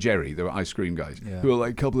Ben and Jerry, the ice cream guys, who are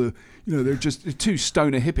like a couple of, you know, they're just two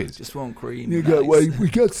stoner hippies. Just want cream. You go, well, we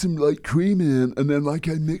got some like cream in, and then like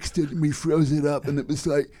I mixed it and we froze it up, and it was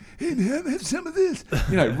like, hey man, have some of this.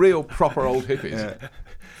 You know, real proper old hippies.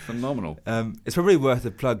 Phenomenal. It's probably worth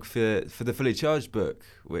a plug for the Fully Charged book,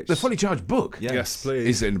 which The Fully Charged book Yes, please.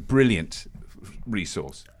 is a brilliant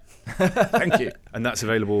resource. Thank you. And that's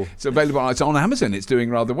available. It's available. It's on Amazon. It's doing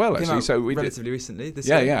rather well, came actually. out So we did. relatively recently. This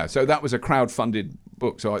Yeah, year. yeah. So that was a crowd-funded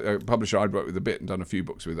book. So a publisher I'd worked with a bit and done a few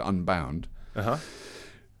books with, Unbound, Uh-huh.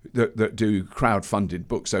 that do crowd-funded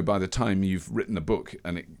books. So by the time you've written a book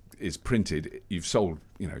and it is printed, you've sold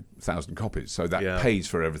 1,000 copies. So that pays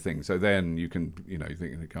for everything. So then you can you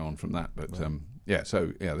can go on from that. But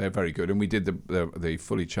they're very good. And we did the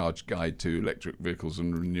Fully Charged Guide to Electric Vehicles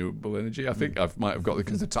and Renewable Energy. I think I might have got it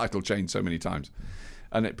because the title changed so many times.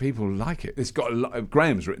 And people like it. It's got a lot.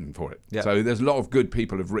 Graham's written for it. Yeah. So there's a lot of good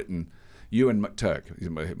people have written. Ewan McTurk, he's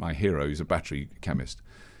my hero. He's a battery chemist.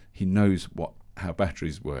 He knows how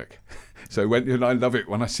batteries work. So I love it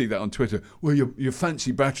when I see that on Twitter. Well, your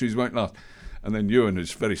fancy batteries won't last. And then Ewan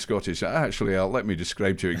is very Scottish. Actually, let me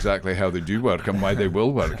describe to you exactly how they do work and why they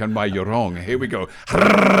will work and why you're wrong. Here we go.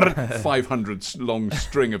 500 long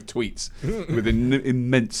string of tweets with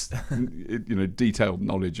immense, detailed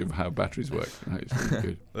knowledge of how batteries work. It's really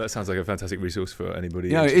good. Well, that sounds like a fantastic resource for anybody.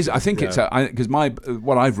 Yeah, it is. I think it's because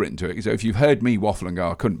what I've written to it. So if you've heard me waffle and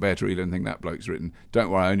go, I couldn't bear to read anything that bloke's written. Don't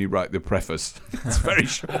worry, I only write the preface. It's very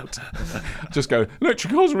short. Just go,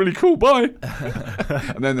 electric cars are really cool. Bye.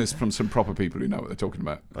 And then there's from some proper people who know what they're talking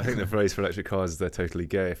about. I think the phrase for electric cars is they're totally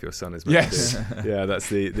gay if your son is married. Yes. Yeah, that's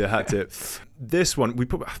the hat tip. This one, we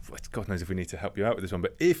probably, God knows if we need to help you out with this one,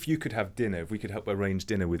 but if you could have dinner, if we could help arrange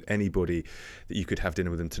dinner with anybody that you could have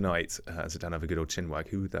dinner with them tonight, and sit down and have a good old chinwag,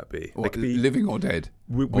 who would that be? What, living or dead?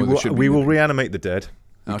 We Or will reanimate the dead.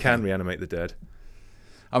 We Okay. can reanimate the dead.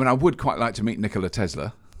 I mean, I would quite like to meet Nikola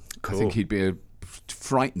Tesla. Cool. I think he'd be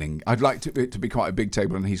frightening. I'd like it to be quite a big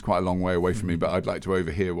table, and he's quite a long way away from me, but I'd like to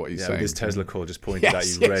overhear what he's Yeah, saying. with his Tesla core just pointed at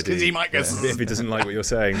you, yes, ready. 'cause he might go, if he doesn't like what you're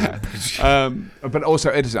saying. But also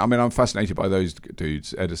Edison. I mean, I'm fascinated by those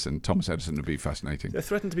dudes. Thomas Edison would be fascinating. There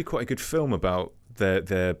threatened to be quite a good film about their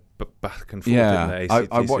back and forth. Yeah, in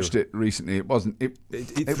I watched it recently. It wasn't. It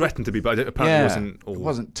threatened to be, but apparently wasn't. It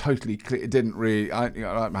wasn't totally clear. It didn't really.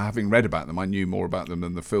 Having read about them, I knew more about them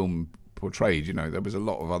than the film portrayed. There was a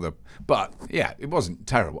lot of other. But yeah, it wasn't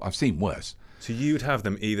terrible. I've seen worse. So you'd have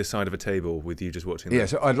them either side of a table with you just watching them? Yeah,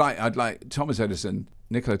 so I'd like Thomas Edison,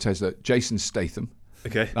 Nikola Tesla, Jason Statham.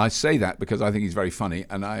 Okay. And I say that because I think he's very funny,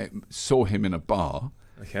 and I saw him in a bar.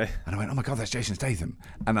 Okay. And I went, oh my God, that's Jason Statham.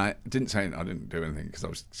 And I didn't do anything because I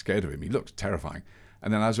was scared of him. He looked terrifying.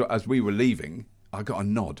 And then as we were leaving, I got a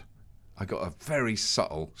nod. I got a very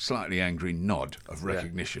subtle, slightly angry nod of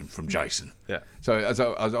recognition from Jason. Yeah. So as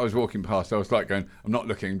I was walking past, I was like going, I'm not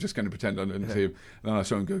looking, I'm just going to pretend I didn't see him. And then I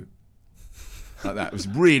saw him go like that. It was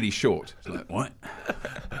really short. It's like, what?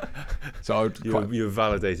 So you were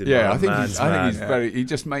validated. Yeah, by I think he's man. very. He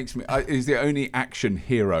just makes me. He's the only action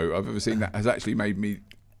hero I've ever seen that has actually made me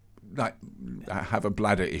like have a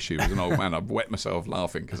bladder issue as an old man. I've wet myself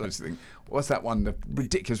laughing because I just think, what's that one? The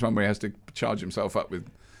ridiculous one where he has to charge himself up with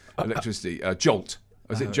electricity. Jolt.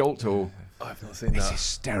 Was it Jolt or? I've not seen It's that.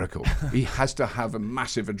 hysterical. He has to have a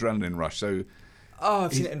massive adrenaline rush. So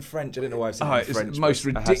I've seen it in French. I don't know why I've seen it in it's French. the most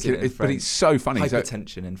but I have seen it in ridiculous. But French. it's so funny. So-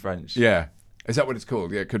 Hypertension in French. yeah. Is that what it's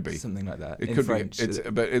called? Yeah, it could be. Something like that. It in could French. be.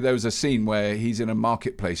 But there was a scene where he's in a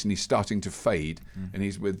marketplace and he's starting to fade, and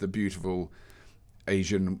he's with the beautiful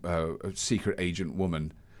Asian secret agent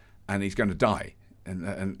woman, and he's going to die.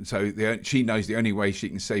 And so she knows the only way she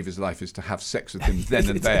can save his life is to have sex with him then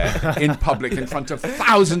and there in public in front of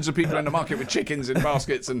thousands of people in the market with chickens in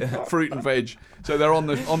baskets and fruit and veg. So they're on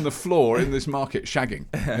the floor in this market shagging.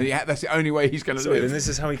 And that's the only way he's going to live. And this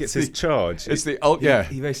is how he gets his charge. It's the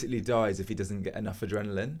He basically dies if he doesn't get enough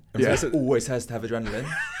adrenaline. Yeah. So he always has to have adrenaline.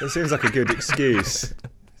 That seems like a good excuse.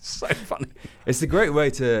 So funny. It's a great way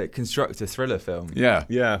to construct a thriller film. Yeah.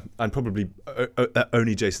 Yeah, and probably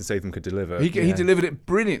only Jason Statham could deliver. He delivered it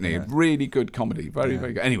brilliantly. Really good comedy. Very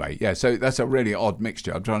good. Anyway, so that's a really odd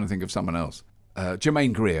mixture. I'm trying to think of someone else.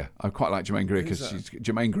 Germaine Greer. I quite like Germaine Greer because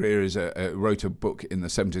Germaine Greer wrote a book in the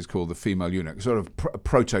 70s called The Female Eunuch, sort of a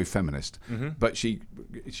proto-feminist. But she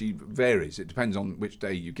varies. It depends on which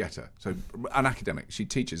day you get her. So an academic. She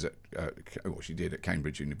teaches she did at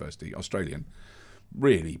Cambridge University, Australian.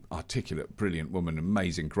 Really articulate, brilliant woman,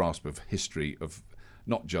 amazing grasp of history, of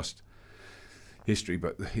not just history,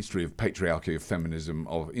 but the history of patriarchy, of feminism,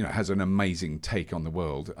 has an amazing take on the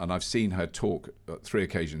world. And I've seen her talk at 3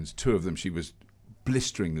 occasions. 2 of them she was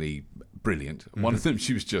blisteringly brilliant. One of them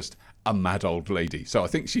she was just a mad old lady. So I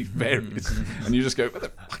think she varies. And you just go, what the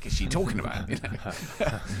fuck is she talking about?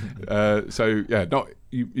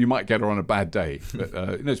 You might get her on a bad day. But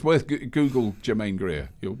it's worth Google Germaine Greer.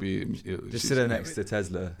 You'll be just sit her next to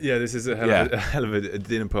Tesla. Yeah, this is a hell of a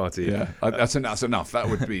dinner party. Yeah, that's enough. That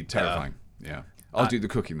would be terrifying. Yeah. I'll do the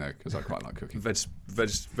cooking though, because I quite like cooking.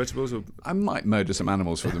 Vegetables? Or? I might murder some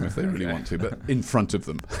animals for them if they really want to, but in front of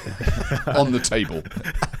them, on the table.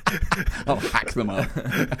 I'll hack them up.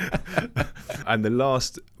 And the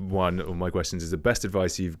last one of my questions is the best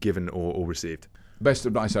advice you've given or received. Best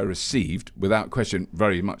advice I received, without question,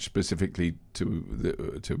 very much specifically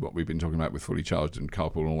to what we've been talking about with Fully Charged and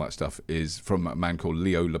Carpool and all that stuff, is from a man called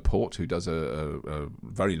Leo Laporte, who does a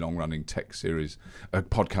very long-running tech series, a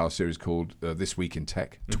podcast series called This Week in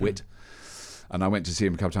Tech, Twit. And I went to see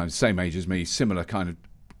him a couple of times, same age as me, similar kind of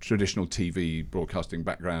traditional TV broadcasting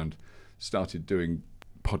background, started doing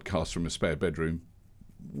podcasts from a spare bedroom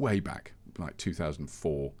way back, like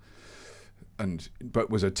 2004.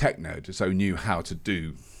 But was a tech nerd, so knew how to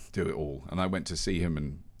do it all. And I went to see him,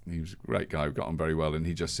 and he was a great guy. We got on very well, and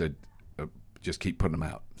he just said, "Just keep putting them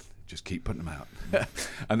out. Just keep putting them out."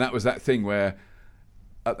 And that was that thing where,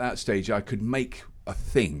 at that stage, I could make a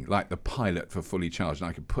thing like the pilot for Fully Charged, and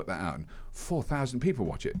I could put that out, and 4,000 people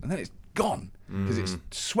watch it, and then it's gone because it's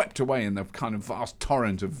swept away in the kind of vast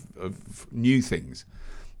torrent of new things.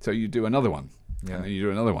 So you do another one, and then you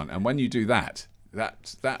do another one, and when you do that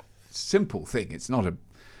simple thing, it's not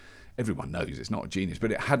everyone knows it's not a genius,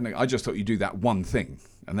 but I just thought you do that one thing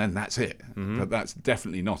and then that's it. But that's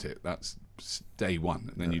definitely not it. That's day one,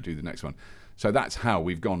 and then you do the next one. So that's how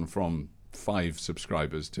we've gone from 5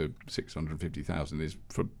 subscribers to 650,000, is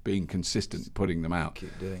for being consistent, putting them out.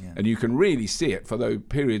 Keep doing it. And you can really see it for those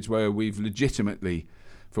periods where we've legitimately,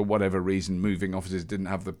 for whatever reason, moving offices, didn't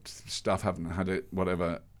have the stuff, haven't had it,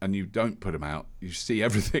 whatever, and you don't put them out, you see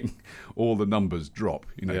everything, all the numbers drop.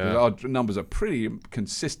 Our numbers are pretty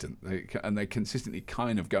consistent, and they're consistently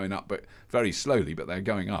kind of going up, but very slowly, but they're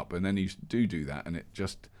going up. And then you do that, and it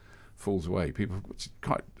just falls away. It's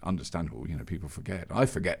quite understandable. People forget. I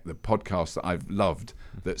forget the podcasts that I've loved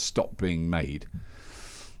that stopped being made.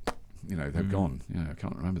 They've gone. I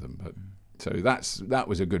can't remember them, but. So that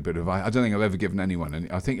was a good bit of advice. I don't think I've ever given anyone,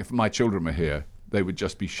 and I think if my children were here, they would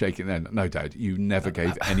just be shaking their head. No, Dad, you never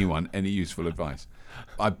gave anyone any useful advice.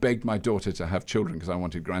 I begged my daughter to have children because I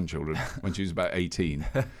wanted grandchildren when she was about 18.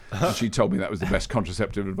 And she told me that was the best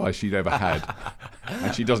contraceptive advice she'd ever had.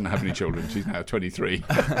 And she doesn't have any children. She's now 23.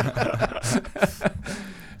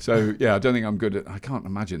 So, I don't think I'm good I can't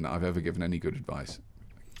imagine that I've ever given any good advice.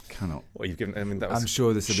 Cannot. What you've given, that was... I'm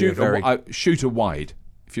sure this will be shoot a wide.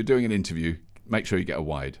 If you're doing an interview, make sure you get a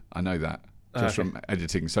wide. I know that just from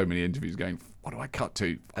editing so many interviews, going, what do I cut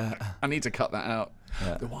to? I need to cut that out.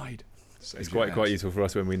 The wide. It's quite useful for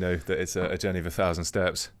us when we know that it's a journey of 1,000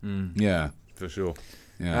 steps. Yeah, for sure.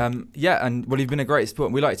 Yeah. And you've been a great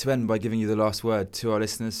sport. We like to end by giving you the last word to our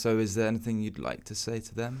listeners. So, is there anything you'd like to say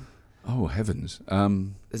to them? Oh heavens!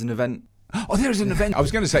 There's an event. Oh, there is an event. I was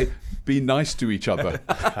going to say, be nice to each other.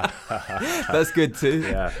 That's good too.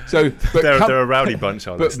 Yeah. So, they're a rowdy bunch,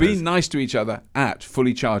 our listeners. But be nice to each other at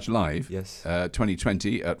Fully Charged Live, yes,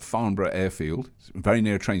 2020 at Farnborough Airfield. It's very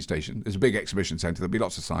near a train station. There's a big exhibition centre. There'll be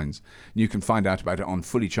lots of signs. You can find out about it on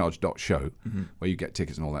fullycharged.show, where you get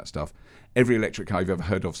tickets and all that stuff. Every electric car you've ever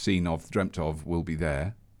heard of, seen of, dreamt of will be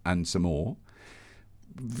there, and some more.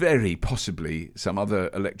 Very possibly some other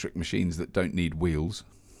electric machines that don't need wheels.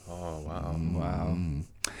 Oh, wow. Wow.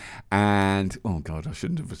 And, oh, God, I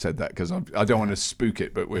shouldn't have said that because I don't want to spook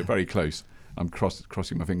it, but we're very close. I'm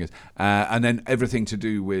crossing my fingers. And then everything to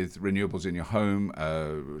do with renewables in your home,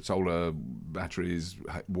 solar batteries,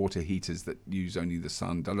 water heaters that use only the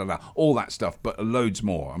sun, all that stuff, but loads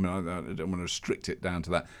more. I mean, I don't want to restrict it down to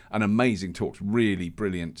that. And amazing talks, really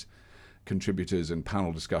brilliant contributors and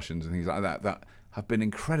panel discussions and things like that have been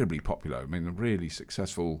incredibly popular. I mean, really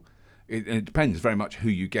successful. It depends very much who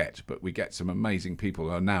you get, but we get some amazing people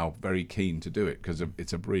who are now very keen to do it because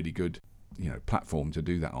it's a really good, platform to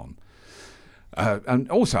do that on.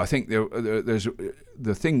 And also, I think there's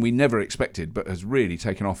the thing we never expected, but has really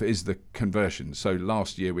taken off, is the conversion. So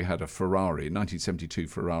last year we had a Ferrari, 1972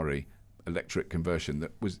 Ferrari electric conversion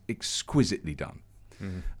that was exquisitely done.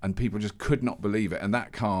 And people just could not believe it. And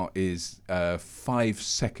that car is 5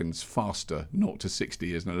 seconds faster 0 to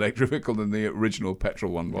 60 as an electric vehicle than the original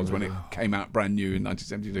petrol one was when it came out brand new in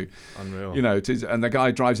 1972. Unreal. It is, and the guy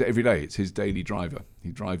drives it every day. It's his daily driver. He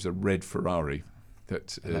drives a red Ferrari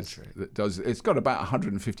that does. It's got about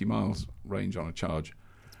 150 miles range on a charge.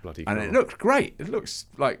 Bloody and cool. it looks great. It looks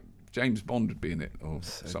like James Bond would be in it, or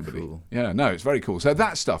somebody. Cool. Yeah, no, it's very cool. So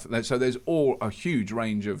that stuff. So there's a huge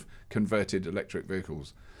range of converted electric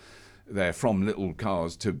vehicles there, from little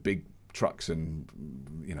cars to big trucks and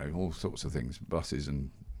all sorts of things, buses and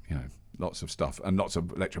lots of stuff, and lots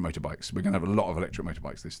of electric motorbikes. We're going to have a lot of electric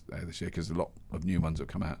motorbikes this year because a lot of new ones have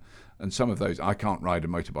come out, and some of those I can't ride a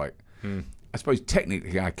motorbike. I suppose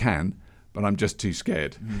technically I can, but I'm just too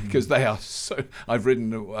scared because they are so. I've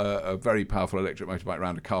ridden a very powerful electric motorbike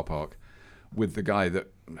around a car park with the guy that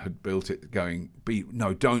had built it, going,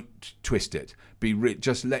 don't twist it.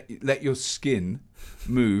 Just let your skin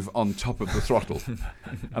move on top of the throttle.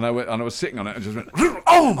 And I was sitting on it and just went,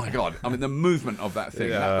 oh my God! I mean, the movement of that thing.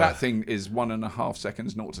 Yeah. That thing is 1.5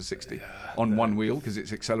 seconds 0 to 60 on one wheel because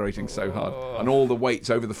it's accelerating so hard, and all the weight's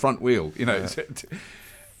over the front wheel. It's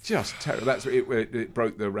just terrible. That's it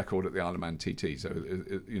broke the record at the Isle of Man TT. So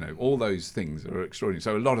all those things are extraordinary.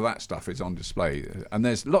 So a lot of that stuff is on display, and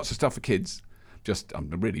there's lots of stuff for kids. I'm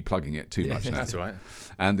really plugging it too much now. That's all right.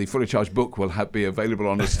 And the Fully Charged book will be available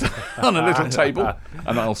on on a little table,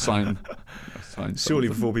 and I'll sign. Surely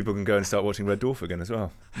before people can go and start watching Red Dwarf again as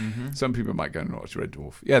well. Some people might go and watch Red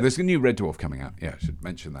Dwarf. Yeah, there's a new Red Dwarf coming out. Yeah, I should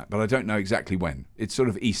mention that, but I don't know exactly when. It's sort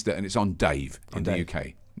of Easter, and it's on Dave in the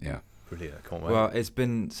UK. Yeah. Brilliant. I can't wait. Well, it's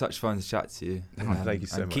been such fun to chat to you. Thank you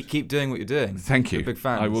so much. Keep doing what you're doing. Thank you. We're big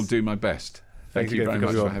fans. I will do my best. Thank you very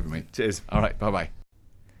much for having me. Cheers. All right. Bye-bye.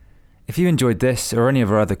 If you enjoyed this or any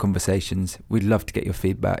of our other conversations, we'd love to get your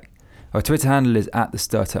feedback. Our Twitter handle is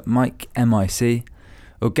 @thestartupmic, MIC,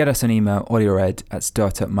 or get us an email,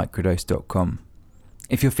 audioed@startupmicrodose.com.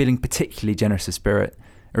 If you're feeling particularly generous of spirit,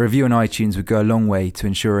 a review on iTunes would go a long way to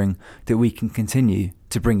ensuring that we can continue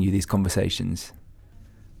to bring you these conversations.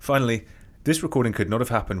 Finally, this recording could not have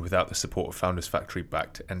happened without the support of Founders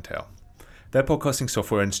Factory-backed Entale. Their podcasting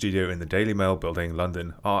software and studio in the Daily Mail building,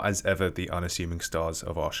 London, are as ever the unassuming stars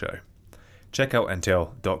of our show. Check out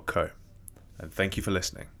entale.co. And thank you for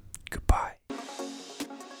listening. Goodbye.